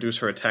want to reduce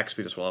her attack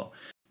speed as well.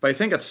 But I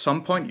think at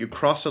some point you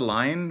cross a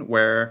line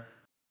where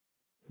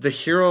the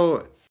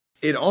hero,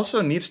 it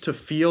also needs to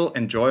feel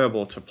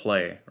enjoyable to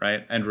play,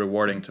 right? And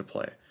rewarding to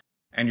play.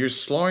 And you're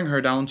slowing her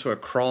down to a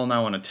crawl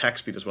now on attack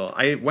speed as well.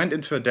 I went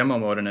into a demo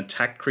mode and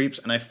attacked creeps,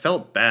 and I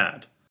felt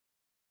bad.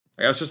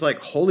 I was just like,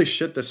 holy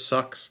shit, this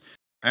sucks.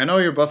 I know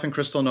you're buffing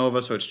Crystal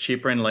Nova, so it's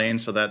cheaper in lane,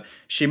 so that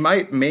she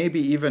might maybe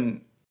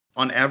even,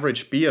 on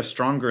average, be a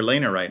stronger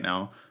laner right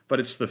now, but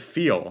it's the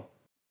feel.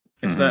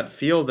 It's that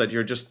feel that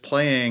you're just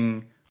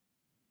playing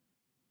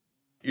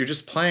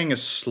a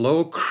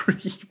slow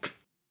creep.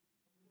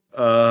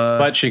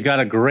 But she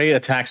got a great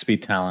attack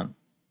speed talent.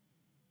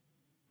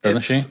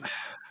 Doesn't she?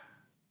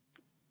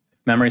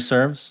 Memory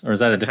serves? Or is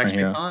that a different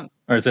hero? Talent?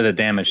 Or is it a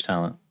damage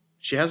talent?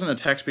 She has an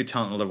attack speed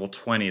talent at level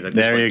 20 that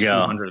gets like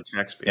 200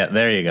 attack speed. Yeah,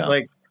 there you go.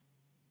 Like,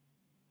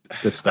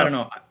 good stuff. I don't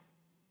know.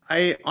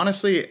 I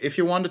honestly, if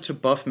you wanted to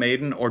buff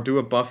Maiden or do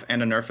a buff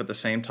and a nerf at the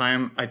same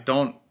time, I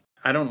don't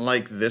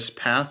like this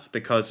path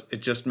because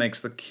it just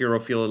makes the hero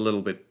feel a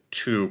little bit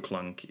too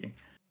clunky.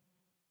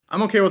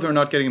 I'm okay with her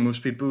not getting a move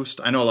speed boost.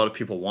 I know a lot of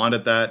people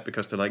wanted that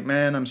because they're like,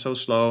 man, I'm so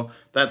slow.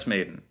 That's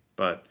Maiden.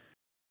 But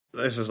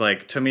this is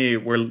like, to me,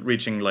 we're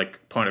reaching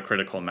like point of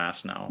critical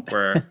mass now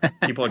where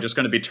people are just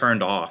going to be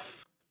turned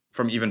off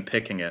from even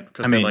picking it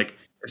because they're like,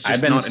 it's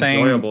just not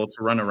enjoyable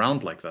to run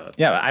around like that.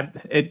 Yeah,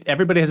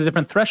 everybody has a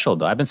different threshold,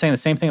 though. I've been saying the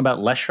same thing about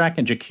Leshrac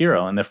and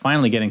Jakiro, and they're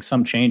finally getting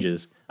some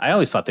changes. I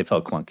always thought they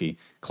felt clunky.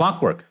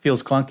 Clockwork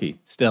feels clunky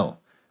still.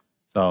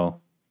 So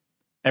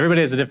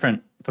everybody has a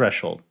different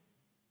threshold.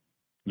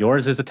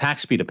 Yours is attack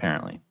speed,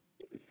 apparently.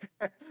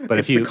 But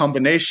it's the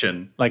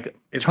combination, like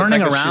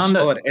turning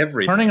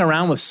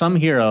around with some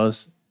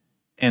heroes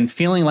and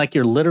feeling like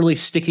you're literally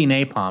sticky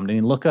napalmed, and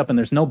you look up and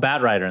there's no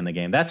Bat Rider in the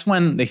game. That's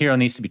when the hero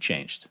needs to be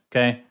changed.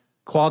 Okay,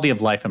 quality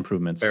of life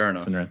improvements. Fair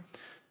enough.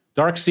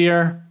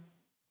 Darkseer,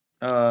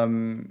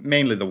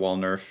 mainly the wall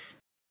nerf.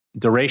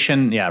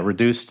 Duration,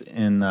 reduced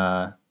in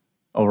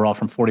overall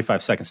from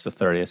 45 seconds to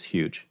 30. It's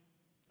huge.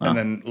 And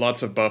then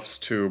lots of buffs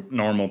to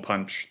normal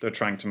punch. They're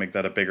trying to make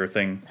that a bigger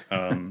thing.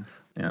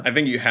 I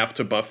think you have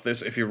to buff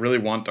this if you really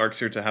want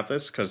Darkseer to have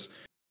this, because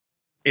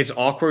it's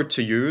awkward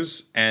to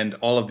use, and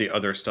all of the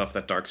other stuff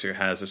that Darkseer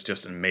has is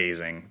just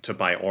amazing to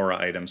buy aura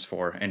items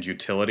for and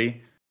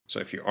utility. So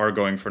if you are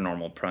going for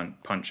normal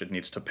punch, it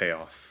needs to pay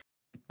off.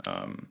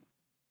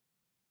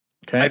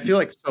 I feel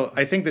like, so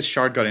I think this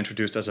shard got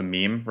introduced as a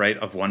meme, right,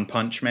 of One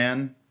Punch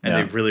Man, and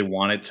they really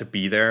wanted to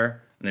be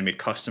there, and they made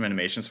custom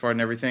animations for it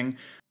and everything.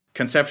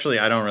 Conceptually,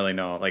 I don't really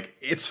know. Like,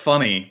 it's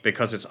funny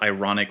because it's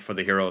ironic for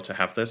the hero to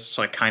have this,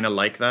 so I kind of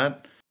like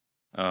that.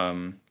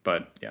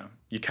 But yeah,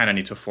 you kind of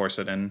need to force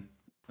it in,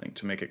 I think,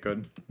 to make it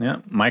good. Yeah,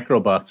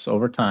 micro buffs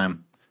over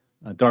time.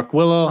 Dark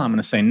Willow, I'm going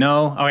to say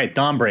no. All right,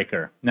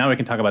 Dawnbreaker. Now we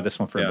can talk about this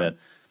one for a bit.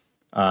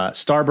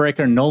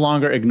 Starbreaker no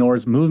longer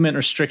ignores movement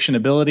restriction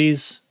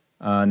abilities.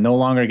 No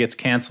longer gets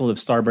canceled if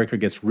Starbreaker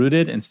gets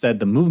rooted. Instead,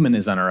 the movement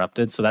is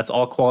uninterrupted. So that's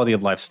all quality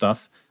of life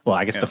stuff. Well,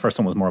 I guess the first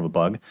one was more of a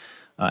bug.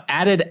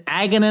 Added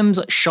Aghanim's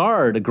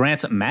Shard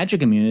grants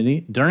magic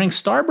immunity during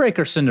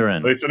Starbreaker,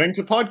 Cinderin. Listening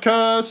to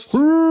podcasts.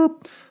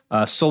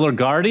 Solar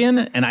Guardian,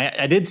 and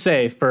I did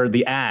say for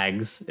the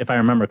Ags, if I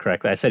remember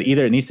correctly, I said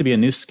either it needs to be a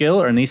new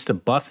skill or it needs to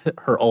buff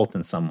her ult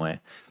in some way.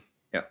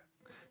 Yeah.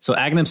 So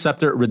Aghanim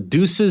Scepter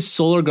reduces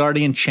Solar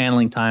Guardian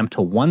channeling time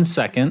to 1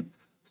 second.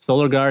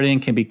 Solar Guardian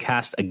can be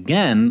cast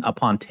again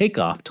upon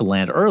takeoff to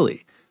land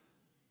early.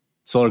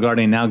 Solar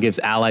Guardian now gives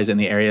allies in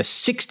the area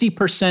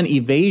 60%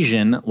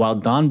 evasion, while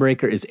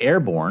Dawnbreaker is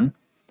airborne.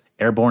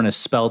 Airborne is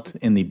spelt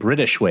in the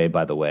British way,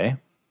 by the way.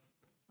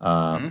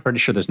 Pretty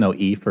sure there's no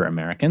E for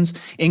Americans.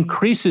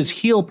 Increases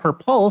heal per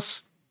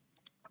pulse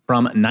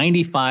from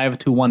 95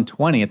 to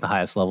 120 at the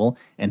highest level,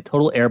 and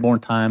total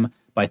airborne time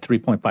by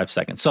 3.5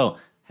 seconds. So,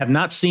 have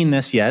not seen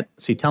this yet.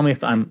 So, you tell me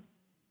if I'm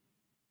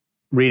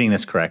reading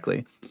this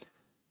correctly.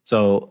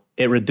 So,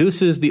 it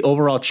reduces the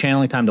overall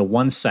channeling time to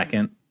 1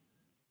 second,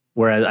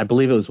 whereas I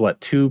believe it was,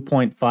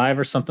 2.5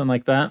 or something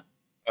like that?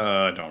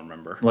 I don't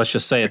remember. Let's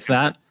just say it's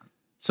that.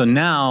 So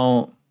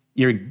now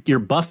you're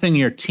buffing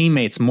your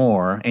teammates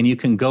more, and you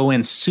can go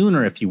in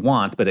sooner if you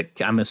want, but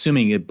I'm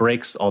assuming it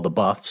breaks all the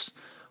buffs.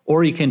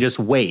 Or you can just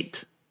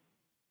wait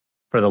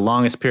for the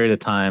longest period of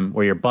time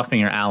where you're buffing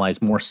your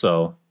allies more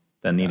so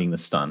than needing the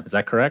stun. Is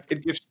that correct?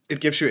 It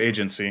gives you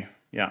agency.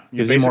 Yeah.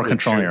 Gives you more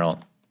control in your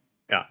ult.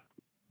 Yeah.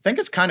 I think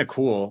it's kind of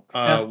cool.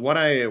 What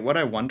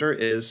I wonder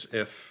is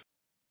if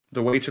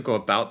the way to go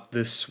about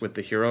this with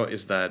the hero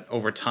is that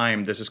over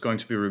time, this is going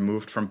to be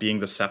removed from being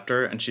the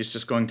scepter, and she's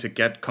just going to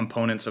get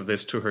components of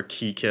this to her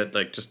key kit,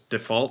 like just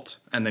default,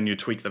 and then you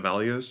tweak the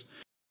values.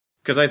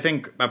 Because I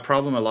think a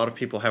problem a lot of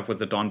people have with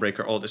the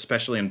Dawnbreaker ult,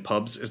 especially in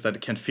pubs, is that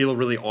it can feel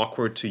really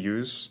awkward to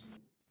use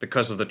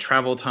because of the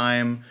travel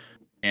time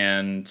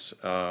and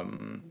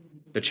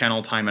the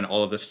channel time and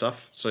all of this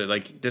stuff. So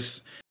like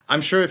this, I'm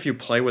sure if you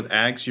play with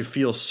Ags, you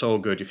feel so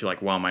good. You feel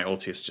like, wow, my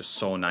ulti is just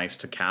so nice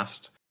to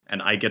cast.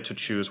 And I get to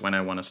choose when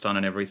I want to stun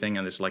and everything,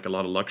 and there's like a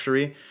lot of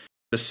luxury.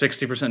 The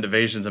 60%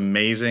 evasion is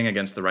amazing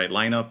against the right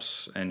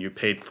lineups, and you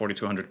paid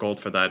 4,200 gold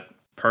for that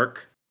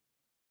perk.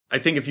 I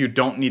think if you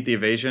don't need the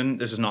evasion,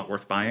 this is not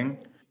worth buying.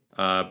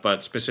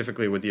 But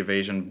specifically with the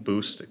evasion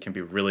boost, it can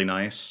be really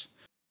nice.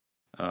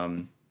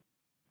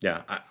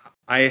 Yeah,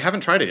 I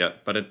haven't tried it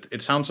yet, but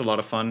it sounds a lot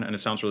of fun, and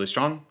it sounds really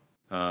strong.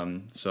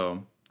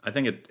 So I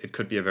think it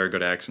could be a very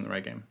good axe in the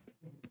right game.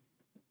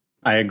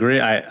 I agree.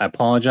 I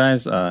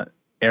apologize.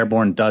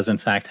 Airborne does, in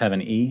fact, have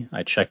an E.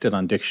 I checked it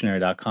on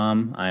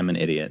dictionary.com. I'm an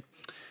idiot.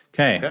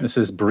 Okay, this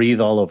is breathe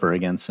all over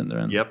again,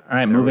 Cinderin. Yep. All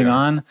right, moving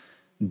on.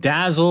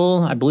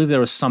 Dazzle, I believe there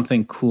was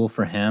something cool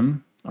for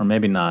him, or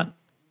maybe not.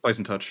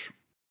 Poison Touch.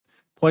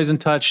 Poison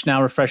Touch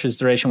now refreshes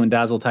duration when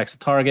Dazzle attacks a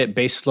target.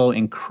 Base slow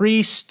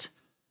increased,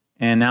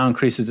 and now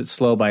increases its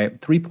slow by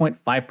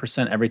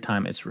 3.5% every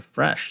time it's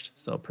refreshed.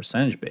 So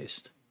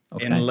percentage-based.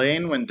 Okay. In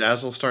lane, when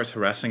Dazzle starts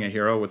harassing a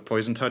hero with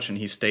Poison Touch and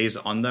he stays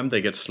on them, they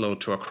get slowed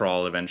to a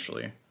crawl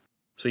eventually.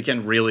 So you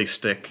can really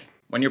stick.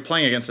 When you're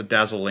playing against a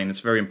Dazzle lane,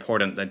 it's very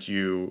important that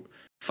you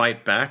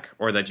fight back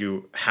or that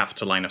you have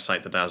to line of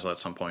sight the Dazzle at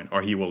some point,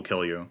 or he will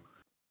kill you.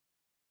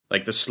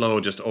 Like, the slow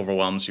just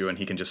overwhelms you and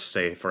he can just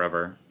stay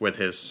forever with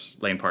his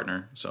lane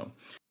partner. So,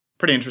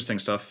 pretty interesting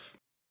stuff.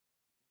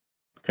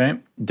 Okay.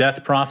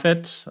 Death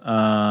Prophet.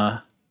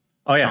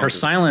 Her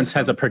silence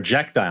has a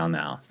projectile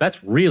now. So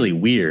that's really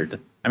weird.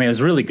 I mean, it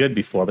was really good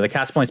before, but the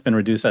cast point's been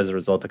reduced as a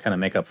result to kind of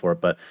make up for it.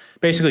 But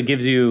basically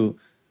gives you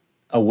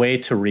a way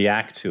to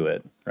react to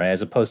it, right?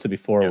 As opposed to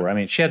before where, I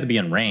mean, she had to be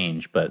in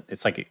range, but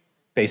it's like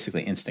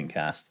basically instant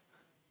cast.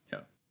 Yeah.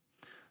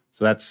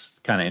 So that's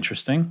kind of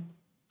interesting.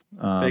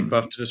 Big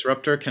buff to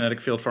Disruptor.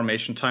 Kinetic field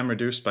formation time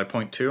reduced by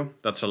 0.2.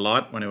 That's a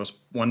lot. When it was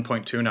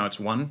 1.2, now it's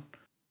 1.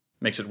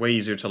 Makes it way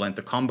easier to land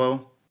the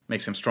combo.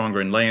 Makes him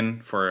stronger in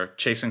lane for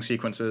chasing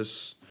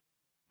sequences.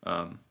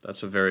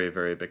 That's a very,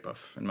 very big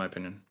buff, in my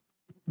opinion.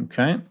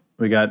 Okay.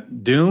 We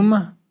got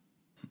Doom,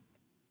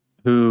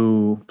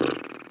 who,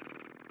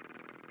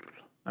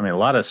 I mean, a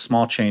lot of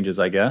small changes,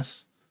 I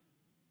guess.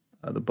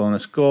 The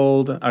bonus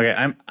gold.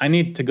 Okay, I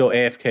need to go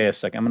AFK a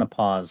sec. I'm going to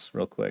pause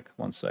real quick.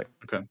 1 sec.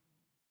 Okay.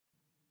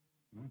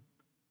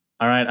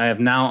 All right, I have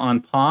now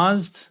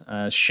unpaused.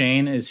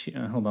 Shane is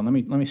here. Hold on, let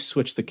me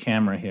switch the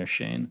camera here,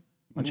 Shane.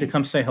 Why don't you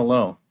come say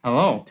hello?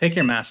 Hello. Take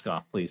your mask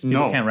off, please.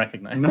 People can't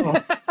recognize. No.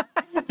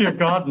 Dear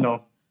God,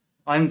 no.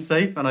 I'm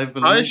safe, and I've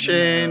been. Hi,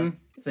 Shane.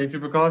 Safety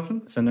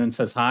precautions. Sindren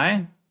says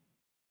hi.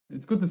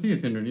 It's good to see you,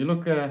 Sindren. You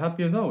look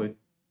happy as always.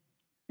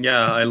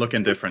 Yeah, I look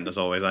indifferent as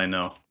always. I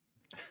know.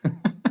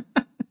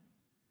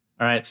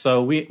 All right,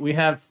 so we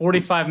have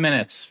 45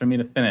 minutes for me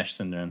to finish,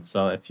 Sindren.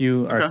 So if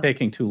you are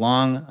taking too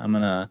long, I'm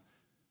gonna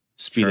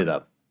speed it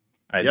up.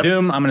 All right,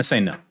 Doom, I'm gonna say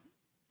no.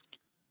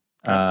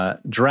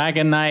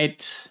 Dragon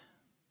Knight.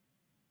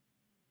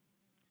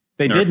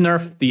 They did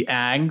nerf the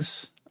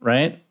Ags,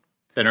 right?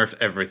 They nerfed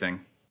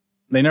everything.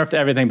 They nerfed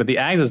everything, but the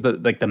Ags is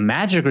the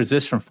magic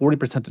resist from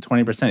 40% to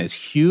 20% is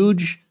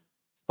huge.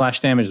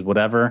 Splash damage is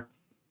whatever.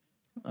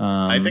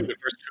 I think the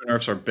first 2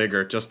 nerfs are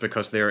bigger just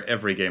because they are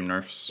every game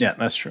nerfs. Yeah,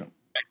 that's true.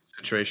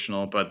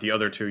 Situational, but the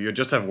other 2, you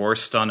just have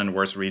worse stun and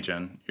worse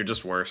regen. You're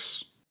just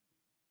worse.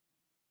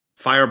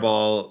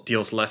 Fireball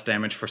deals less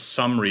damage for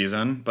some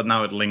reason, but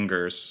now it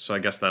lingers, so I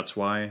guess that's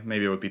why.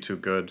 Maybe it would be too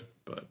good,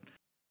 but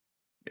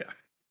yeah.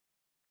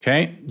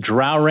 Okay,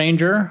 Drow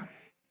Ranger.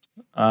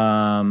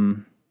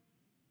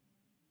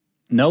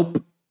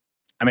 Nope.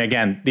 I mean,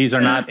 again, these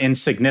are not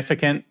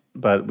insignificant,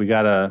 but we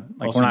gotta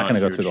we're not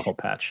gonna go through the whole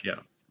patch. Yeah.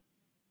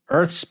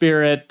 Earth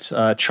Spirit,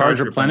 charge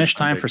replenish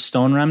time for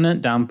Stone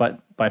Remnant down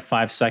by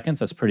 5 seconds.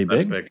 That's pretty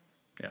big. That's big.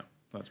 Yeah,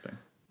 that's big.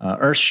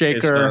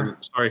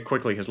 Earthshaker.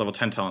 Quickly, his level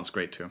 10 talent's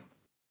great too.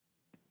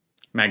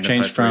 Magnetize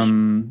changed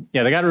from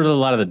they got rid of a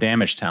lot of the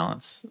damage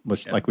talents,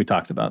 which like we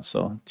talked about.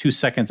 So 2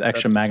 seconds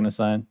extra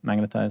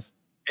magnetize.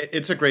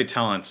 It's a great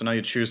talent. So now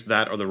you choose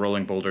that or the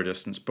rolling boulder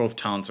distance. Both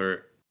talents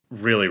are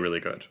really,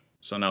 really good.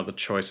 So now the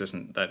choice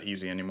isn't that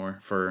easy anymore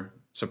for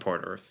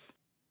support Earth.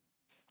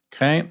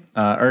 Okay,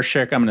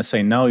 Earthshaker, I'm going to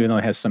say no, even though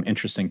it has some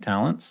interesting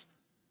talents.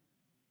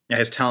 Yeah,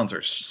 his talents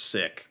are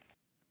sick.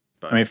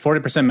 But I mean,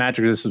 40%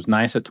 magic resist was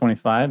nice at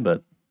 25,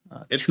 but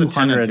it's the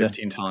 10 and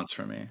 15 talents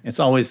for me. It's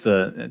always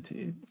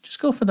just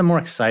go for the more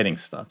exciting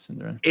stuff,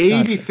 Sindren.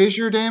 80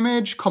 fissure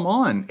damage? Come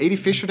on. 80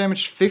 fissure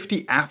damage,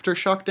 50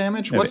 aftershock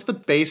damage? What's the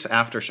base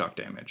aftershock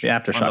damage? The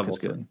aftershock is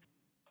good.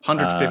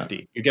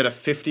 150. You get a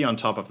 50 on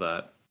top of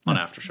that on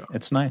aftershock.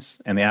 It's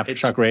nice. And the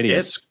aftershock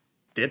radius.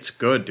 It's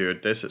good,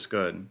 dude. This is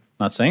good.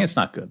 Not saying it's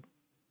not good.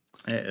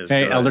 It is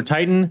good. Elder Elder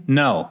Titan,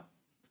 no.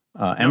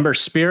 Ember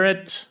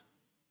Spirit.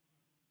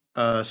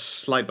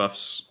 Slight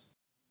buffs.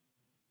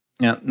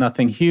 Yeah,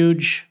 nothing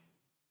huge.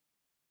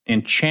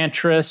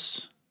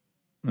 Enchantress,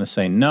 I'm going to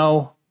say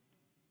no.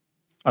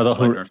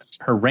 Although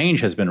her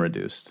range has been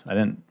reduced. I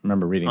didn't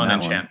remember reading that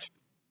enchant.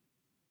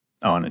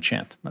 one. Oh, on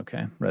enchant.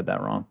 Okay, read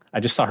that wrong. I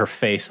just saw her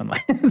face. I'm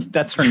like,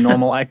 that's her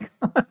normal icon.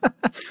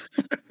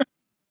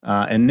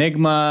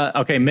 Enigma.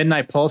 Okay,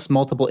 Midnight Pulse,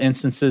 multiple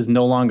instances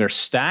no longer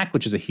stack,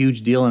 which is a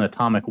huge deal in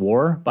Atomic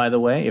War, by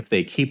the way, if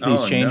they keep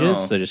these changes.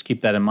 No. So just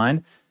keep that in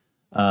mind.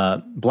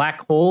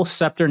 Black Hole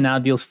Scepter now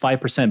deals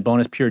 5%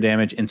 bonus pure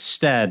damage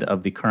instead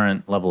of the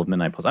current level of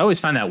Midnight Pulse. I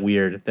always find that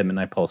weird that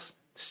Midnight Pulse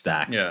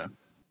stacked. Yeah.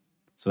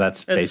 So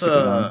that's basically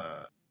done.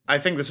 I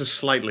think this is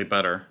slightly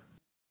better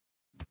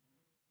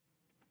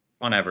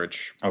on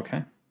average.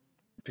 Okay.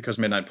 Because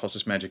Midnight Pulse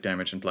is magic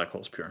damage and Black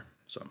Hole's pure.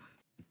 So.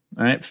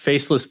 All right.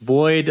 Faceless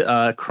Void.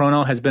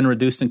 Chrono has been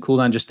reduced in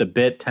cooldown just a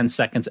bit, 10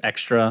 seconds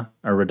extra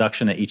or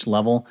reduction at each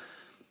level.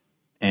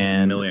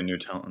 And a million new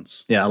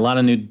talents. Yeah, a lot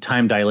of new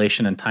time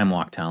dilation and time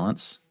walk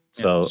talents.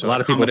 So a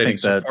lot of people think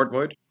that support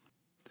void,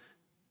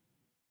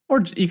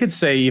 or you could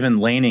say even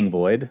laning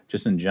void,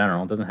 just in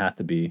general. It doesn't have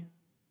to be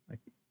like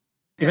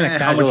even a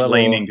casual how much level.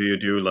 Laning do you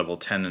do level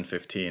 10 and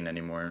 15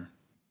 anymore?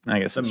 I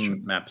guess that's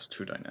true. Map's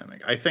too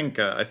dynamic. I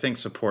think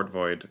support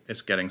void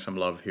is getting some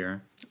love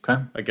here.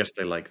 Okay, I guess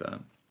they like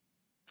that.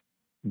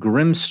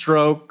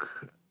 Grimstroke,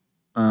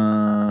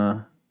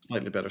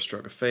 slightly better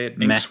Stroke of Fate.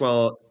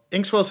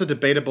 Inkswell's a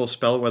debatable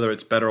spell, whether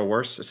it's better or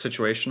worse. It's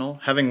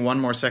situational. Having 1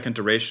 more second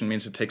duration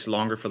means it takes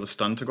longer for the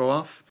stun to go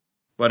off,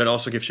 but it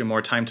also gives you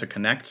more time to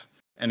connect,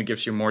 and it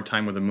gives you more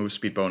time with a move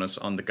speed bonus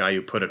on the guy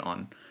you put it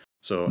on.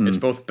 So it's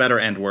both better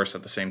and worse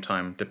at the same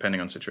time, depending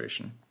on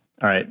situation.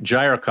 All right,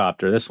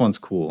 Gyrocopter. This one's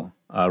cool.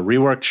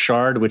 Reworked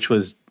Shard, which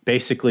was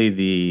basically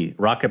the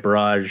Rocket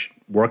Barrage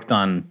worked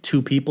on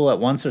 2 people at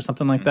once or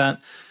something like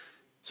that.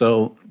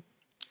 So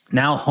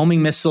now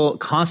homing missile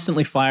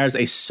constantly fires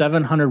a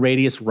 700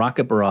 radius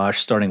rocket barrage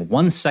starting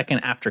 1 second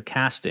after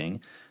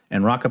casting,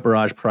 and rocket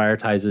barrage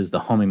prioritizes the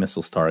homing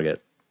missile's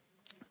target.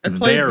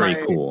 Very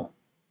cool.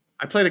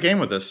 I played a game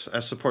with this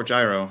as support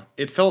gyro.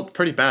 It felt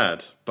pretty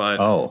bad,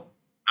 but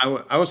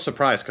I was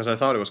surprised because I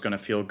thought it was going to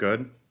feel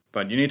good.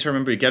 But you need to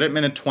remember, you get it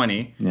minute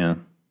 20. Yeah.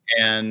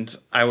 And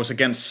I was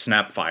against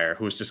Snapfire,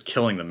 who was just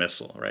killing the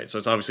missile, right? So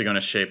it's obviously going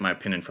to shape my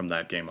opinion from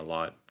that game a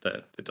lot,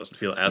 that it doesn't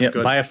feel as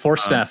good. Buy a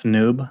Force Staff,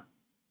 noob.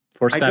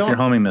 Force Staff your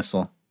homing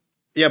missile.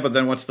 Yeah, but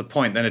then what's the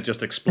point? Then it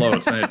just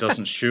explodes, then it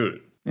doesn't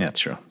shoot. Yeah,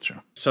 true.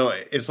 So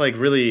it's like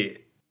really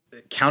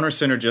counter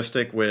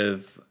synergistic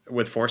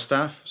with Force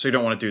Staff, so you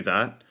don't want to do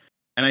that.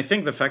 And I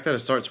think the fact that it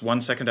starts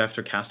 1 second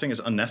after casting is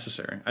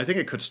unnecessary. I think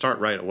it could start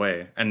right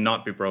away and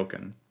not be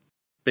broken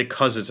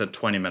because it's at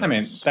 20 minutes. I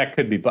mean, that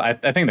could be,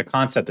 but I think the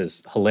concept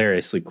is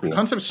hilariously cool. The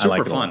concept's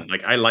super fun.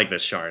 Like, I like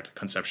this shard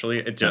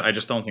conceptually. I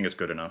just don't think it's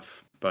good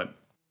enough. But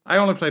I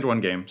only played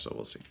one game, so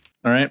we'll see.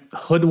 All right.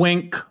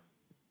 Hoodwink.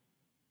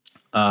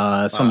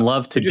 Some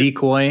love to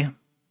Decoy.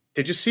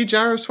 Did you see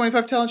Gyro's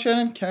 25 talent,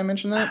 Shannon? Can I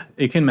mention that?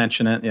 You can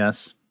mention it,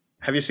 yes.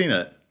 Have you seen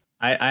it?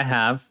 I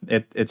have.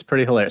 It's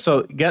pretty hilarious.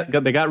 So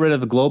they got rid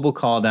of the global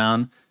call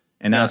down,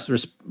 and now it's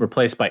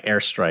replaced by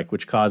airstrike,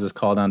 which causes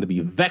call down to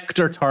be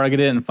vector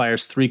targeted and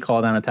fires 3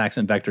 call down attacks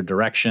in vector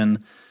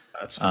direction.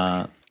 That's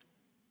funny.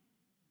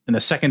 And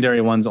the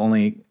secondary ones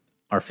only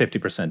are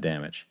 50%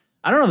 damage.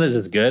 I don't know if this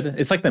is good.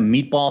 It's like the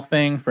meatball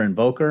thing for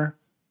Invoker,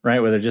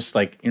 right? Where they're just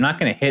like, you're not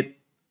going to hit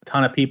a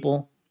ton of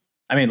people.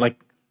 I mean,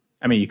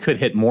 you could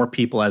hit more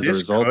people as a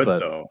result, but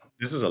though.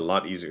 This is a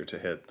lot easier to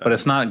hit. But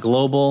it's not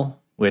global,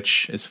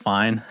 which is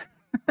fine.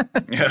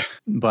 Yeah.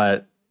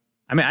 But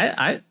I mean,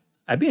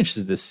 I'd be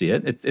interested to see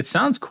it. It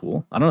sounds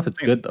cool. I don't know if it's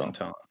good though.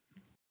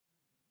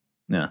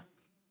 Yeah.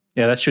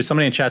 Yeah, that's true.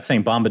 Somebody in chat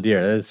saying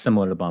Bombardier. That is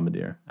similar to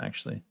Bombardier,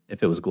 actually,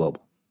 if it was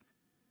global.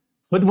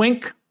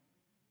 Hoodwink.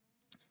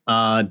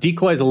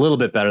 Decoy is a little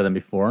bit better than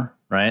before,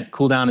 right?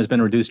 Cooldown has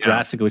been reduced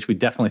drastically, which we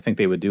definitely think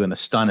they would do, and the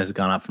stun has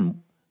gone up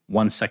from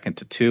 1 second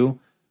to 2.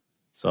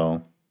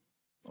 So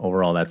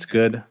overall, that's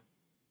good.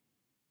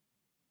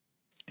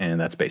 And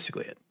that's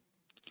basically it.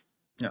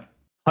 Yeah.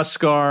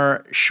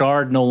 Huskar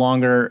Shard no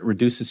longer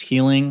reduces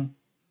healing,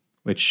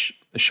 which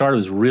the Shard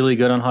was really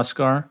good on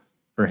Huskar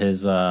for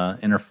his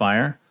inner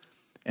fire.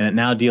 And it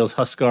now heals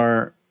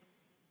Huskar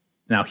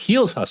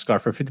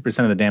for 50%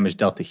 of the damage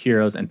dealt to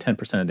heroes and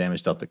 10% of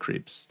damage dealt to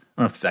creeps. I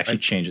don't know if this actually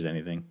changes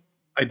anything.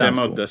 I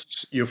demoed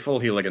this. You full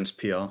heal against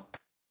PL.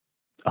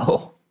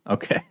 Oh,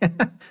 okay.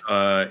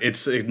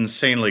 It's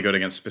insanely good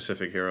against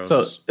specific heroes.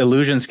 So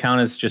illusions count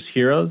as just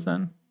heroes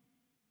then?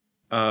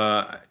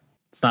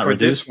 It's not for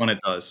reduced? This one, it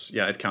does.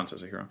 Yeah, it counts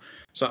as a hero.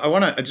 So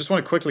I just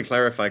want to quickly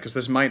clarify, because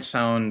this might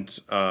sound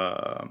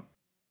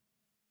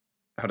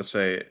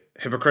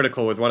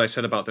hypocritical with what I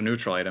said about the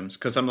neutral items,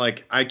 because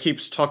I keep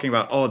talking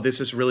about, oh, this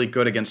is really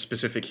good against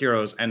specific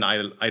heroes, and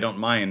I don't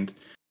mind.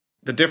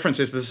 The difference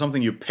is this is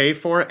something you pay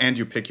for and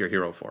you pick your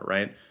hero for,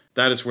 right?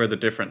 That is where the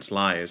difference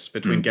lies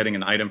between getting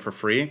an item for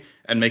free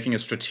and making a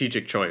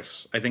strategic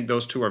choice. I think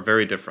those two are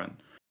very different.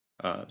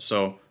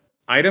 So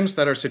items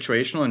that are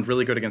situational and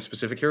really good against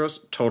specific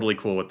heroes, totally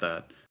cool with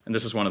that. And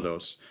this is one of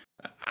those.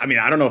 I mean,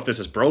 I don't know if this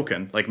is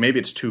broken. Like, maybe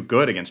it's too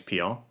good against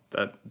PL.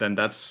 Then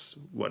that's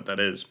what that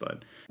is.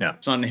 But yeah,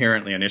 it's not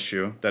inherently an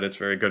issue that it's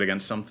very good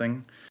against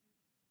something.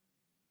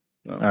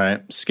 So. All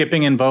right.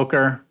 Skipping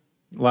Invoker.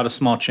 A lot of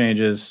small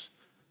changes.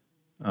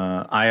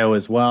 IO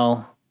as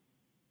well.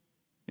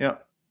 Yeah.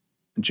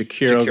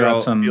 Jakiro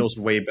got some... feels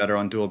way better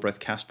on dual breath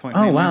cast point.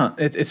 Oh, wow.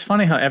 It's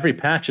funny how every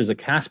patch is a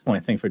cast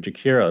point thing for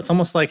Jakiro. It's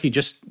almost like you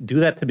just do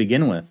that to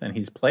begin with, and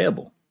he's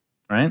playable.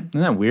 Right?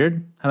 Isn't that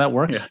weird how that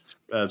works? Yeah,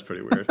 that's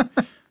pretty weird.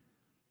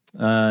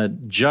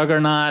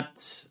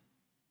 Juggernaut.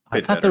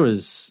 I thought there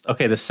was...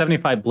 Okay, the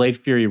 75 Blade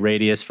Fury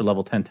radius for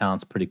level 10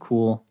 talent's pretty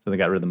cool. So they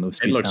got rid of the move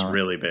speed It looks talent.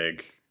 really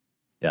big.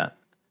 Yeah,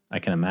 I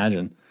can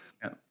imagine.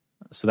 Yeah.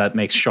 So that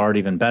makes Shard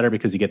even better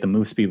because you get the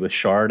move speed with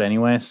Shard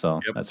anyway.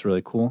 So that's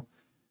really cool.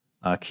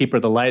 Keeper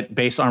of the Light,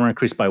 base armor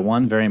increased by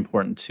 1. Very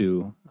important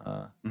to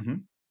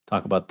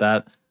talk about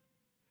that.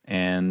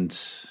 And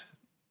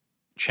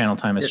channel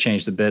time has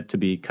changed a bit to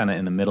be kind of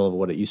in the middle of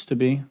what it used to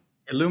be.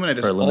 Illuminate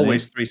is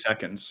always 3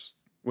 seconds,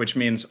 which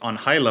means on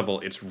high level,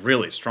 it's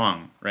really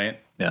strong, right?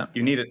 Yeah.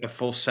 You need a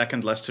full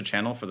second less to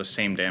channel for the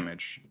same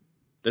damage.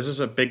 This is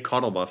a big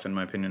coddle buff, in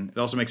my opinion. It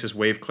also makes his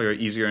wave clear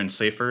easier and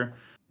safer.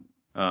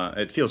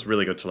 It feels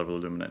really good to level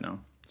Illuminate now.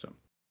 So,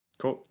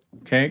 cool.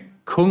 Okay.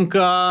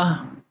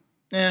 Kunkka.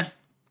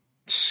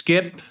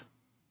 Skip.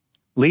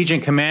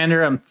 Legion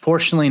Commander.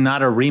 Unfortunately,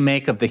 not a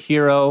remake of the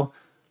hero.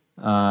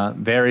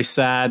 Very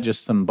sad.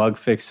 Just some bug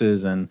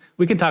fixes. And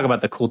we can talk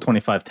about the cool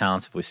 25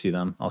 talents if we see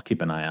them. I'll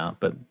keep an eye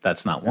out, but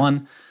that's not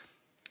one.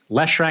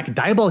 Leshrac,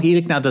 Diabolic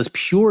Edict now does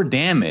pure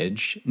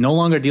damage, no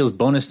longer deals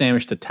bonus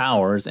damage to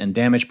towers, and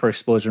damage per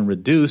explosion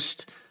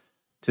reduced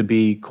to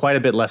be quite a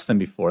bit less than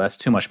before. That's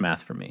too much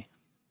math for me.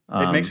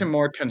 It makes him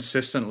more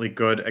consistently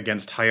good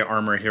against high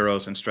armor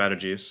heroes and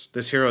strategies.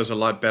 This hero is a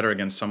lot better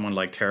against someone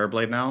like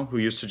Terrorblade now, who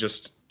used to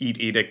just eat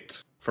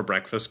Edict for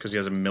breakfast because he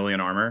has 1 million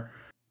armor.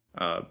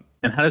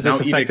 And how does this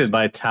affected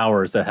by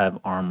towers that have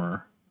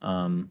armor?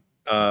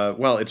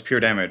 Well, it's pure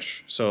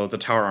damage, so the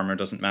tower armor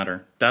doesn't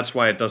matter. That's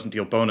why it doesn't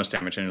deal bonus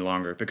damage any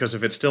longer, because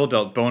if it still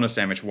dealt bonus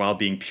damage while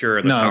being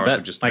pure, the towers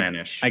would just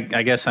vanish. I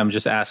guess I'm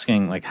just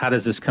asking, like, how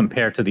does this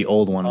compare to the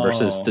old one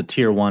versus the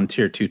tier 1,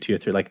 tier 2, tier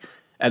 3? Like,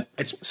 at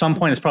some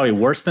point it's probably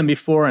worse than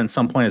before, and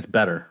some point it's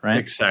better, right?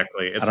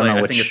 Exactly. It's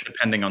I think it's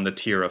depending on the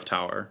tier of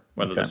tower,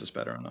 whether this is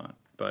better or not.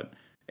 But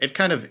it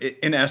kind of,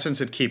 in essence,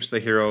 it keeps the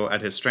hero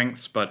at his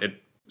strengths, but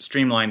it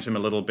streamlines him a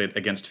little bit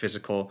against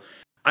physical.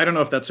 I don't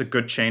know if that's a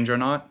good change or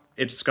not.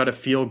 it's got to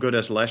feel good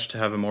as Lesh to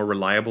have a more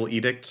reliable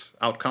edict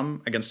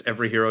outcome against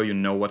every hero. You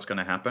know what's going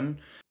to happen.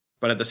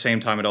 But at the same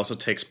time, it also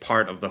takes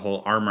part of the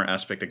whole armor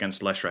aspect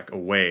against Leshrac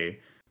away.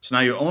 So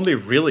now you only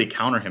really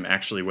counter him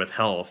actually with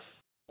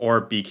health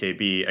or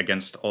BKB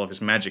against all of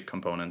his magic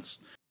components.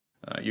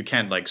 You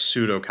can't like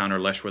pseudo counter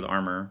Lesh with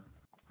armor.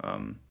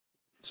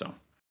 So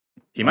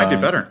he might be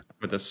better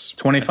with this.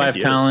 25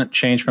 talent,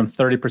 change from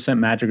 30%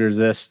 magic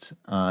resist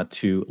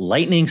to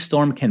Lightning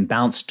Storm can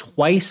bounce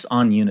twice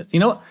on units. You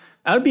know what?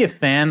 I would be a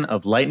fan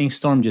of Lightning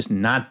Storm just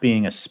not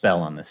being a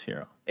spell on this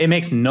hero. It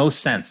makes no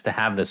sense to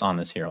have this on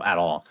this hero at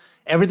all.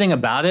 Everything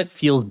about it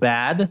feels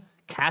bad.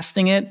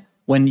 Casting it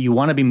when you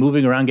want to be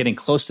moving around, getting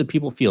close to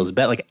people feels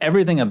bad. Like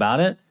everything about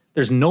it,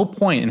 there's no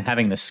point in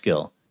having this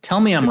skill. Tell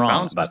me I'm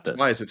wrong about this.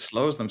 Why is it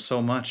slows them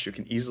so much? You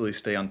can easily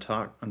stay on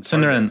top.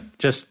 Cinderin,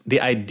 just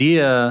the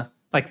idea,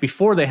 like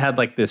before they had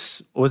like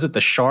this, was it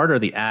the shard or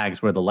the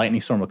Ags where the Lightning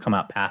Storm would come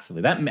out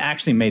passively? That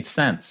actually made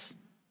sense.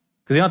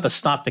 Because you don't have to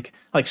stop to,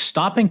 like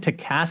stopping to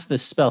cast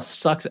this spell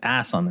sucks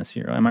ass on this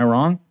hero. Am I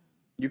wrong?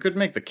 You could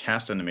make the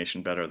cast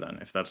animation better then,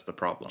 if that's the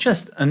problem.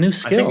 Just a new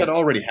skill. I think that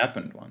already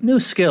happened once. New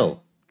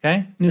skill,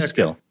 okay? New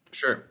skill. Okay.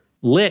 Sure.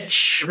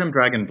 Lich. Give him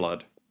Dragon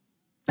Blood.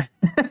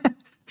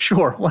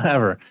 Sure,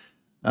 whatever.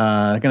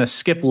 Gonna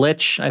skip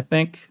Lich, I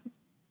think.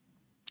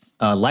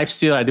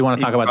 Lifesteal, I do want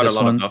to talk about this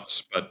one. A lot of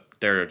buffs, but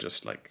they're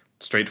just like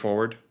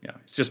straightforward. Yeah,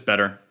 it's just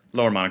better.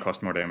 Lower mana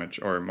cost, more damage,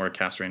 or more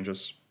cast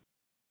ranges.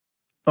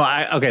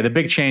 Well, okay, the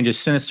big change is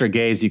Sinister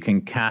Gaze. You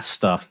can cast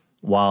stuff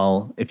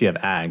if you have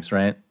Ags,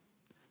 right?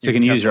 So you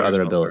can use your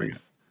other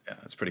abilities. Yeah,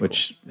 that's pretty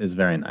which is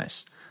very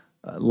nice.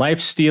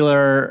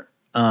 Lifestealer,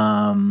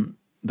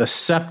 the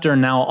Scepter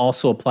now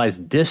also applies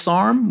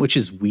Disarm, which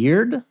is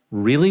weird,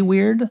 really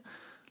weird.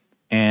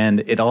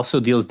 And it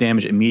also deals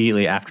damage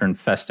immediately after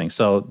infesting.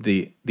 So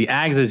the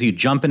Ags is you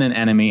jump in an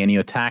enemy and you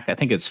attack, I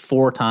think it's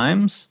 4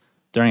 times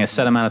during a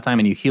set amount of time,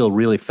 and you heal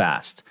really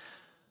fast.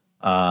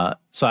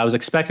 So I was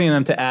expecting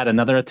them to add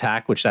another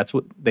attack, which that's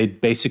what they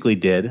basically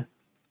did.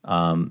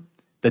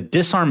 The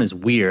Disarm is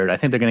weird. I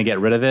think they're going to get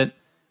rid of it.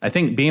 I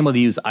think being able to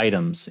use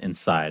items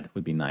inside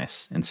would be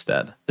nice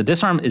instead. The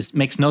Disarm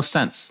makes no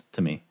sense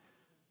to me.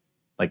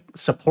 Like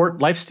support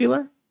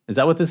Lifestealer? Is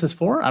that what this is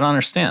for? I don't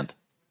understand.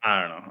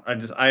 I don't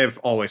know. I have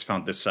always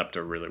found this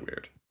Scepter really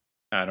weird.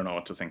 I don't know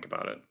what to think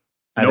about it.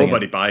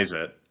 Nobody buys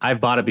it.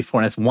 I've bought it before,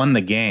 and it's won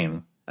the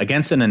game.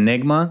 Against an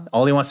Enigma,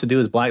 all he wants to do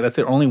is black. That's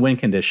their only win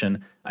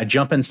condition. I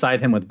jump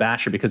inside him with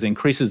Basher because it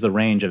increases the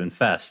range of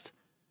Infest.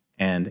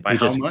 And by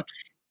how much?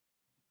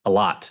 A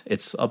lot.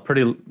 It's a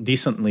pretty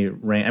decently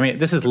range. I mean,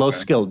 this is low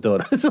skill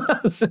Dota.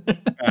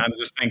 I'm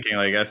just thinking,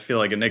 like, I feel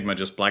like Enigma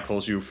just black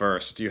holes you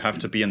first. You have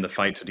to be in the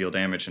fight to deal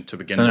damage and to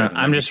begin. So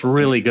I'm just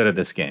really good at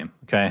this game.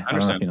 Okay, I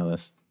don't know if you know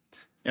this.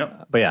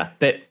 Yep. But yeah,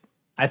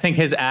 I think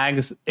his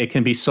Ags, it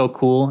can be so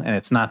cool, and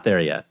it's not there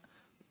yet.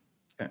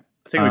 Okay.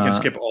 I think we can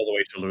skip all the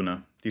way to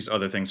Luna. These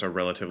other things are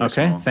relatively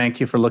small. Okay, thank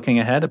you for looking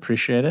ahead.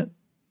 Appreciate it.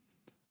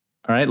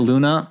 All right,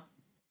 Luna.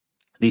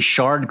 The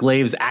Shard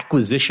Glaive's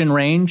acquisition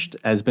range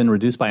has been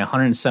reduced by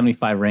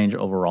 175 range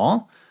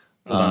overall.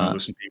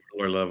 Lucent Beam for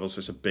lower levels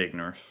is a big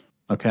nerf.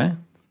 Okay.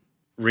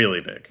 Really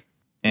big.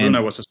 And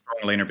Luna was a strong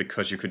laner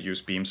because you could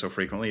use Beam so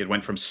frequently. It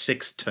went from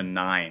 6 to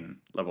 9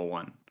 level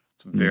 1.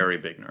 It's a very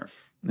big nerf.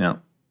 Yeah.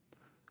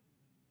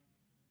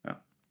 Yeah.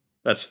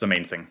 That's the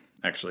main thing,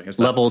 actually.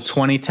 Level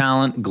 20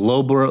 talent,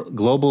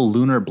 global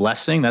Lunar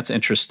Blessing. That's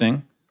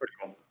interesting. Pretty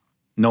cool.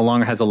 No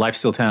longer has a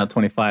lifesteal talent at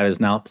 25, is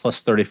now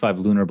plus 35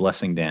 Lunar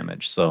Blessing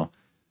damage. So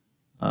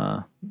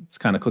it's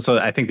kind of cool. So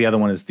I think the other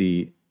one is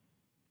the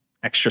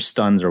extra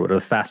stuns or whatever,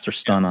 the faster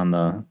stun on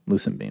the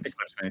Lucent Beams.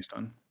 Eclipse Mini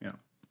Stun, yeah.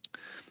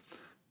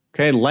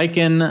 Okay,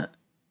 Lycan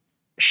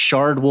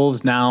Shard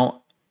Wolves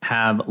now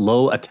have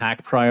low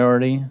attack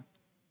priority.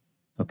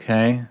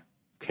 Okay, who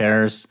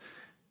cares?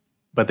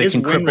 But they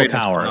can cripple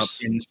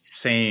towers.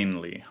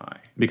 Insanely high.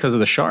 Because of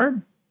the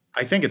Shard?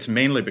 I think it's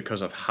mainly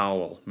because of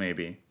Howl,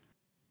 maybe.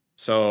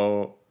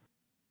 So,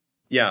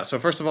 yeah. So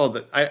first of all,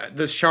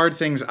 the Shard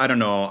things, I don't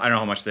know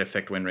how much they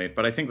affect win rate,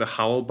 but I think the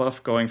Howl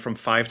buff going from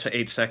 5 to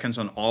 8 seconds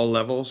on all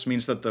levels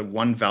means that the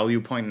one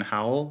value point in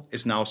Howl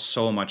is now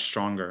so much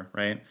stronger,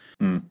 right?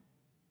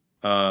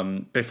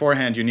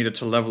 Beforehand, you needed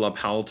to level up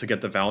Howl to get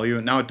the value.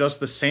 Now it does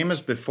the same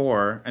as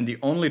before, and the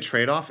only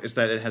trade-off is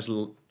that it has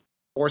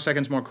 4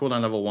 seconds more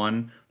cooldown level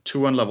 1,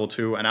 2 on level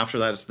 2, and after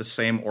that it's the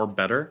same or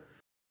better.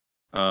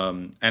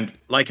 And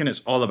Lycan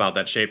is all about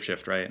that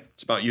shapeshift, right?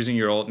 It's about using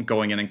your ult and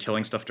going in and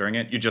killing stuff during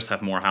it. You just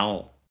have more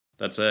Howl.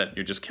 That's it.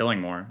 You're just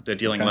killing more. They're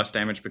dealing less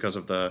damage because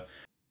of the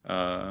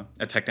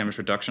attack damage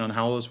reduction on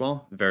Howl as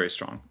well. Very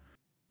strong.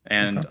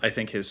 And I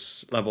think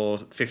his level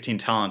 15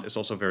 talent is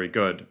also very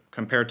good.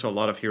 Compared to a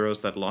lot of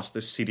heroes that lost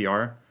this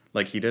CDR,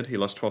 like he did, he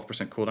lost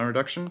 12% cooldown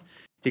reduction.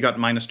 He got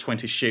minus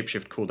 20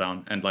 shapeshift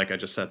cooldown, and like I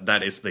just said,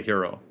 that is the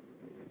hero.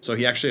 So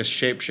he actually has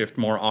shapeshift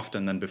more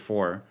often than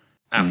before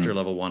after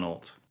level 1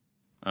 ult.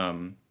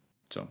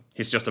 So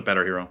he's just a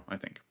better hero, I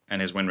think.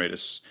 And his win rate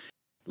is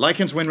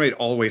Lycan's win rate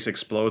always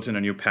explodes in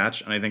a new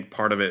patch, and I think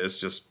part of it is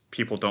just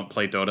people don't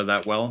play Dota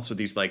that well, so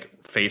these like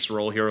face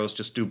roll heroes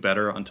just do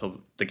better until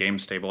the game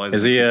stabilizes.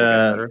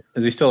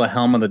 Is he still a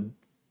Helm of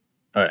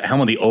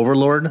the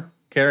Overlord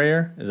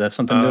carrier? Is that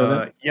something to do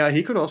with it? Yeah,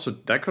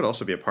 that could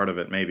also be a part of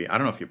it, maybe. I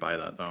don't know if you buy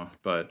that though,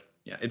 but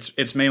yeah,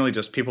 it's mainly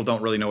just people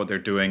don't really know what they're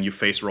doing. You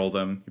face roll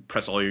them, you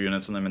press all your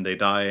units on them, and they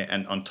die.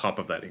 And on top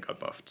of that, he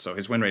got buffed, so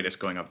his win rate is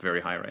going up very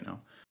high right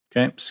now.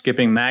 Okay,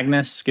 skipping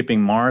Magnus,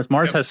 skipping Mars.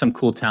 Mars has some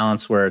cool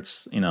talents where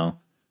it's,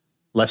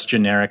 less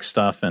generic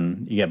stuff,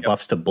 and you get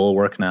buffs to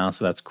Bulwark now,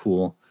 so that's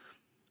cool.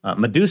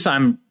 Medusa,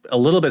 I'm a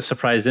little bit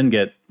surprised didn't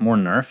get more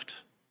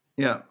nerfed.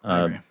 Yeah,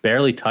 I agree.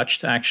 Barely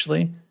touched,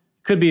 actually.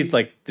 Could be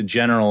like the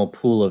general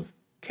pool of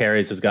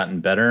carries has gotten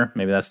better.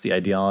 Maybe that's the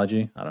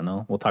ideology. I don't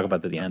know. We'll talk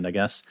about that at the end, I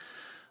guess.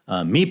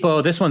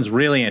 Meepo, this one's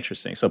really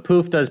interesting. So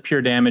Poof does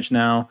pure damage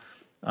now,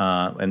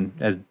 and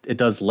as it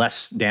does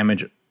less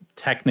damage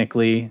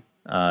technically,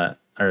 or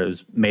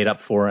is made up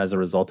for as a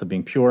result of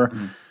being pure.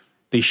 Mm-hmm.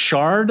 The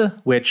Shard,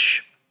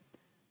 which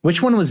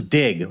one was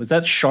Dig? Was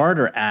that Shard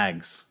or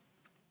Ags?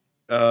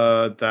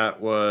 That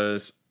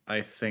was,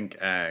 I think,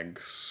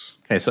 Ags.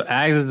 Okay, so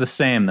Ags is the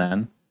same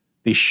then.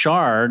 The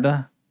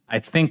Shard, I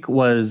think,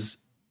 wasn't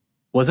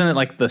it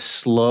like the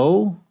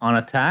slow on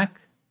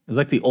attack? It was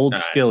like the old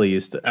skill he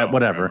used to,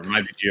 whatever. It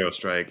might be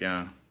Geostrike,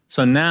 yeah.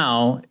 So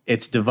now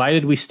it's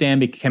Divided We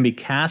Stand can be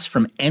cast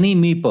from any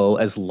Meepo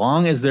as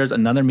long as there's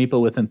another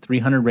Meepo within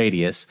 300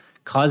 radius,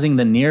 causing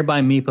the nearby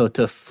Meepo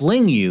to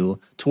fling you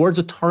towards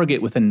a target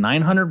within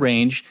 900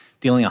 range,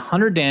 dealing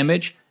 100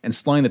 damage and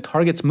slowing the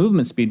target's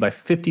movement speed by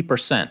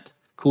 50%.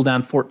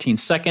 Cooldown 14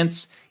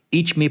 seconds.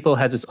 Each Meepo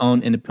has its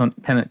own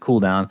independent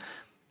cooldown.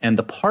 And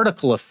the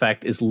particle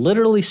effect is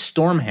literally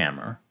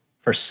Stormhammer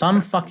for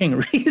some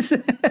fucking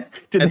reason.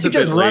 Did they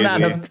just run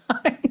out of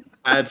time?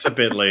 It's a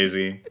bit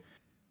lazy.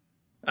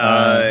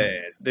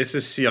 This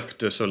is Cirque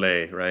du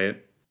Soleil, right?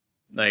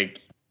 Like,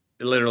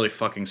 literally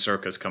fucking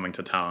circus coming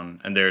to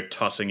town, and they're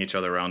tossing each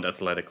other around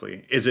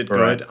athletically. Is it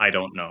good? I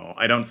don't know.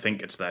 I don't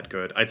think it's that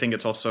good. I think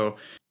it's also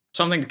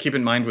something to keep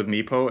in mind with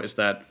Meepo is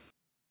that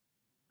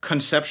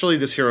conceptually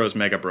this hero is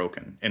mega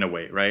broken in a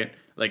way, right?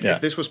 Like,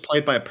 if this was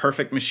played by a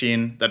perfect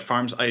machine that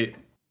farms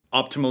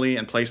optimally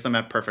and plays the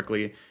map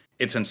perfectly,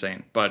 it's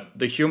insane. But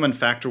the human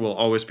factor will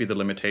always be the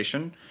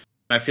limitation.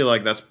 I feel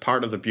like that's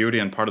part of the beauty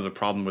and part of the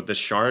problem with this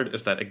Shard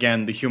is that,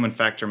 again, the human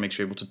factor makes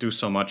you able to do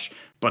so much,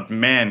 but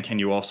man, can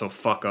you also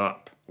fuck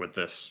up with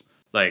this.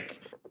 Like,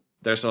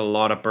 there's a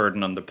lot of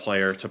burden on the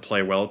player to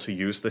play well to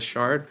use this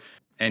Shard,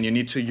 and you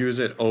need to use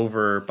it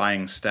over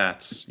buying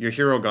stats. Your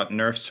hero got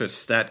nerfs to his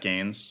stat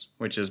gains,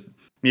 which is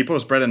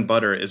Meepo's bread and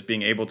butter is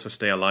being able to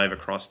stay alive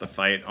across the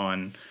fight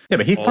on... Yeah,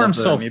 but he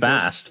farms so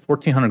fast.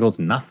 1,400 gold's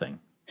nothing.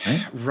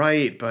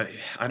 Right, but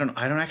I don't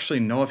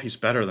actually know if he's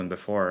better than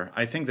before.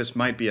 I think this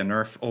might be a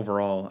nerf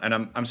overall, and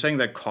I'm saying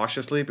that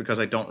cautiously because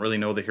I don't really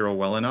know the hero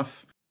well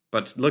enough.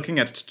 But looking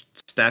at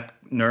stat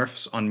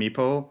nerfs on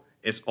Meepo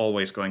is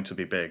always going to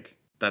be big.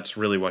 That's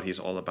really what he's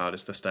all about,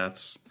 is the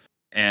stats.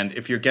 And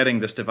if you're getting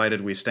this Divided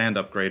We Stand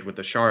upgrade with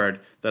the Shard,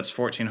 that's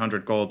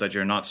 1,400 gold that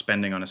you're not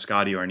spending on a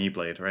Skadi or an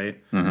E-Blade,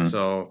 right? Mm-hmm.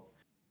 So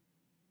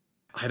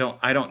I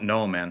don't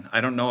know, man.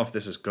 I don't know if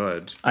this is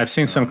good. I've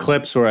seen some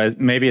clips where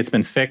maybe it's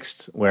been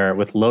fixed, where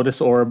with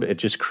Lotus Orb, it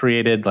just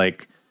created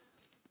like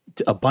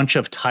a bunch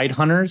of Tide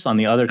Hunters on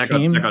the other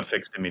team. That got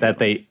fixed immediately. That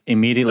they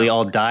immediately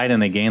all died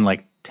and they gained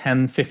like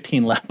 10,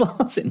 15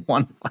 levels in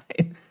one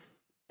fight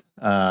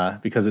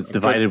because it's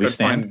Divided We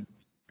Stand.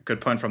 Good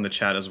point from the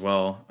chat as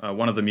well.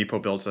 One of the Meepo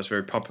builds that's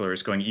very popular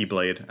is going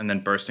E-Blade and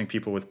then bursting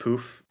people with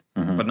Poof.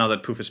 Mm-hmm. But now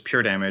that Poof is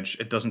pure damage,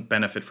 it doesn't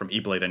benefit from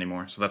E-Blade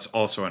anymore. So that's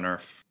also a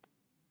nerf.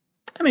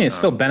 I mean, it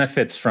still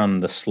benefits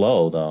from the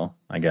slow, though,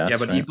 I guess. Yeah,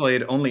 but right?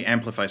 E-Blade only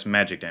amplifies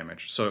magic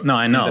damage. So no,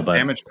 I know, the but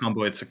damage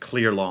combo, it's a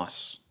clear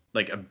loss,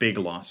 like a big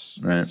loss.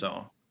 Right.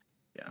 So,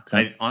 yeah, okay.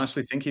 I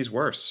honestly think he's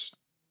worse.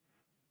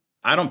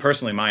 I don't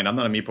personally mind. I'm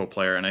not a Meepo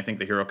player, and I think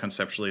the hero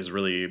conceptually is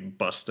really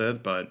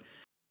busted, but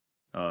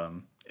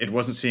it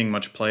wasn't seeing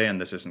much play,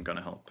 and this isn't going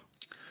to help.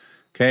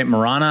 Okay,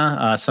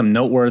 Mirana, some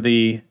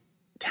noteworthy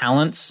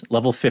talents.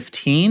 Level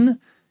 15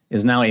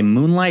 is now a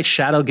Moonlight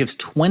Shadow, gives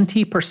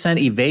 20%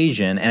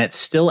 evasion, and it's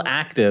still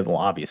active, well,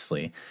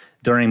 obviously,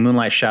 during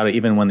Moonlight Shadow,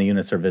 even when the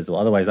units are visible.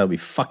 Otherwise, that would be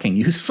fucking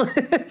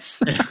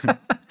useless.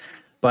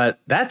 But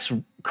that's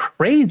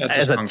crazy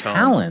as a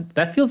talent.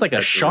 That feels like a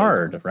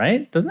Shard,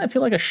 right? Doesn't that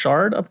feel like a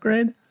Shard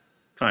upgrade?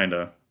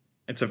 Kinda.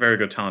 It's a very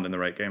good talent in the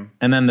right game.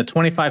 And then the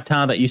 25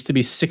 talent that used to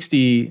be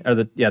 60, or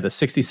the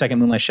 60-second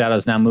Moonlight Shadow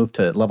has now moved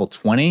to level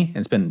 20, and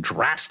it's been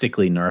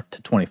drastically nerfed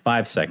to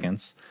 25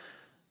 seconds.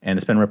 And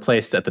it's been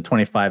replaced at the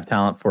 25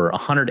 talent for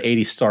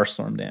 180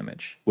 Starstorm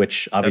damage,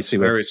 which obviously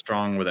that's very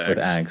strong with Ags. With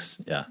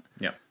Ags, yeah.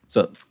 Yeah.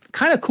 So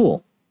kind of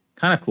cool.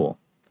 Kind of cool.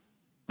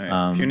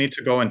 Right. If you need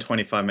to go in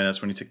 25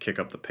 minutes, we need to kick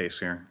up the pace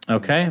here.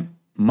 Okay.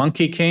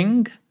 Monkey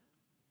King.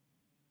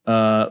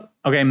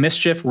 Okay,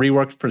 Mischief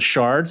reworked for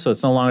Shard, so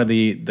it's no longer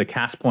the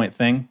cast point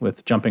thing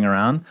with jumping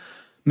around.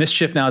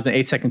 Mischief now has an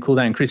 8-second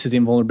cooldown, increases the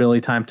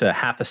invulnerability time to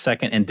half a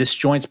second, and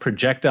disjoints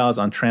projectiles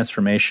on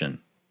transformation.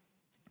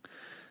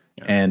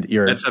 and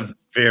that's a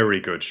very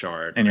good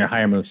shard. And your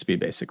higher move speed,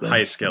 basically.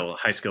 High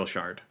skill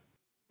shard.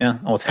 Yeah.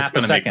 Oh, it's half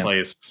a second.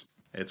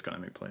 It's going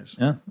to make plays.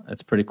 Yeah,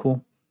 that's pretty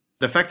cool.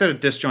 The fact that it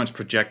disjoints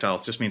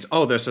projectiles just means,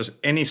 there's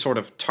any sort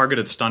of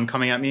targeted stun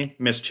coming at me,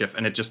 mischief,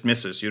 and it just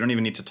misses. You don't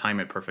even need to time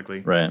it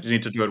perfectly. Right. You just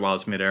need to do it while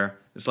it's midair.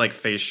 It's like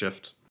phase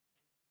shift.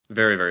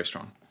 Very, very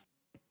strong.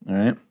 All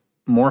right.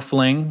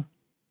 Morphling.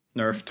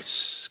 Nerfed.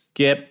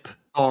 Skip.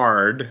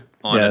 Hard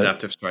on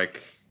adaptive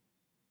strike.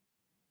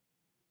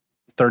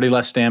 30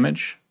 less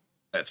damage.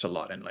 That's a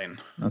lot in lane.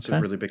 That's Okay.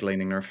 a really big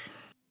laning nerf.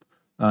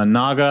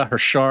 Naga, her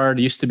shard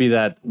used to be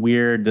that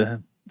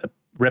weird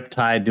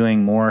Riptide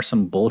doing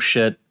some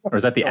bullshit. Or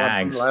is that the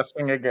Ags? I'm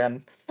laughing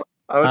again.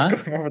 I was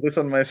going over this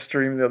on my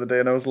stream the other day,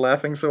 and I was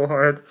laughing so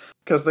hard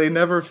because they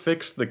never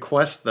fixed the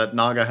quest that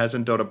Naga has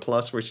in Dota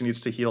Plus, where she needs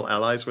to heal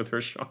allies with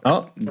her shard.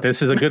 Oh,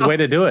 this is a good way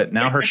to do it.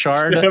 Now her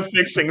shard. Instead of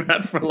fixing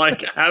that for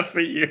like half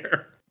a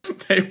year,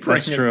 they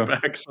bring it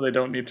back so they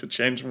don't need to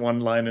change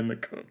one line in the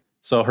code.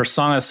 So her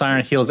Song of the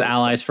Siren heals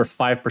allies for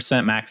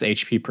 5% max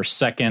HP per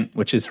second,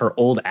 which is her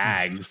old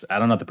Ags. I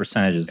don't know if the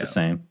percentage is the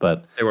same,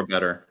 but they were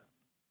better.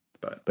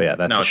 But yeah,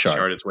 that's now a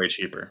shard. It's way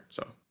cheaper.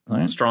 So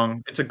right.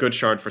 Strong. It's a good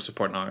shard for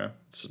support Naga.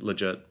 It's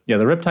legit. Yeah,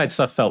 the Riptide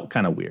stuff felt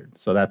kind of weird,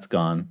 so that's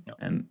gone. Yep.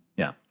 And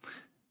yeah,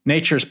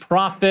 Nature's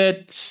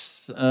Prophet,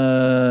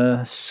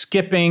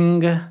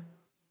 skipping. Yeah,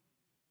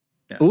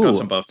 got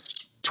some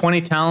buffs.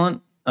 20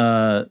 talent,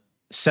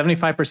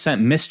 75%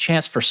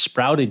 mischance for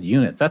sprouted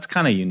units. That's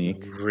kind of unique.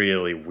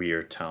 Really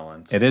weird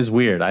talent. It is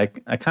weird. I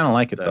kind of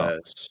like it though.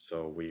 That's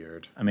so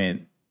weird. I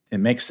mean, it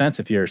makes sense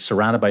if you're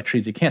surrounded by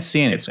trees. You can't see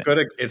anything.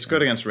 It's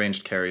good against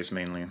ranged carries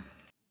mainly.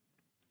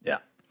 Yeah.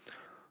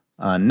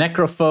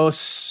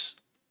 Necrophos.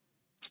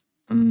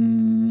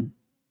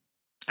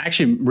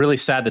 Actually, really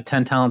sad the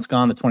 10 talent's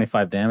gone, the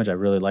 25 damage. I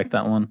really like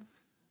that one.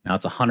 Now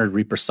it's 100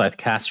 Reaper Scythe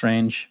cast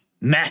range.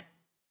 Meh.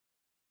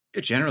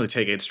 You generally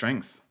take 8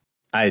 strength.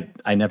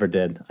 I never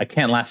did. I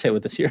can't last hit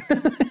with this here.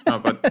 No,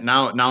 but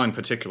now in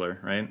particular,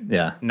 right?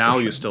 Yeah. Now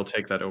you still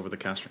take that over the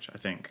cast range, I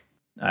think.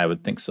 I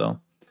would think so.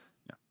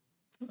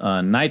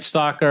 Night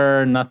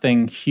Stalker,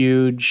 nothing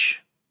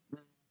huge.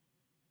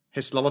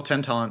 His level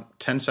 10 talent,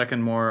 10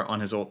 second more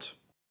on his ult.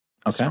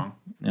 That's strong.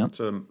 Yeah.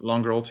 It's a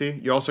longer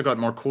ulti. You also got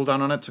more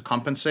cooldown on it to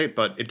compensate,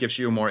 but it gives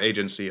you more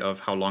agency of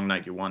how long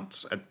night you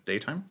want at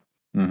daytime.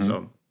 Mm-hmm.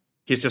 So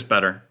he's just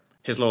better.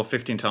 His level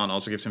 15 talent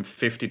also gives him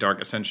 50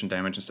 Dark Ascension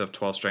damage instead of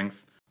 12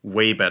 strength.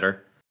 Way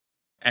better.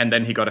 And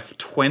then he got a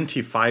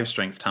 25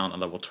 strength talent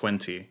on level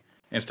 20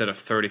 instead of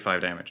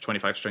 35 damage.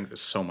 25 strength is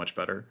so much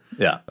better.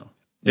 Yeah. So.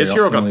 This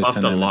hero got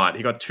buffed a lot.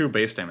 He got 2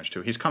 base damage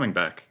too. He's coming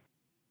back.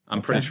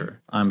 I'm pretty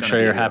sure. I'm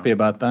sure you're happy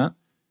about that.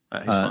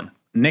 He's fun.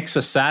 Nyx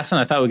Assassin,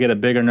 I thought we'd get a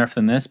bigger nerf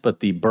than this, but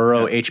the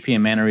Burrow HP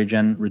and mana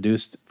regen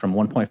reduced from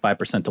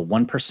 1.5% to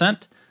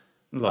 1%.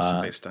 Lost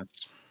some base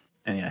stats.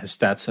 And yeah, his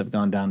stats have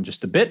gone down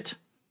just a bit.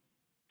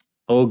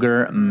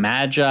 Ogre,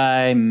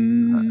 Magi,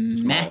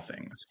 small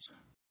things.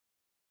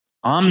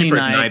 Omni Cheaper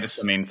Knight. Ignite is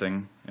the main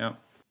thing. Yeah.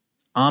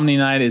 Omni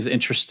Knight is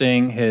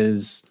interesting.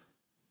 His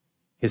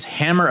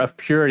Hammer of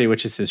Purity,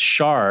 which is his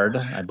shard,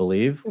 I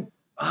believe,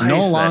 no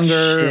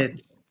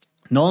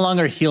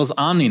longer heals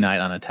Omni Knight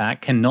on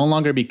attack, can no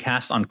longer be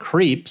cast on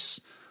creeps,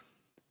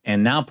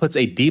 and now puts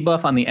a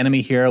debuff on the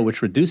enemy hero,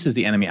 which reduces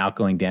the enemy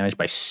outgoing damage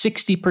by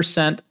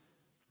 60%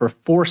 for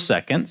 4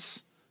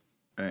 seconds.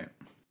 Right.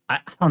 I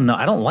don't know.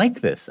 I don't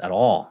like this at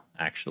all,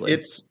 actually.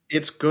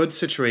 It's good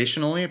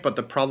situationally, but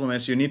the problem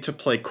is you need to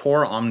play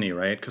core Omni,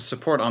 right? Because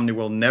support Omni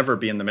will never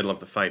be in the middle of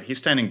the fight. He's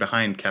standing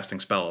behind casting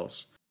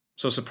spells.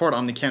 So support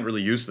Omni can't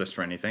really use this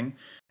for anything.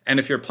 And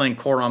if you're playing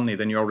core Omni,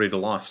 then you're already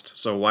lost.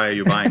 So why are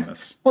you buying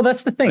this? Well,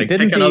 that's the thing.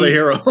 Pick another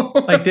hero.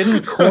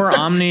 Didn't core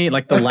Omni,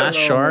 like the last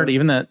shard,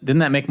 didn't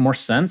that make more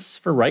sense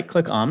for right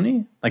click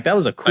Omni? Like that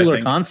was a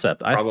cooler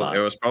concept. I thought it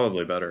was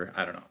probably better.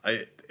 I don't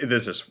know.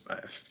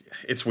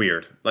 It's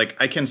weird. Like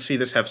I can see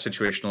this have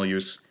situational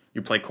use.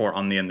 You play core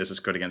Omni and this is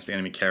good against the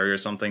enemy carry or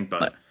something,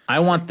 but I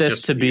want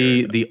this to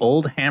be the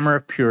old Hammer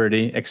of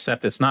Purity,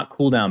 except it's not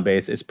cooldown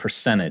based, it's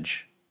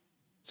percentage.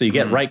 So you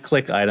get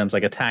right-click items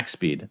like attack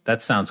speed.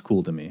 That sounds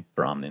cool to me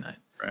for Omni Knight.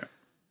 Right.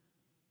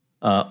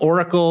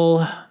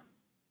 Oracle,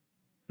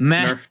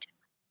 meh. Nerfed.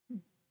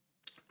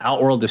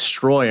 Outworld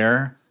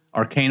Destroyer.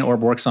 Arcane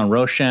Orb works on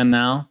Roshan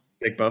now.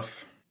 Big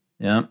buff.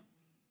 Yeah.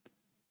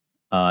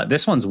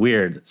 This one's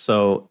weird.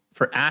 So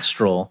for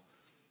Astral,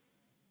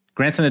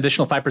 grants an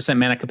additional 5%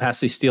 mana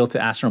capacity steal to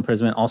Astral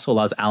Imprisonment. Also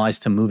allows allies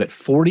to move at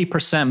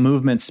 40%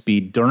 movement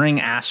speed during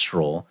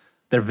Astral.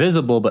 They're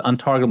visible but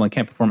untargetable and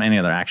can't perform any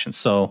other action.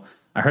 So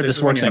I heard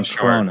this works in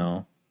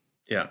Chrono.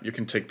 Yeah, you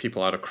can take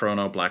people out of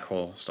Chrono, Black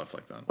Hole, stuff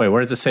like that. Wait,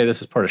 where does it say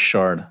this is part of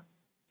Shard?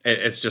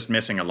 It's just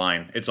missing a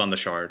line. It's on the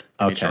Shard.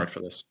 You need Shard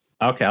for this.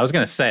 Okay, I was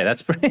going to say,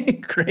 that's pretty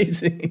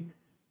crazy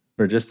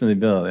for just an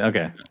ability.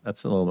 Okay,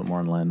 that's a little bit more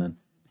in line then.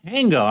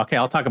 Pango, okay,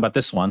 I'll talk about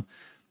this one.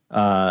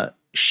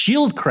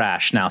 Shield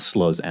Crash now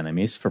slows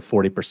enemies for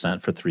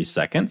 40% for 3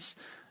 seconds.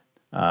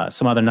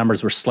 Some other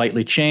numbers were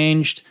slightly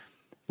changed.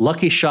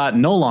 Lucky Shot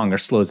no longer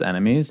slows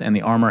enemies, and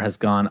the armor has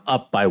gone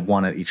up by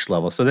 1 at each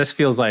level. So this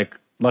feels like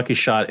Lucky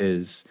Shot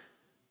is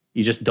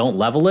you just don't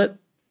level it,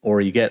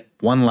 or you get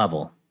 1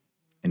 level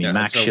and you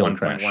max shield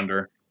crash.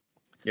 Wonder.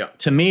 Yeah.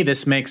 To me,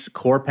 this makes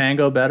Core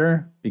Pango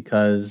better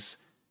because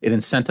it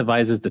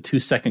incentivizes the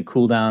 2-second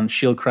cooldown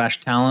shield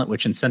crash talent,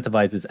 which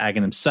incentivizes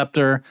Aghanim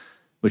Scepter,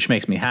 which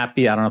makes me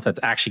happy. I don't know if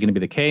that's actually going to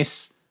be the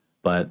case,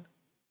 but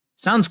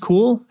sounds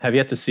cool. Have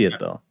yet to see it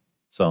though.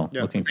 So looking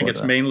forward to that. I think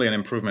it's mainly an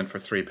improvement for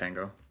 3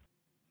 Pango.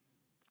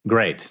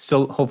 Great.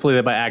 So hopefully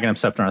they buy Aghanim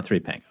Scepter on a 3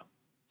 Pango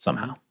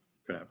somehow.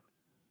 Could happen.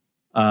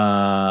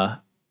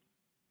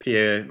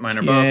 PA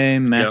minor PA,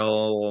 buff,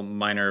 PL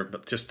minor,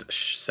 but just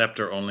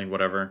Scepter only,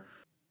 whatever.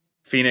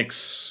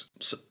 Phoenix,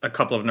 a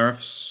couple of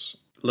nerfs,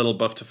 little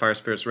buff to Fire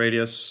Spirit's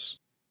radius,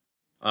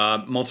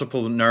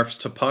 multiple nerfs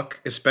to Puck,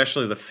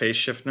 especially the phase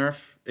shift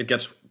nerf. It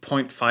gets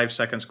 0.5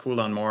 seconds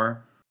cooldown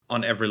more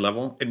on every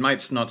level. It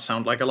might not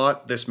sound like a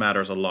lot. This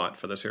matters a lot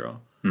for this hero.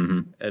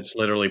 Mm-hmm. It's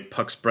literally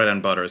Puck's bread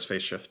and butter is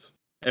phase shift.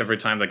 Every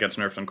time that gets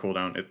nerfed on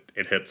cooldown,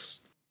 it hits.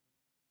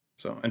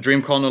 So, and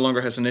Dream Call no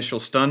longer has initial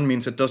stun,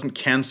 means it doesn't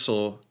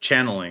cancel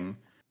channeling,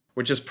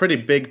 which is pretty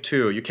big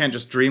too. You can't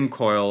just Dream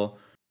Coil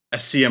a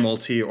CM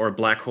ulti or a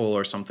black hole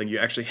or something. You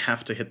actually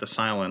have to hit the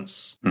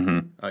silence.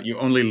 Mm-hmm. You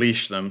only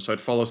leash them, so it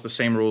follows the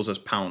same rules as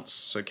Pounce.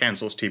 So it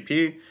cancels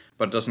TP,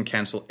 but it doesn't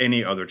cancel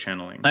any other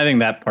channeling. I think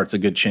that part's a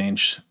good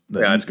change.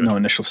 Yeah, it's good. No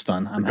initial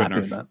stun. I'm happy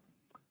with that.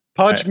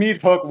 Pudge,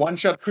 meat hook,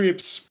 one-shot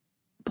creeps.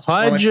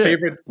 Pudge,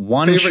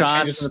 one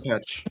shots. In the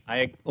patch.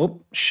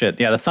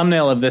 Yeah, the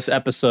thumbnail of this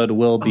episode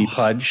will be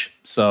Pudge.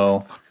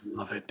 So I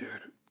love it, dude.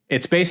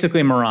 It's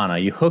basically Mirana.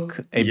 You hook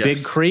a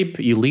big creep,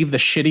 you leave the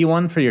shitty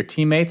one for your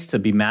teammates to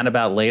be mad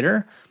about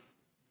later,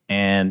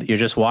 and you're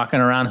just walking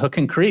around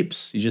hooking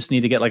creeps. You just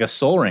need to get like a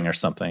soul ring or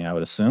something, I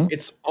would assume.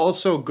 It's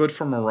also good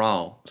for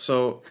morale.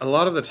 So a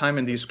lot of the time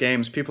in these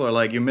games, people are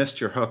like, you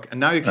missed your hook, and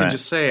now you can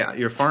just say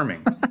you're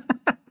farming.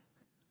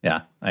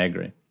 Yeah, I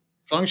agree.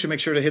 As long as you make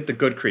sure to hit the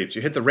good creeps.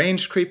 You hit the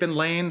ranged creep in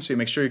lane, so you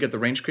make sure you get the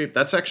ranged creep.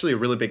 That's actually a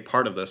really big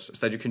part of this, is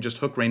that you can just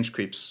hook ranged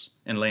creeps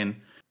in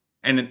lane.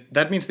 And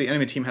that means the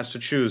enemy team has to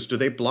choose, do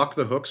they block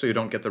the hook so you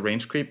don't get the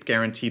range creep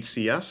guaranteed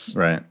CS?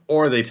 Right.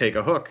 Or they take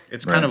a hook.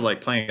 It's kind of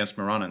like playing against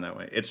Mirana in that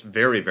way. It's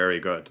very, very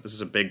good. This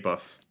is a big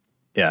buff.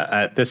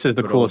 Yeah, this is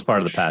the coolest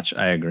part of the patch.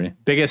 I agree.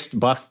 Biggest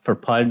buff for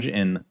Pudge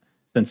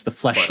since the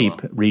Flesh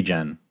Heap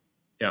regen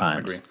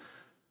times.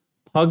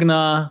 I agree.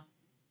 Pugna.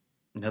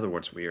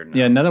 Netherward's weird now.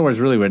 Yeah,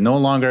 Netherward's really weird. No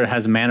longer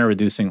has mana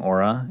reducing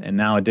aura, and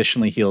now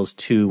additionally heals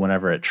 2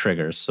 whenever it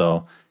triggers.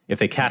 So if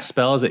they cast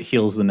spells, it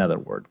heals the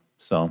Netherward.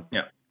 So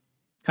yeah.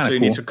 So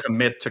you need to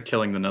commit to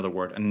killing the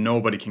Netherward, and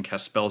nobody can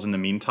cast spells in the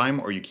meantime,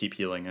 or you keep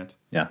healing it.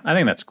 Yeah, I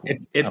think that's cool.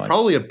 It's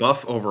probably a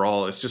buff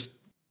overall. It's just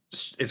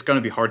it's going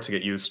to be hard to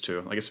get used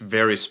to. Like, it's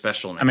very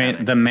special mechanic. I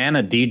mean, the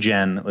mana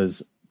degen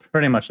was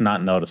pretty much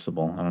not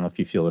noticeable. I don't know if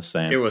you feel the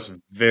same. It was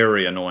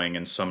very annoying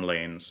in some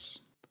lanes.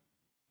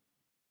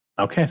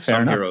 Okay,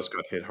 fair enough. Some heroes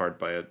got hit hard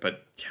by it,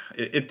 but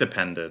yeah, it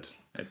depended.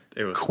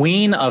 It was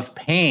Queen of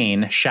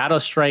Pain, Shadow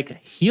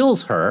Strike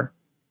heals her.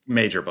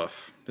 Major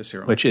buff, this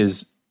hero. Which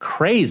is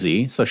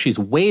crazy. So she's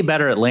way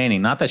better at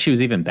laning. Not that she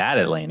was even bad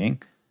at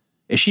laning.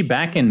 Is she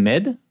back in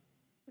mid?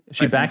 Is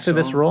she back to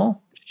this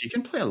role? She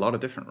can play a lot of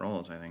different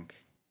roles, I think.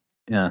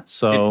 Yeah,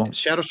 so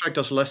Shadow Strike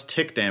does less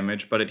tick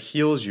damage, but it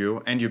heals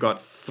you, and you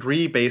got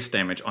 3 base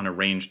damage on a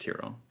ranged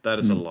hero. That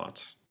is a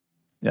lot.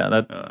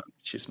 Yeah,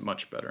 she's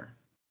much better.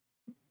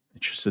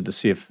 Interested to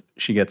see if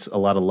she gets a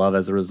lot of love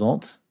as a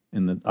result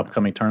in the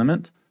upcoming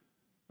tournament.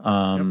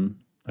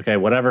 Okay,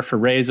 whatever for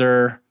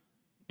Razor.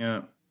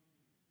 Yeah.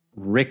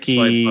 Ricky.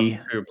 Slight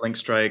buff to Blink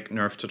Strike,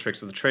 nerf to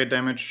Tricks of the Trade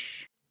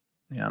damage.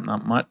 Yeah,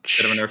 not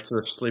much. Bit of a nerf to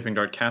the Sleeping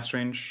Dart cast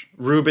range.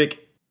 Rubik,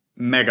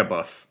 mega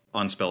buff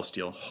on Spell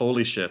Steal.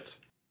 Holy shit.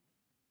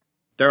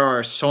 There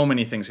are so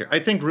many things here. I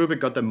think Rubik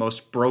got the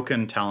most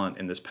broken talent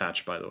in this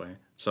patch, by the way.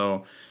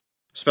 So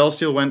Spell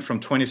Steal went from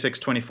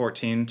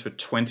 2014 to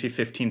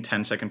 2015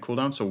 10-second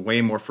cooldown, so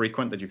way more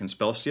frequent that you can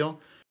Spell Steal.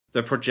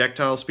 The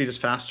projectile speed is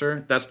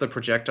faster. That's the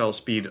projectile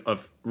speed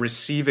of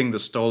receiving the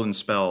stolen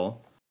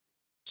spell.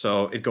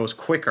 So it goes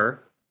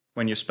quicker.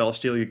 When you Spell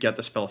Steal, you get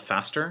the spell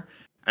faster.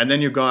 And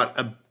then you got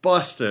a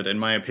busted, in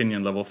my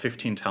opinion, level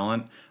 15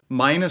 talent,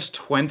 minus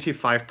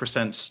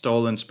 25%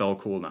 stolen spell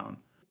cooldown.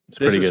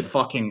 This is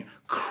fucking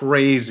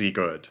crazy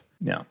good.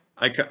 Yeah.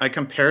 I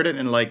compared it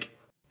in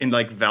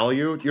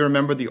value. You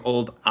remember the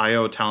old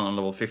IO talent on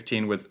level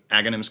 15 with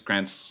Aghanim's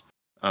grants,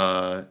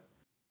 or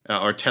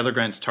Tether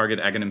grants target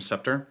Aghanim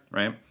Scepter,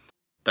 right?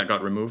 That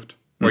got removed.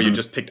 Where you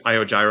just picked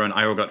IO Gyro and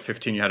IO got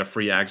 15, you had a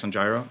free Ags on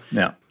Gyro.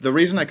 Yeah. The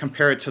reason I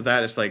compare it to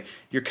that is like,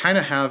 you kind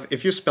of have,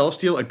 if you Spell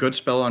Steal a good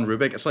spell on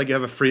Rubik, it's like you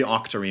have a free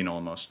Octarine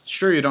almost.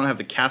 Sure, you don't have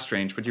the cast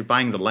range, but you're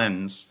buying the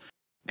lens.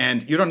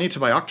 And you don't need to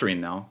buy Octarine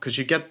now, because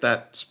you get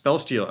that Spell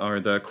Steal or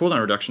the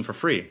cooldown reduction for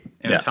free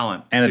in a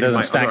talent. And it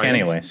doesn't stack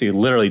anyway, so you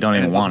literally don't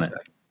even want it.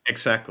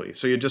 Exactly.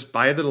 So you just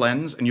buy the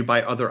lens and you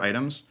buy other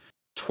items.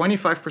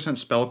 25%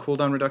 spell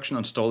cooldown reduction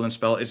on stolen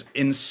spell is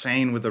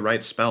insane with the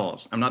right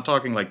spells. I'm not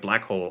talking like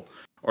Black Hole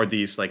or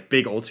these like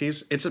big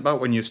ultis. It's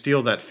about when you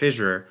steal that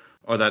fissure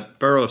or that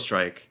burrow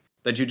strike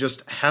that you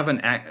just have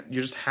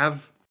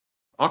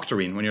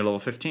Octarine when you're level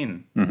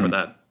 15 for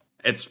that.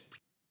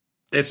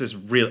 This is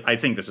real. I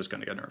think this is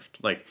going to get nerfed.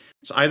 Like,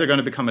 it's either going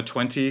to become a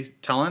 20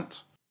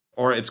 talent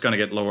or it's going to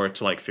get lower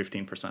to like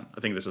 15%. I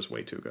think this is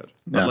way too good.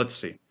 But let's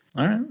see.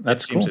 All right, that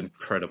seems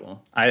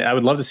incredible. I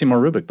would love to see more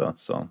Rubik though.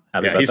 So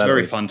he's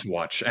very fun to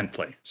watch and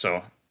play.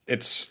 So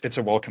it's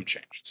a welcome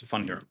change. It's a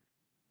fun hero.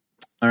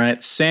 All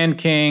right, Sand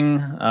King.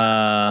 He's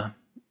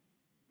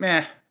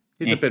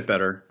a bit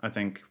better, I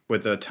think,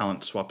 with the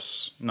talent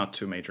swaps. Not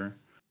too major.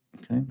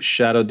 Okay,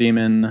 Shadow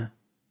Demon.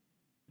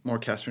 More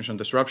cast range on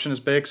Disruption is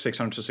big,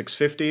 600 to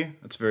 650.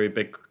 That's a very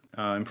big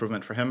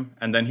improvement for him.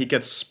 And then he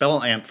gets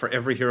Spell Amp for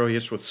every hero he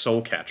hits with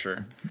Soul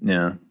Catcher.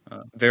 Yeah.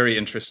 Very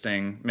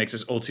interesting. Makes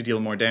his ulti deal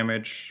more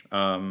damage.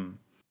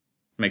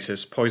 Makes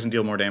his poison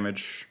deal more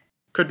damage.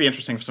 Could be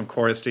interesting for some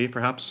core SD,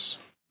 perhaps.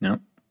 Yeah.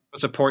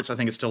 Supports, I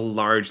think, is still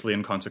largely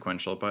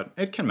inconsequential, but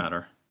it can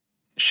matter.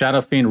 Shadow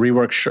Fiend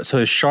rework. So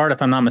his shard,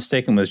 if I'm not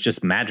mistaken, was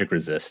just magic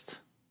resist.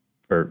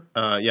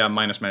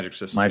 Minus magic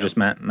resist.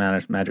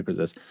 Magic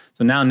resist.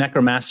 So now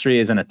Necromastery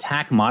is an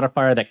attack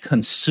modifier that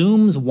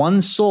consumes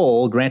one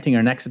soul, granting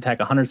your next attack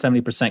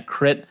 170%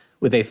 crit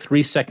with a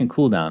 3-second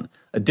cooldown.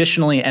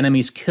 Additionally,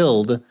 enemies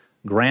killed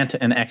grant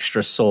an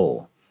extra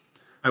soul.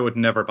 I would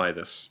never buy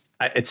this.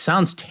 It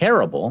sounds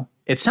terrible.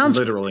 It sounds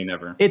literally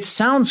never. It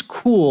sounds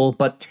cool,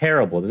 but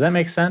terrible. Does that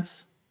make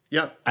sense?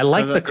 Yeah. I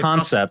like the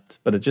concept,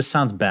 but it just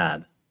sounds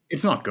bad.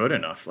 It's not good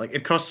enough. Like,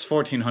 it costs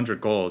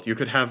 1,400 gold. You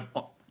could have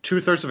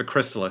 2/3 of a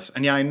Chrysalis.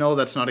 And yeah, I know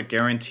that's not a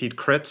guaranteed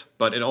crit,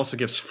 but it also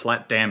gives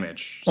flat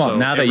damage. Well, so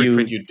now that every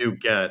crit you do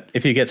get,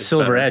 if you get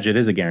Silver Edge, it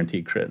is a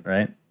guaranteed crit,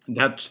 right?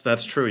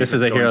 That's true. This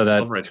is a hero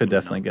that could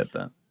definitely get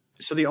that.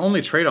 So the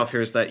only trade-off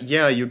here is that,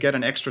 you get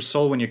an extra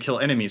soul when you kill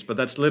enemies, but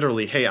that's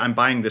literally, hey, I'm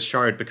buying this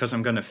shard because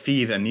I'm going to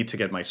feed and need to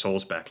get my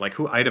souls back. Like,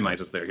 who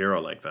itemizes their hero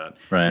like that?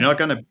 Right. You're not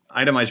going to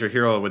itemize your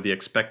hero with the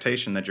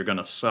expectation that you're going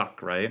to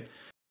suck, right?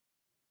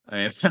 I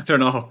mean, I don't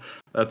know.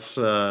 That's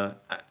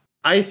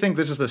I think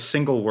this is the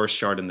single worst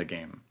shard in the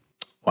game.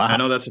 Wow. I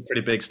know that's a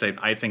pretty big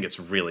statement. I think it's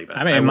really bad.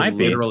 I mean, it might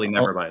be. Literally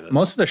never buy this.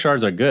 Most of the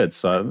shards are good,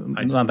 so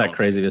it's not that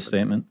crazy, this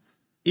statement.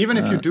 Even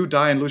if you do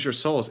die and lose your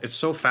souls, it's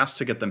so fast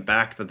to get them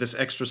back that this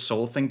extra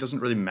soul thing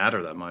doesn't really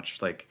matter that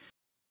much. Like,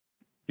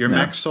 your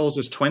max souls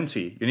is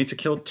 20. You need to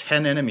kill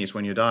 10 enemies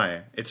when you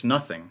die. It's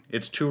nothing.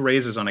 It's 2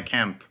 raises on a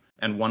camp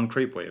and 1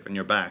 creep wave, and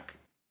you're back.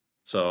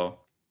 So, all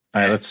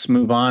right, let's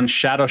move on.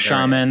 Shadow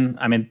Shaman.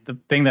 I mean, the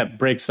thing that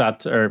breaks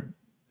out or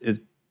is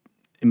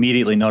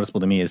immediately noticeable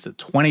to me is the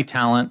 20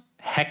 talent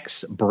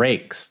Hex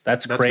breaks.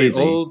 That's crazy. That's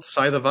the old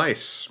Scythe of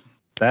Ice.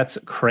 That's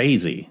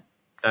crazy.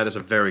 That is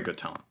a very good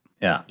talent.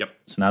 Yeah. Yep.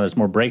 So now there's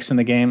more breaks in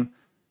the game.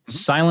 Mm-hmm.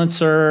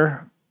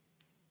 Silencer.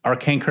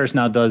 Arcane Curse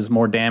now does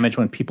more damage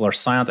when people are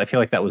silenced. I feel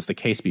like that was the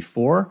case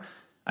before.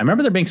 I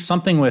remember there being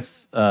something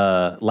with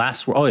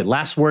Last Word. Oh, wait,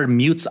 Last Word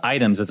mutes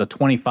items as a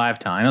 25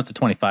 talent. I know it's a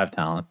 25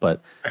 talent,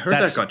 but I heard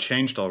that got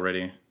changed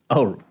already.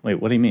 Oh,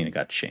 wait, what do you mean it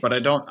got changed? But I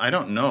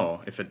don't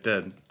know if it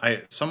did.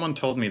 Someone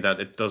told me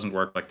that it doesn't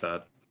work like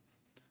that.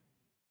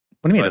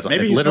 What do you mean?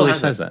 It literally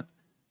says that.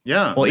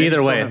 Yeah. Well,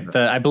 either way,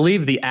 I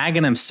believe the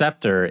Aghanim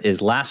Scepter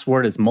is Last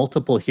Word as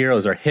multiple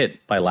heroes are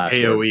hit by Last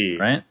AoE. Word,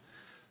 right?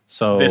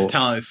 So this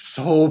talent is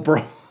so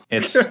broken.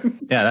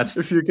 That's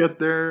if you get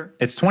there.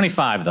 It's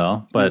 25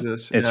 though, but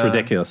it's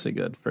ridiculously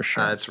good for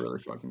sure. That's really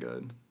fucking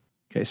good.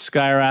 Okay,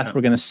 Skywrath,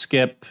 we're gonna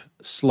skip.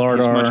 Slardar.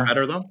 He's much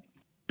better though.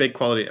 Big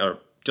quality, or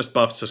just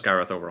buffs to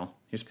Skywrath overall.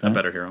 He's a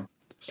better hero.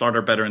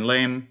 Slardar better in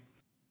lane.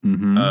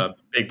 Mm-hmm.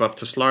 Big buff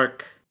to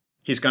Slark.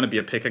 He's gonna be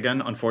a pick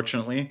again,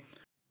 unfortunately.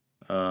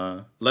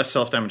 Less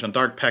self-damage on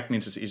Dark Pact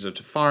means it's easier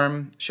to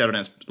farm. Shadow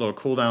Dance lower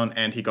cooldown,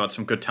 and he got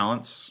some good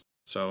talents,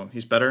 so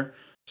he's better.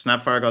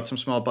 Snapfire got some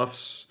small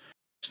buffs.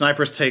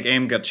 Sniper's Take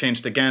Aim got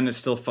changed again. It's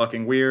still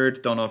fucking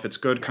weird. Don't know if it's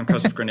good.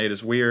 Concussive Grenade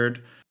is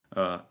weird.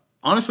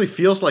 Honestly,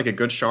 feels like a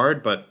good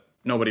shard, but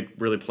nobody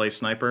really plays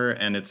Sniper,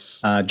 and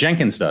it's...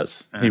 Jenkins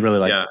does. He really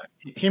likes it.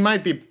 Yeah, he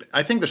might be...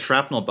 I think the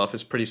Shrapnel buff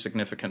is pretty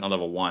significant on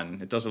level 1.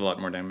 It does a lot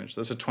more damage.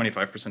 That's a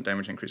 25%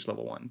 damage increase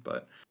level 1,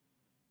 but...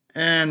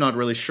 I'm not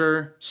really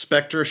sure.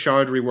 Spectre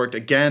Shard reworked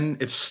again.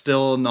 It's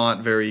still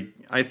not very...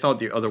 I thought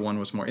the other one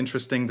was more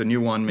interesting. The new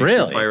one makes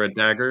you fire a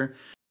dagger.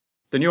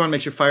 The new one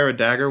makes you fire a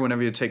dagger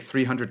whenever you take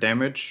 300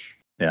 damage.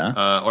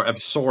 Yeah. Or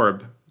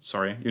absorb.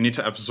 Sorry. You need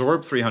to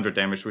absorb 300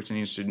 damage, which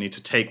means you need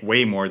to take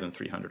way more than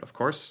 300, of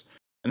course.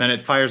 And then it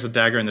fires a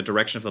dagger in the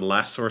direction of the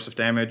last source of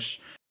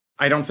damage.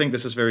 I don't think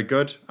this is very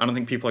good. I don't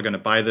think people are going to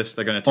buy this.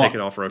 They're going to take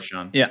it off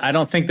Roshan. Yeah, I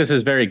don't think this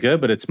is very good,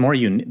 but it's more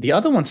unique. The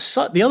other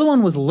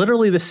one was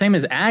literally the same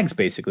as Ags,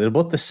 basically. They're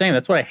both the same.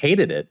 That's why I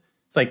hated it.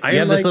 It's like you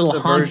have this little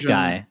haunt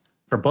guy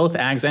for both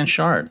Ags and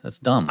Shard. That's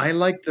dumb. I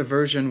liked the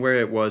version where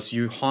it was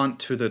you haunt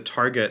to the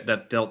target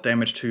that dealt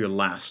damage to you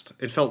last.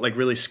 It felt like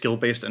really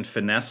skill-based and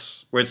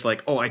finesse, where it's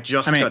like, oh, I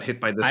got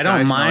hit by this guy. I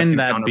don't mind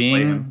that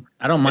being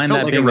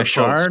the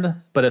Shard,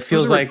 but it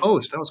feels like...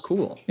 That was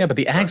cool. Yeah, but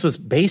the Ags was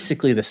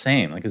basically the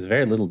same. Like, there's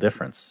very little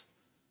difference.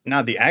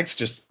 Now, the Ags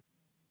just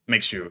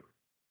makes you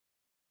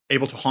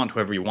able to haunt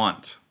whoever you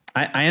want.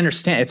 I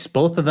understand. It's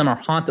both of them are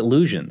haunt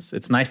illusions.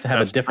 It's nice to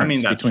have a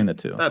difference between the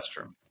two. That's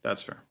true.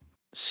 That's fair.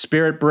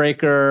 Spirit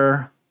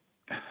Breaker.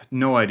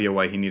 No idea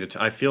why he needed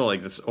to. I feel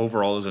like this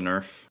overall is a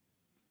nerf,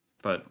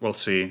 but we'll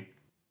see.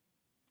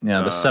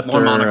 Yeah, the Scepter.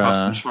 More mana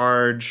cost and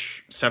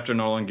charge. Scepter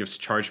no longer gives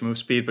charge move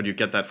speed, but you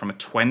get that from a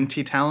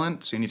 20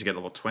 talent, so you need to get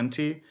level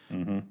 20.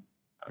 Mm-hmm.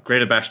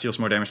 Greater Bash deals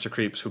more damage to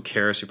creeps. Who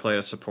cares? You play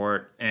as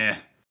support.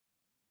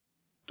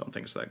 Don't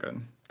think it's that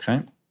good.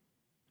 Okay.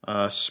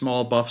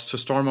 Small buffs to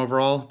Storm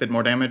overall. A bit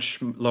more damage.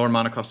 Lower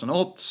mana cost on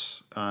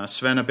ults.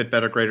 Sven a bit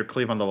better. Greater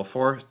Cleave on level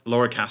 4.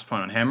 Lower cast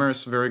point on Hammer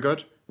is very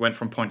good. Went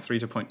from 0.3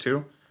 to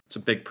 0.2. It's a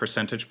big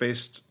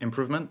percentage-based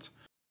improvement.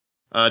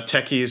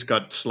 Techies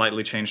got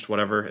slightly changed,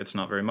 whatever. It's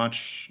not very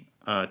much.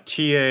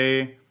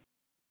 TA,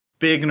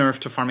 big nerf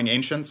to farming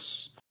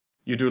Ancients.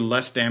 You do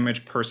less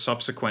damage per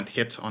subsequent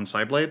hit on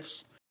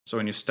Psyblades. So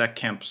when you stack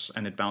camps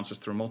and it bounces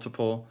through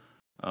multiple,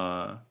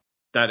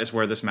 that is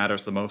where this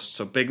matters the most.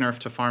 So big nerf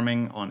to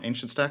farming on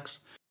Ancient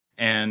stacks.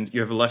 And you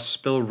have a less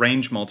spill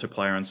range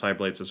multiplier on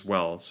Psyblades as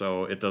well.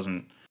 So it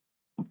doesn't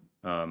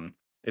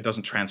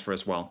transfer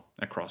as well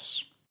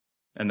across.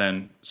 And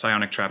then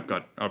Psionic Trap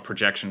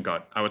projection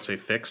got, I would say,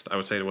 fixed. I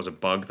would say it was a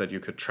bug that you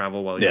could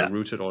travel while you're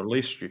rooted, or at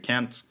least you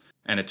can't,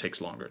 and it takes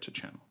longer to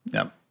channel.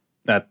 Yeah,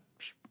 that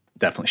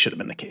definitely should have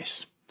been the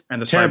case. And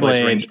the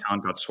Psyblade's range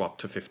count got swapped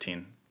to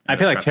 15. I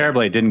feel like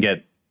Terrorblade didn't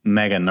get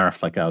mega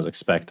nerfed like I was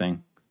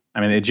expecting.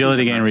 I mean, the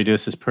agility gain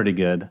reduced is pretty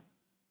good.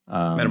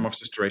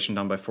 Metamorphosis duration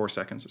down by 4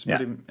 seconds is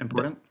pretty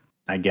important.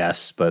 I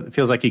guess, but it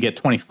feels like you get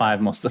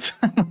 25 most of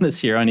the time on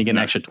this hero, and you get an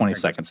extra 20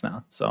 seconds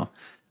now. So,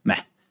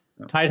 meh.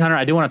 Tidehunter,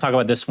 I do want to talk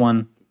about this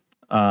one,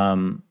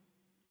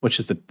 which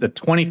is the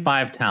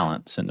 25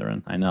 talent,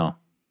 Synderen. I know.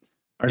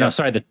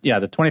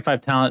 The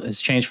 25 talent has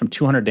changed from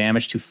 200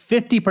 damage to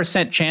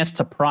 50% chance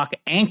to proc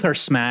Anchor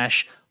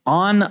Smash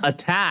on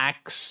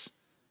attacks.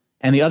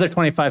 And the other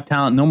 25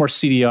 talent, no more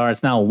CDR.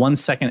 It's now a 1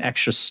 second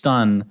extra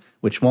stun,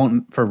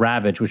 for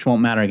Ravage, which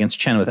won't matter against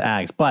Chen with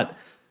Ags. But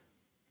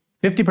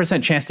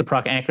 50% chance to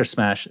proc Anchor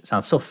Smash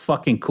sounds so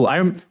fucking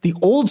cool. The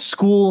old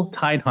school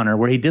Tidehunter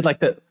where he did like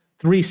the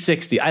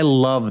 360. I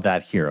love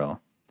that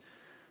hero.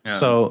 Yeah.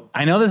 So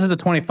I know this is the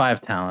 25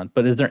 talent,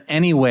 but is there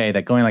any way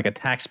that going like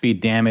attack speed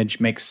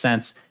damage makes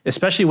sense,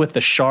 especially with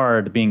the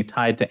shard being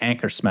tied to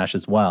Anchor Smash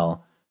as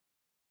well?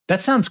 That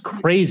sounds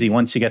crazy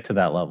once you get to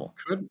that level.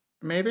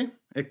 Maybe.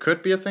 It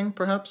could be a thing,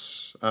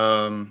 perhaps.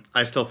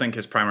 I still think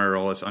his primary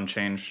role is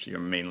unchanged. You're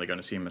mainly going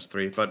to see him as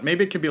 3, but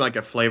maybe it could be like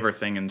a flavor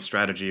thing in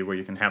strategy where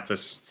you can have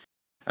this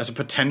as a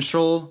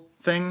potential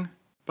thing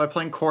by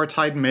playing core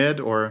Tide mid,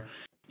 or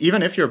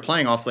even if you're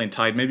playing offlane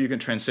Tide, maybe you can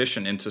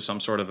transition into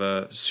some sort of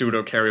a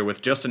pseudo carry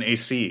with just an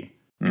AC.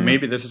 Mm.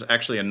 Maybe this is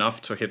actually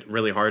enough to hit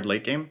really hard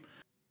late game.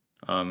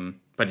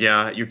 But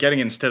yeah, you're getting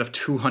instead of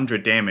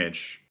 200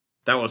 damage.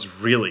 That was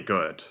really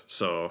good.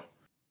 So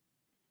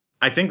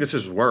I think this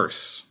is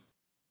worse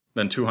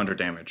than 200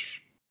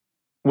 damage.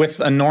 With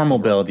a normal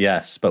build,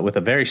 yes, but with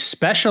a very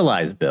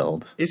specialized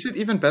build. Is it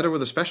even better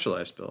with a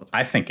specialized build?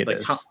 I think it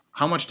is.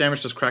 How much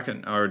damage does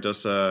Kraken or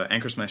does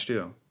Anchor Smash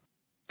do?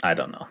 I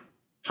don't know.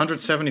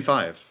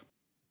 175.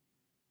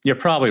 You're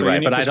probably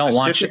right, but I don't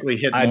want you to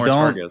hit more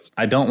targets.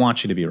 I don't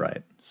want you to be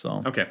right.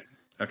 So okay,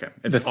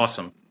 it's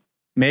awesome.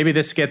 Maybe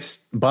this gets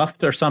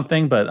buffed or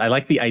something, but I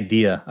like the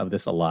idea of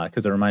this a lot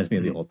because it reminds me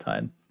of the old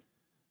Tide.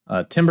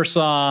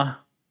 Timbersaw.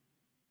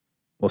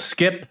 We'll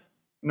skip.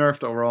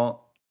 Nerfed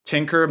overall.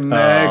 Tinker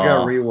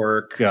mega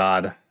rework.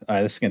 God. All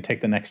right, this is gonna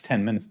take the next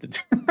 10 minutes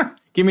to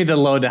give me the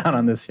lowdown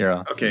on this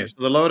hero. Okay, so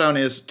the lowdown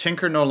is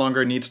Tinker no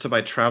longer needs to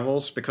buy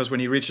travels because when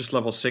he reaches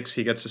level 6,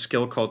 he gets a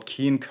skill called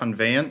Keen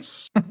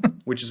Conveyance,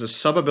 which is a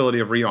sub-ability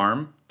of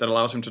Rearm that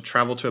allows him to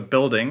travel to a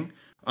building.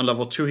 On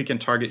level 2, he can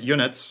target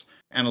units,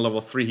 and on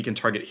level 3, he can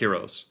target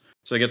heroes.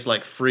 So he gets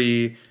like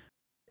free...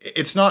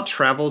 It's not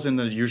travels in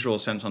the usual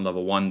sense on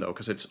level 1, though,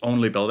 because it's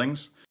only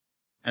buildings.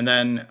 And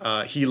then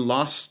he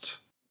lost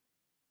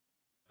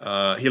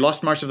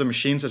March of the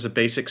Machines as a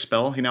basic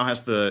spell. He now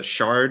has the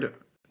Shard...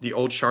 The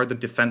old shard, the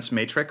Defense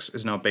Matrix,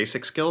 is now a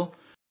basic skill.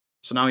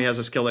 So now he has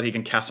a skill that he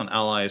can cast on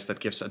allies that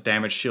gives a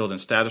damage, shield, and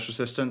status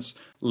resistance.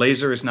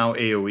 Laser is now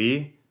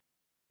AoE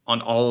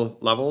on all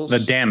levels. The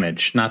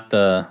damage, not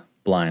the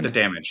blind. The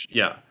damage,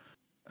 yeah.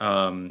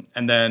 And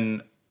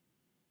then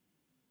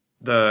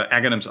the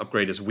Aghanim's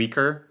upgrade is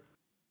weaker.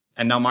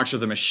 And now March of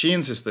the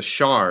Machines is the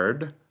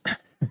shard.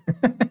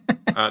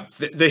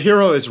 The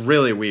hero is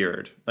really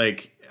weird.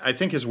 Like, I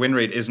think his win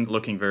rate isn't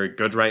looking very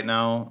good right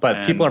now.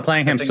 But people are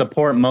playing him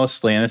support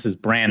mostly, and this is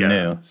brand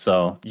new,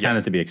 so kind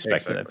of to be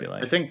expected, exactly. I feel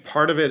like. I think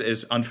part of it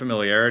is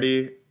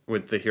unfamiliarity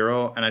with the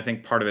hero, and I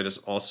think part of it is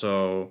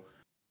also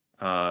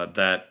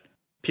that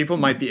people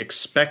might be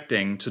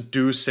expecting to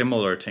do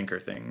similar Tinker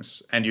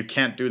things, and you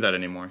can't do that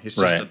anymore. He's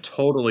just a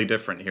totally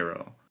different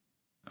hero.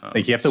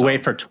 Like you have to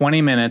wait for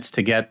 20 minutes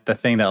to get the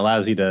thing that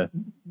allows you to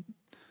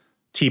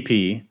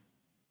TP.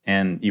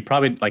 And you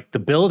probably like the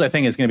build. I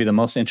think is going to be the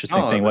most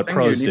interesting thing. What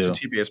pros do?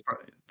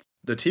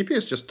 The TP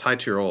is just tied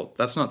to your ult.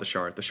 That's not the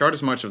shard. The shard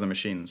is March of the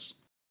Machines.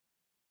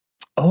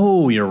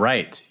 Oh, you're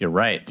right. You're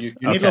right. You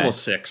need level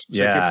 6.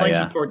 So if you're playing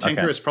support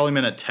tinker, Okay. it's probably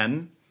meant at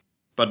 10.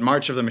 But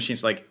March of the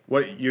Machines, like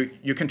what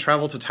you can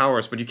travel to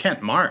towers, but you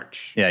can't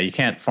march. Yeah, you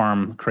can't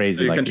farm crazy.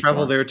 So you like can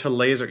travel before. there to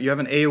laser. You have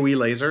an AoE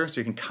laser, so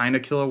you can kind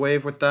of kill a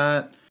wave with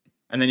that.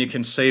 And then you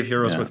can save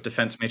heroes with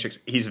defense matrix.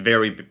 He's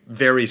very,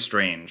 very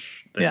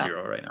strange, this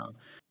hero right now.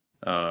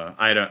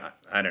 I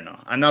don't know.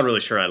 I'm not really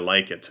sure I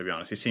like it, to be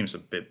honest. He seems a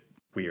bit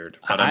weird.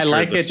 But I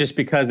like it just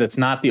because it's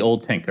not the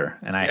old Tinker,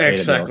 and I hate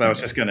exactly. I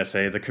was just gonna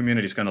say the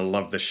community's gonna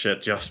love this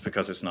shit just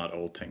because it's not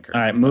old Tinker.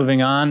 All right,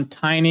 moving on.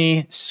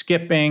 Tiny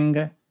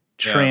skipping,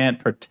 Treant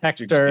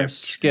Protector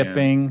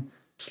skipping.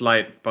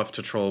 Slight buff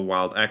to troll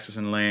wild axes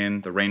in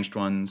lane, the ranged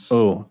ones.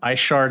 Oh, ice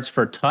shards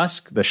for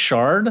Tusk. The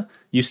shard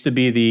used to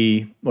be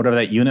the whatever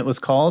that unit was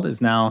called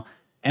is now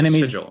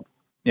enemies. Sigil.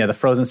 Yeah, the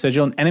frozen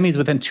sigil. Enemies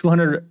within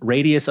 200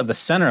 radius of the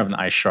center of an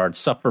ice shard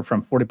suffer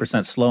from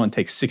 40% slow and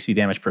take 60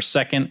 damage per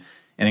second,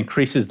 and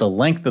increases the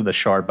length of the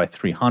shard by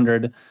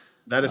 300.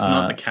 That is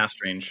not the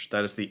cast range.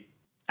 That is the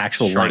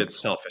actual shard length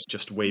itself is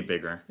just way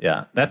bigger.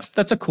 Yeah,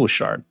 that's a cool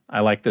shard.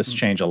 I like this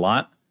change a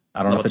lot.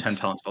 I don't know if it's 10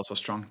 talent's also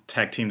strong.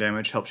 Tag team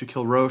damage helps you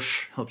kill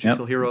Roche, helps you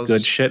kill heroes.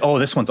 Good shit. Oh,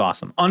 this one's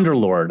awesome.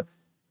 Underlord,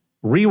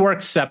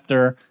 reworked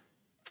scepter,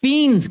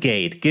 Fiend's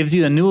Gate gives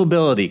you a new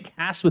ability: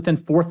 cast within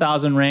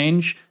 4,000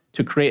 range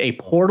to create a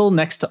portal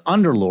next to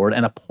Underlord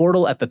and a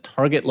portal at the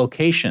target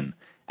location.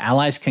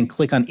 Allies can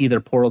click on either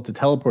portal to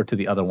teleport to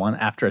the other one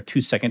after a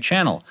 2-second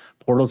channel.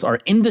 Portals are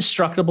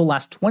indestructible,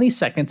 last 20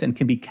 seconds, and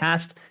can be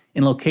cast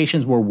in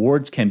locations where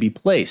wards can be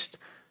placed.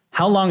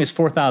 How long is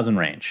 4,000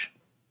 range?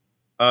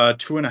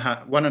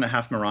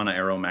 1.5 Marana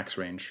arrow max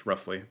range,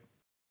 roughly.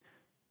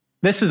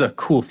 This is a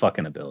cool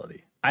fucking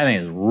ability. I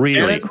think it's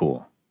really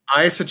cool.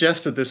 I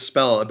suggested this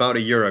spell about a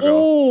year ago.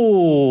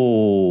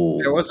 Oh,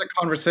 There was a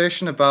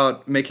conversation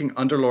about making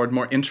Underlord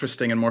more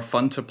interesting and more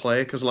fun to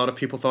play because a lot of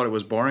people thought it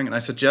was boring, and I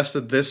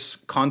suggested this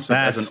concept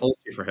as an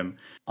ulti for him.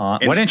 Why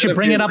didn't you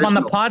bring it up on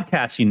the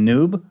podcast, you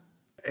noob?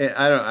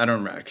 I don't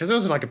remember because it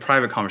was like a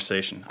private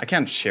conversation. I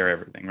can't share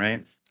everything,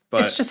 right?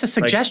 But it's just a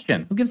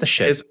suggestion. Who gives a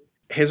shit?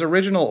 His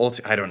original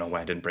ulti, I don't know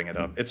why I didn't bring it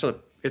up. It's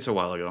a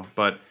while ago,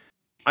 but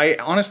I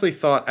honestly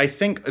I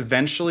think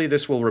eventually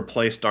this will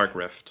replace Dark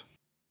Rift.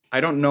 I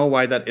don't know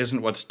why that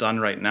isn't what's done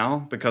right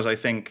now, because I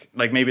think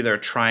like maybe they're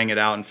trying it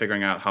out and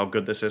figuring out how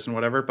good this is and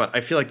whatever, but I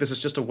feel like this is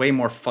just a way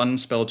more fun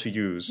spell to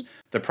use.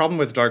 The problem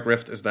with Dark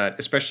Rift is that,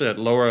 especially at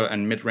lower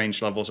and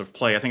mid-range levels of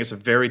play, I think it's a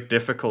very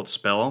difficult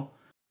spell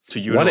to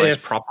utilize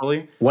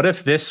properly. What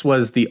if this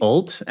was the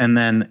ult and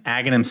then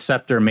Aghanim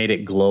Scepter made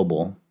it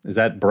global? Is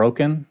that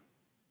broken?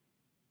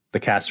 The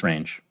cast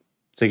range.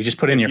 So you can just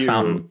put in your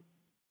fountain.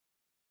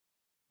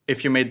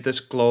 If you made this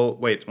glow...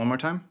 Wait, one more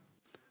time?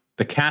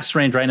 The cast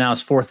range right now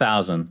is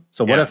 4,000.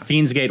 So what if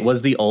Fiend's Gate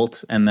was the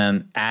ult and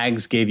then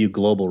Ags gave you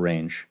global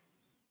range?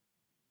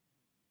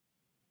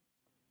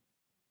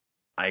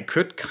 I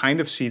could kind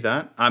of see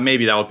that.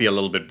 Maybe that would be a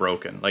little bit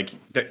broken. Like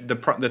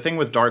the thing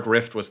with Dark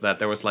Rift was that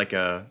there was like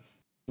a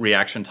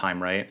reaction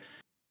time, right?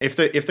 If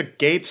the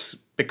gates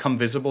become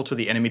visible to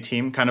the enemy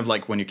team, kind of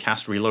like when you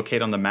cast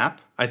Relocate on the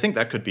map, I think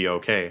that could be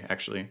okay,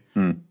 actually.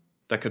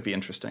 That could be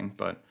interesting,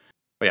 but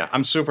yeah,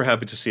 I'm super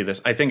happy to see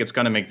this. I think it's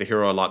going to make the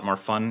hero a lot more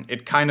fun.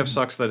 It kind of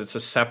sucks that it's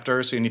a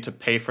scepter, so you need to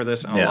pay for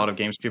this, and a lot of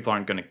games people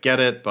aren't going to get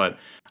it, but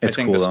I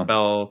think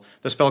cool,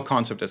 the spell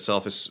concept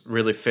itself is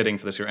really fitting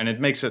for this hero, and it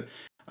makes it,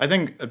 I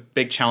think, a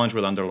big challenge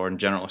with Underlord in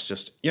general is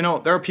just, there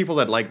are people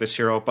that like this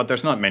hero, but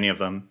there's not many of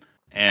them,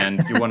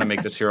 and you want to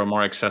make this hero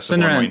more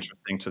accessible and more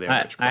interesting to the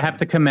average player. I have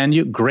to commend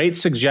you. Great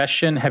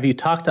suggestion. Have you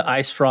talked to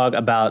Ice Frog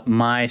about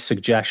my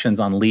suggestions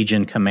on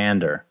Legion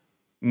Commander?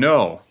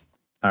 No.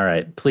 All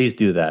right, please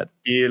do that.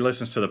 He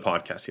listens to the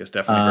podcast. He has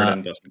definitely heard it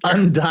and doesn't care.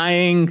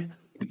 Undying.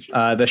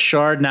 The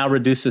shard now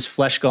reduces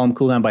Flesh Golem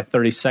cooldown by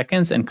 30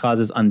 seconds and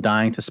causes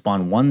Undying to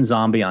spawn one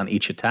zombie on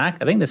each attack.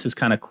 I think this is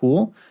kind of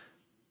cool.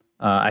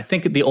 I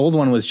think the old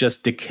one was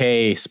just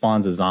Decay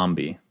spawns a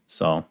zombie,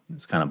 so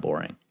it's kind of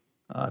boring.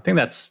 I think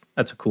that's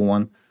a cool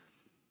one.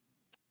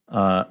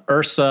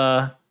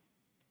 Ursa,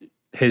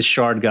 his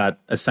shard got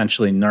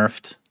essentially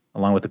nerfed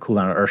along with the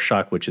cooldown of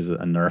Earthshock, which is a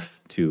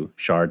nerf to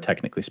shard,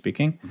 technically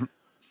speaking.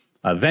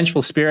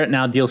 Vengeful Spirit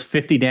now deals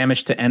 50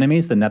 damage to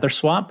enemies, the Nether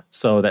Swap.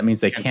 So that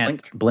means they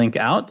can't blink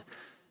out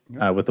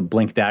with a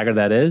blink dagger,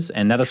 that is.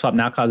 And Nether Swap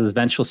now causes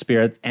Vengeful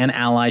Spirits and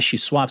allies she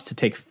swaps to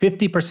take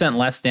 50%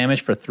 less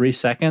damage for 3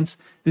 seconds.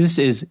 This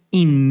is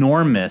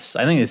enormous.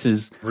 I think this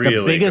is really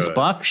the biggest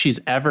buff she's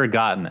ever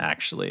gotten,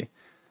 actually.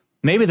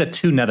 Maybe the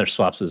 2 Nether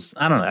Swaps is,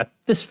 I don't know.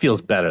 This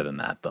feels better than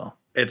that, though.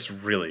 It's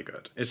really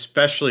good,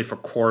 especially for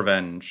Core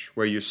Venge,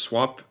 where you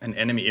swap an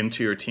enemy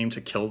into your team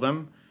to kill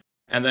them.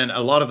 And then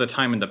a lot of the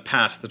time in the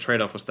past, the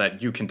trade-off was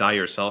that you can die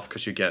yourself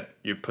because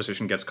your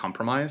position gets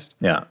compromised.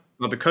 Yeah.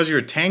 But because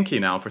you're tanky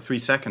now for 3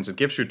 seconds, it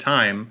gives you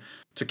time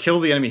to kill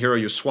the enemy hero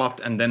you swapped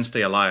and then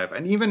stay alive.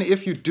 And even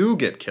if you do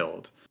get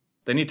killed,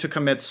 they need to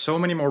commit so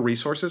many more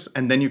resources,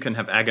 and then you can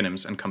have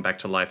Aghanims and come back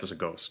to life as a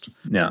ghost.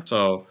 Yeah.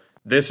 So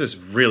This is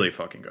really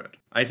fucking good.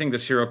 I think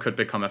this hero could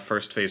become a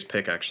first phase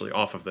pick actually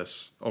off of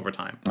this over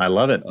time. I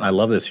love it. I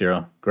love this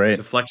hero. Great.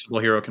 It's a flexible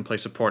hero, can play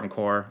support and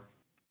core.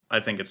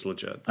 I think it's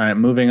legit. All right,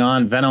 moving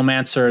on.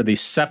 Venomancer, the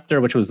Scepter,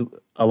 which was,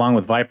 along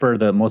with Viper,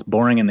 the most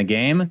boring in the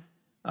game.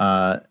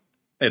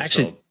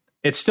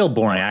 It's still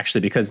boring,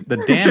 actually, because the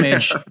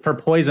damage for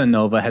Poison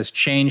Nova has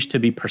changed to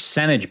be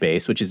percentage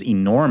based, which is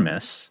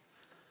enormous.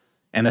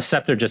 And the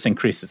Scepter just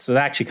increases. So it's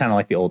actually kind of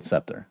like the old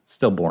Scepter.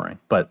 Still boring.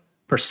 But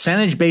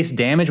percentage based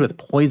damage with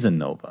Poison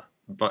Nova.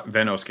 But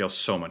Veno scales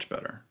so much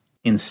better.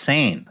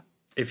 Insane.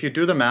 If you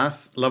do the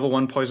math, level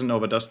 1 Poison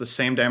Nova does the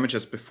same damage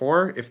as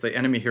before if the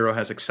enemy hero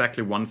has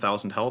exactly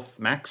 1,000 health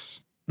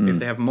max. If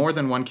they have more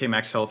than 1k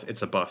max health,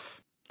 it's a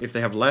buff. If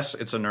they have less,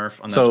 it's a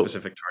nerf on that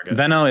specific target.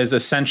 Veno is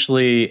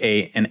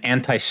essentially an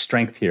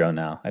anti-strength hero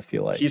now, I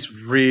feel like.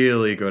 He's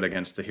really good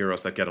against the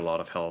heroes that get a lot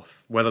of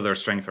health, whether they're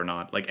strength or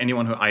not. Like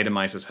anyone who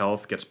itemizes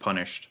health gets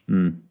punished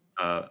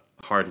hard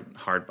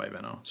by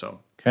Veno. So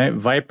okay,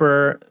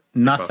 Viper,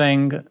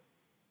 nothing.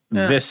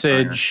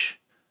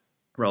 Visage.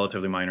 Minor.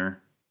 Relatively minor.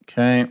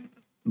 Okay.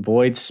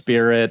 Void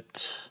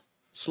Spirit.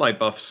 Slight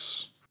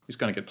buffs. He's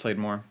going to get played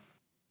more.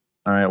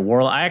 All right,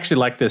 Warlock. I actually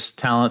like this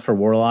talent for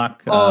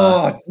Warlock.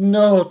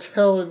 No,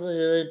 tell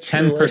me.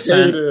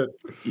 10%.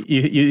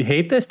 You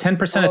hate this?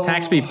 10%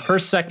 attack speed per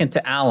second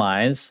to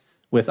allies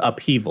with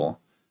Upheaval.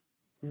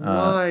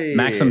 Why?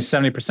 Maximum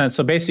 70%.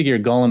 So basically your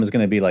Golem is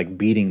going to be like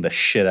beating the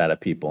shit out of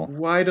people.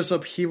 Why does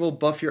Upheaval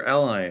buff your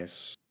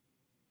allies?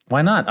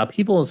 Why not?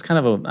 Upheaval is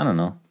kind of I don't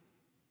know.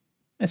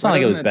 It's not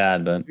like it was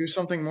bad, but do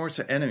something more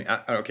to enemy.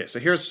 Okay, so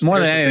here's more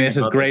than anything. This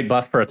is great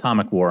buff for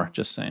Atomic War.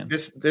 Just saying.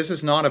 This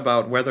is not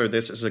about whether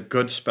this is a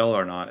good spell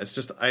or not. It's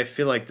just I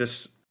feel like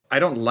this. I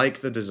don't like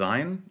the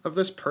design of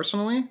this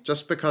personally,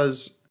 just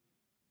because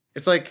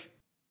it's like,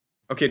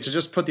 okay, to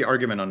just put the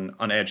argument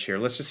on edge here.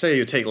 Let's just say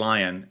you take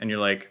Lion and you're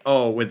like,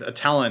 oh, with a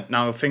talent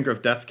now, Finger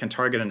of Death can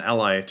target an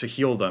ally to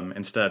heal them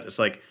instead. It's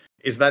like,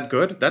 is that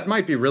good? That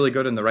might be really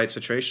good in the right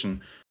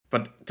situation.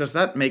 But does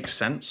that make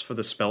sense for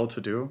the spell to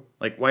do?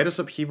 Like, why does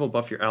Upheaval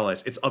buff your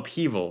allies? It's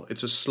Upheaval.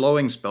 It's a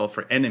slowing spell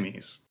for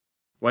enemies.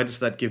 Why does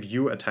that give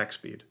you attack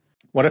speed?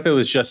 What if it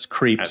was just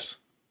creeps?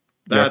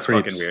 That's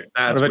fucking weird.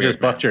 What if it just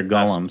buffed your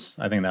golems?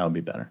 I think that would be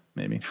better,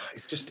 maybe.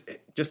 It's just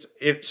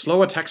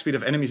slow attack speed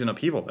of enemies in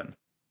Upheaval then.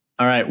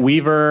 All right,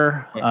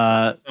 Weaver.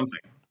 Something.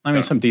 I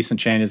mean, some decent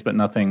changes, but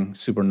nothing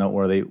super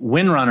noteworthy.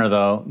 Windrunner,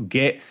 though,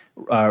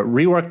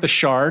 reworked the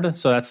Shard,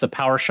 so that's the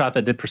power shot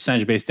that did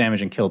percentage-based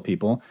damage and killed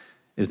people.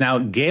 Is now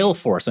Gale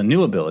Force, a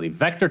new ability.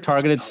 Vector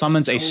targeted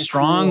summons a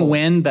strong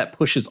wind that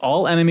pushes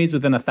all enemies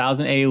within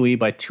 1,000 AoE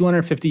by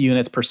 250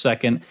 units per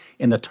second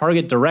in the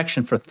target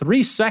direction for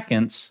 3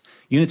 seconds.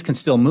 Units can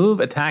still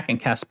move, attack, and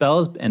cast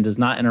spells, and does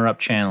not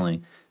interrupt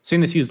channeling.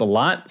 Seeing this used a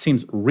lot,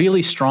 seems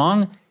really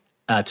strong.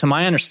 To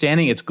my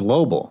understanding, it's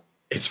global.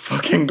 It's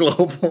fucking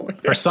global.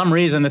 Yeah. For some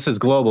reason, this is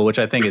global, which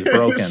I think is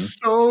broken. It's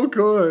so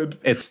good.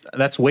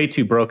 That's way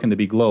too broken to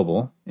be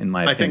global, in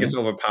my opinion. I think it's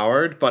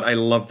overpowered, but I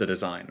love the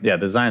design. Yeah,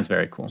 the design's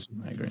very cool.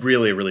 I agree.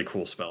 Really, really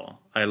cool spell.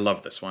 I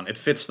love this one. It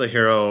fits the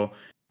hero.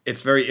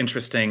 It's very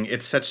interesting.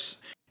 It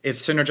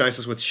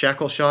synergizes with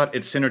Shackle Shot.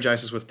 It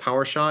synergizes with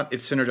Power Shot.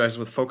 It synergizes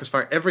with Focus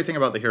Fire. Everything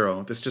about the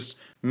hero. This just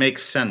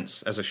makes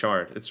sense as a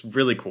shard. It's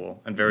really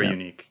cool and very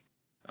unique.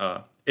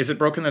 Is it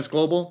broken that's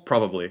global?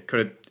 Probably. Could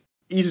it?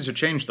 Easy to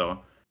change, though.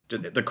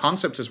 The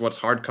concept is what's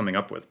hard coming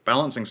up with.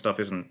 Balancing stuff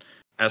isn't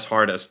as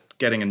hard as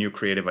getting a new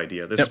creative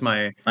idea. This is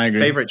my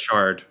favorite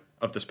shard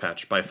of this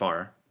patch by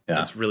far.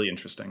 Yeah. It's really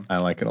interesting. I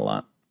like it a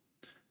lot.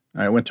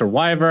 All right, Winter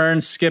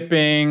Wyvern,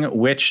 skipping,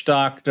 Witch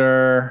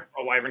Doctor.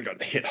 Oh, Wyvern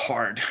got hit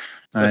hard.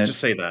 Let's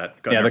just say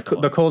that.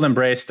 The Cold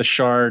Embrace, the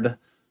shard,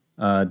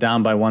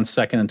 down by 1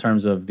 second in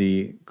terms of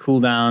the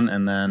cooldown,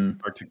 and then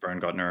Arctic Burn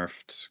got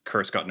nerfed.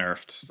 Curse got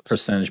nerfed.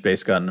 Percentage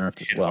base got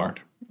nerfed as well.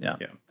 Hard. Yeah,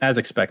 as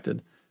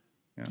expected.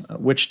 Yeah.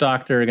 Witch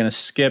Doctor, going to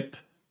skip.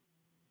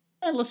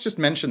 And let's just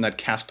mention that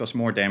Cask does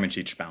more damage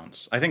each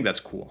bounce. I think that's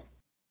cool.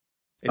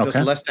 It does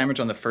less damage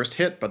on the first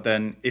hit, but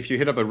then if you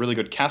hit up a really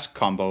good Cask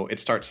combo, it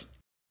starts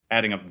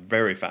adding up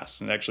very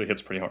fast, and it actually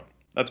hits pretty hard.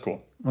 That's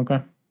cool.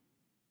 Okay.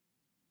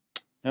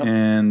 Yep.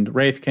 And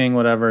Wraith King,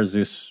 whatever,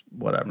 Zeus,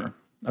 whatever.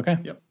 Okay.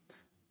 Yep.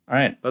 All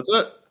right. That's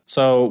it.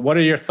 So what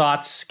are your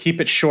thoughts?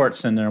 Keep it short,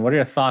 Cinder. What are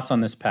your thoughts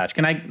on this patch?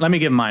 Let me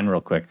give mine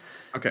real quick.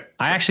 Okay.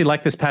 I actually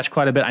like this patch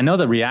quite a bit. I know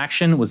the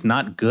reaction was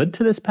not good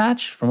to this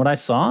patch from what I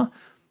saw.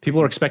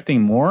 People were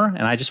expecting more,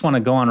 and I just want to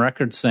go on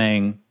record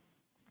saying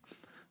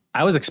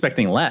I was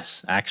expecting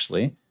less,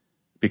 actually,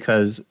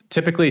 because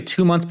typically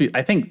 2 months,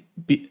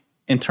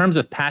 in terms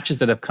of patches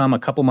that have come a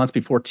couple months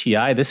before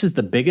TI, this is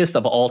the biggest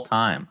of all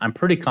time. I'm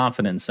pretty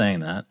confident in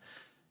saying that.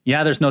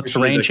 Yeah, there's no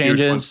terrain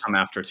changes. Huge ones come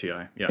after TI.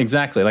 Yeah,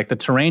 exactly. Like the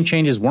terrain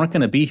changes weren't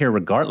going to be here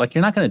regard. Like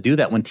you're not going to do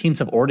that when teams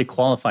have already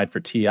qualified for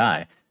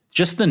TI.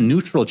 Just the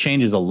neutral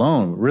changes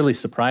alone really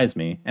surprised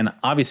me. And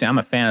obviously, I'm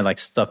a fan of like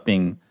stuff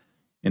being,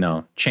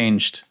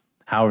 changed.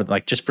 However,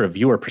 like just for a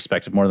viewer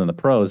perspective more than the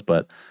pros.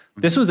 But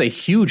this was a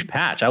huge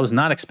patch. I was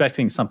not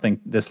expecting something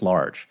this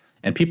large.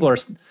 and people are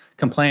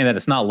complaining that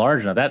it's not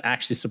large enough. That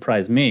actually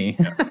surprised me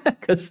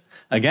because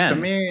again,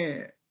 To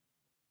me,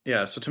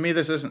 yeah. So to me,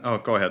 this isn't. Oh,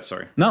 go ahead.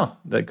 Sorry. no,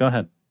 go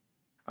ahead.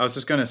 I was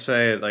just going to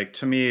say, like,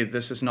 to me,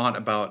 this is not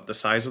about the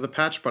size of the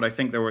patch, but I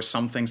think there were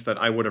some things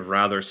that I would have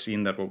rather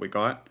seen that what we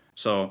got.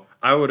 So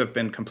I would have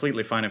been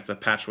completely fine if the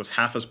patch was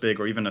half as big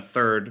or even a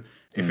third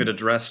if it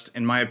addressed,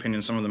 in my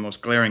opinion, some of the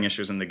most glaring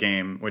issues in the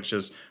game, which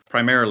is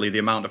primarily the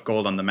amount of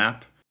gold on the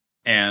map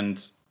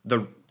and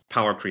the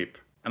power creep.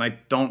 And I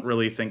don't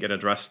really think it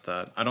addressed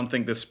that. I don't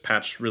think this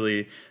patch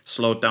really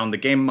slowed down the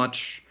game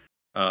much.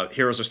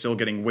 Heroes are still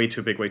getting way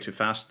too big, way too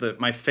fast.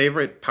 My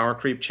favorite power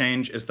creep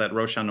change is that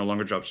Roshan no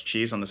longer drops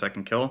cheese on the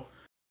second kill.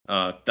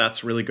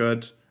 That's really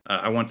good.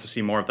 I want to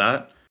see more of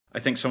that. I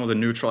think some of the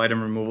neutral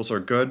item removals are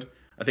good.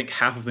 I think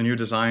half of the new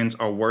designs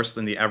are worse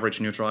than the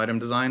average neutral item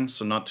design,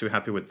 so not too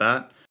happy with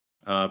that.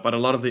 But a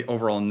lot of the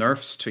overall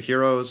nerfs to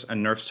heroes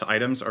and nerfs to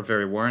items are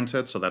very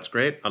warranted, so that's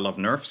great. I love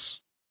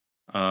nerfs,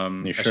 as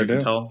sure you can do.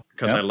 tell,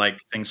 because Yep. I like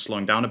things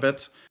slowing down a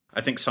bit.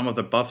 I think some of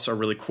the buffs are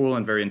really cool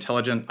and very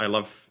intelligent. I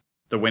love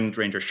the Wind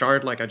Ranger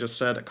Shard, like I just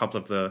said. A couple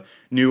of the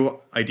new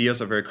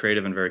ideas are very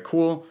creative and very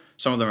cool.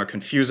 Some of them are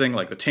confusing,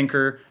 like the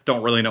Tinker.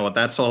 Don't really know what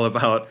that's all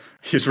about.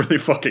 He's really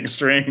fucking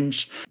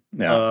strange.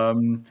 Yeah,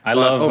 I But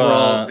love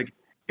overall, like,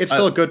 it's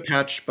still a good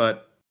patch,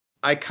 but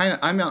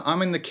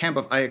I'm in the camp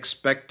of I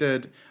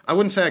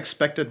wouldn't say I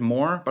expected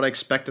more, but I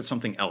expected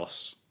something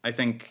else. I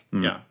think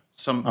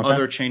some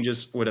other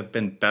changes would have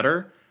been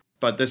better,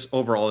 but this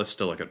overall is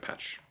still a good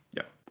patch.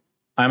 Yeah.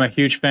 I'm a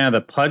huge fan of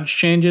the Pudge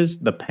changes.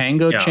 The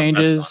Pango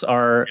changes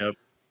are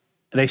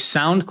they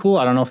sound cool.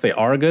 I don't know if they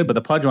are good, but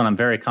the Pudge one I'm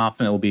very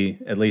confident will be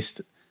at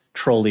least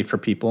trolly for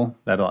people.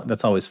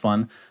 That's always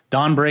fun.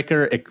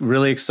 Dawnbreaker,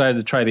 really excited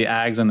to try the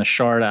Ags and the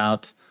Shard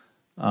out.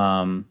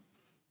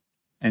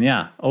 And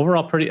yeah,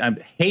 overall I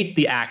hate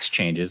the axe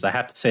changes. I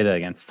have to say that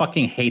again.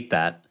 Fucking hate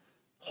that.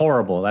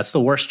 Horrible. That's the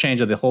worst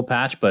change of the whole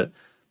patch, but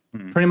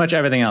pretty much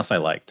everything else I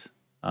liked.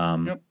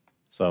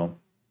 So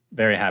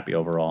very happy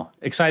overall.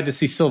 Excited to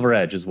see Silver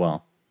Edge as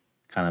well.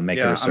 Kind of make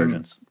a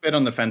resurgence. I'm a bit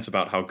on the fence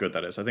about how good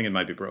that is. I think it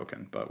might be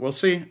broken, but we'll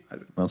see.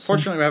 We'll see.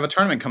 Fortunately, we have a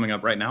tournament coming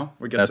up right now.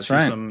 We get to see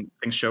some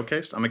things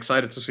showcased. I'm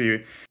excited to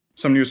see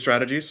some new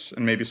strategies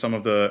and maybe some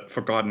of the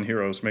forgotten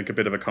heroes make a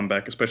bit of a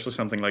comeback, especially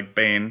something like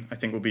Bane. I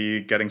think we'll be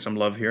getting some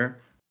love here.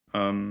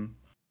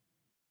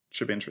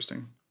 Should be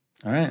interesting.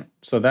 All right.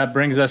 So that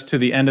brings us to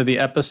the end of the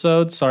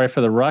episode. Sorry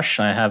for the rush.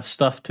 I have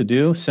stuff to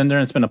do. Cinder,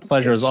 it's been a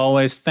pleasure as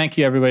always. Thank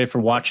you, everybody, for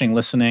watching,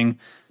 listening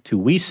to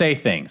We Say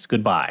Things.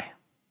 Goodbye.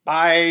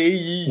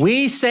 Bye.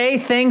 We say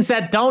things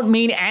that don't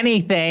mean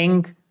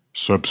anything.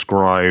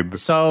 Subscribe.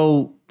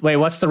 So, wait,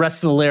 what's the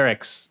rest of the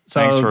lyrics? So,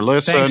 Thanks for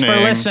listening. Thanks for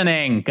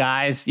listening,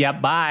 guys.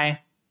 Yep, bye.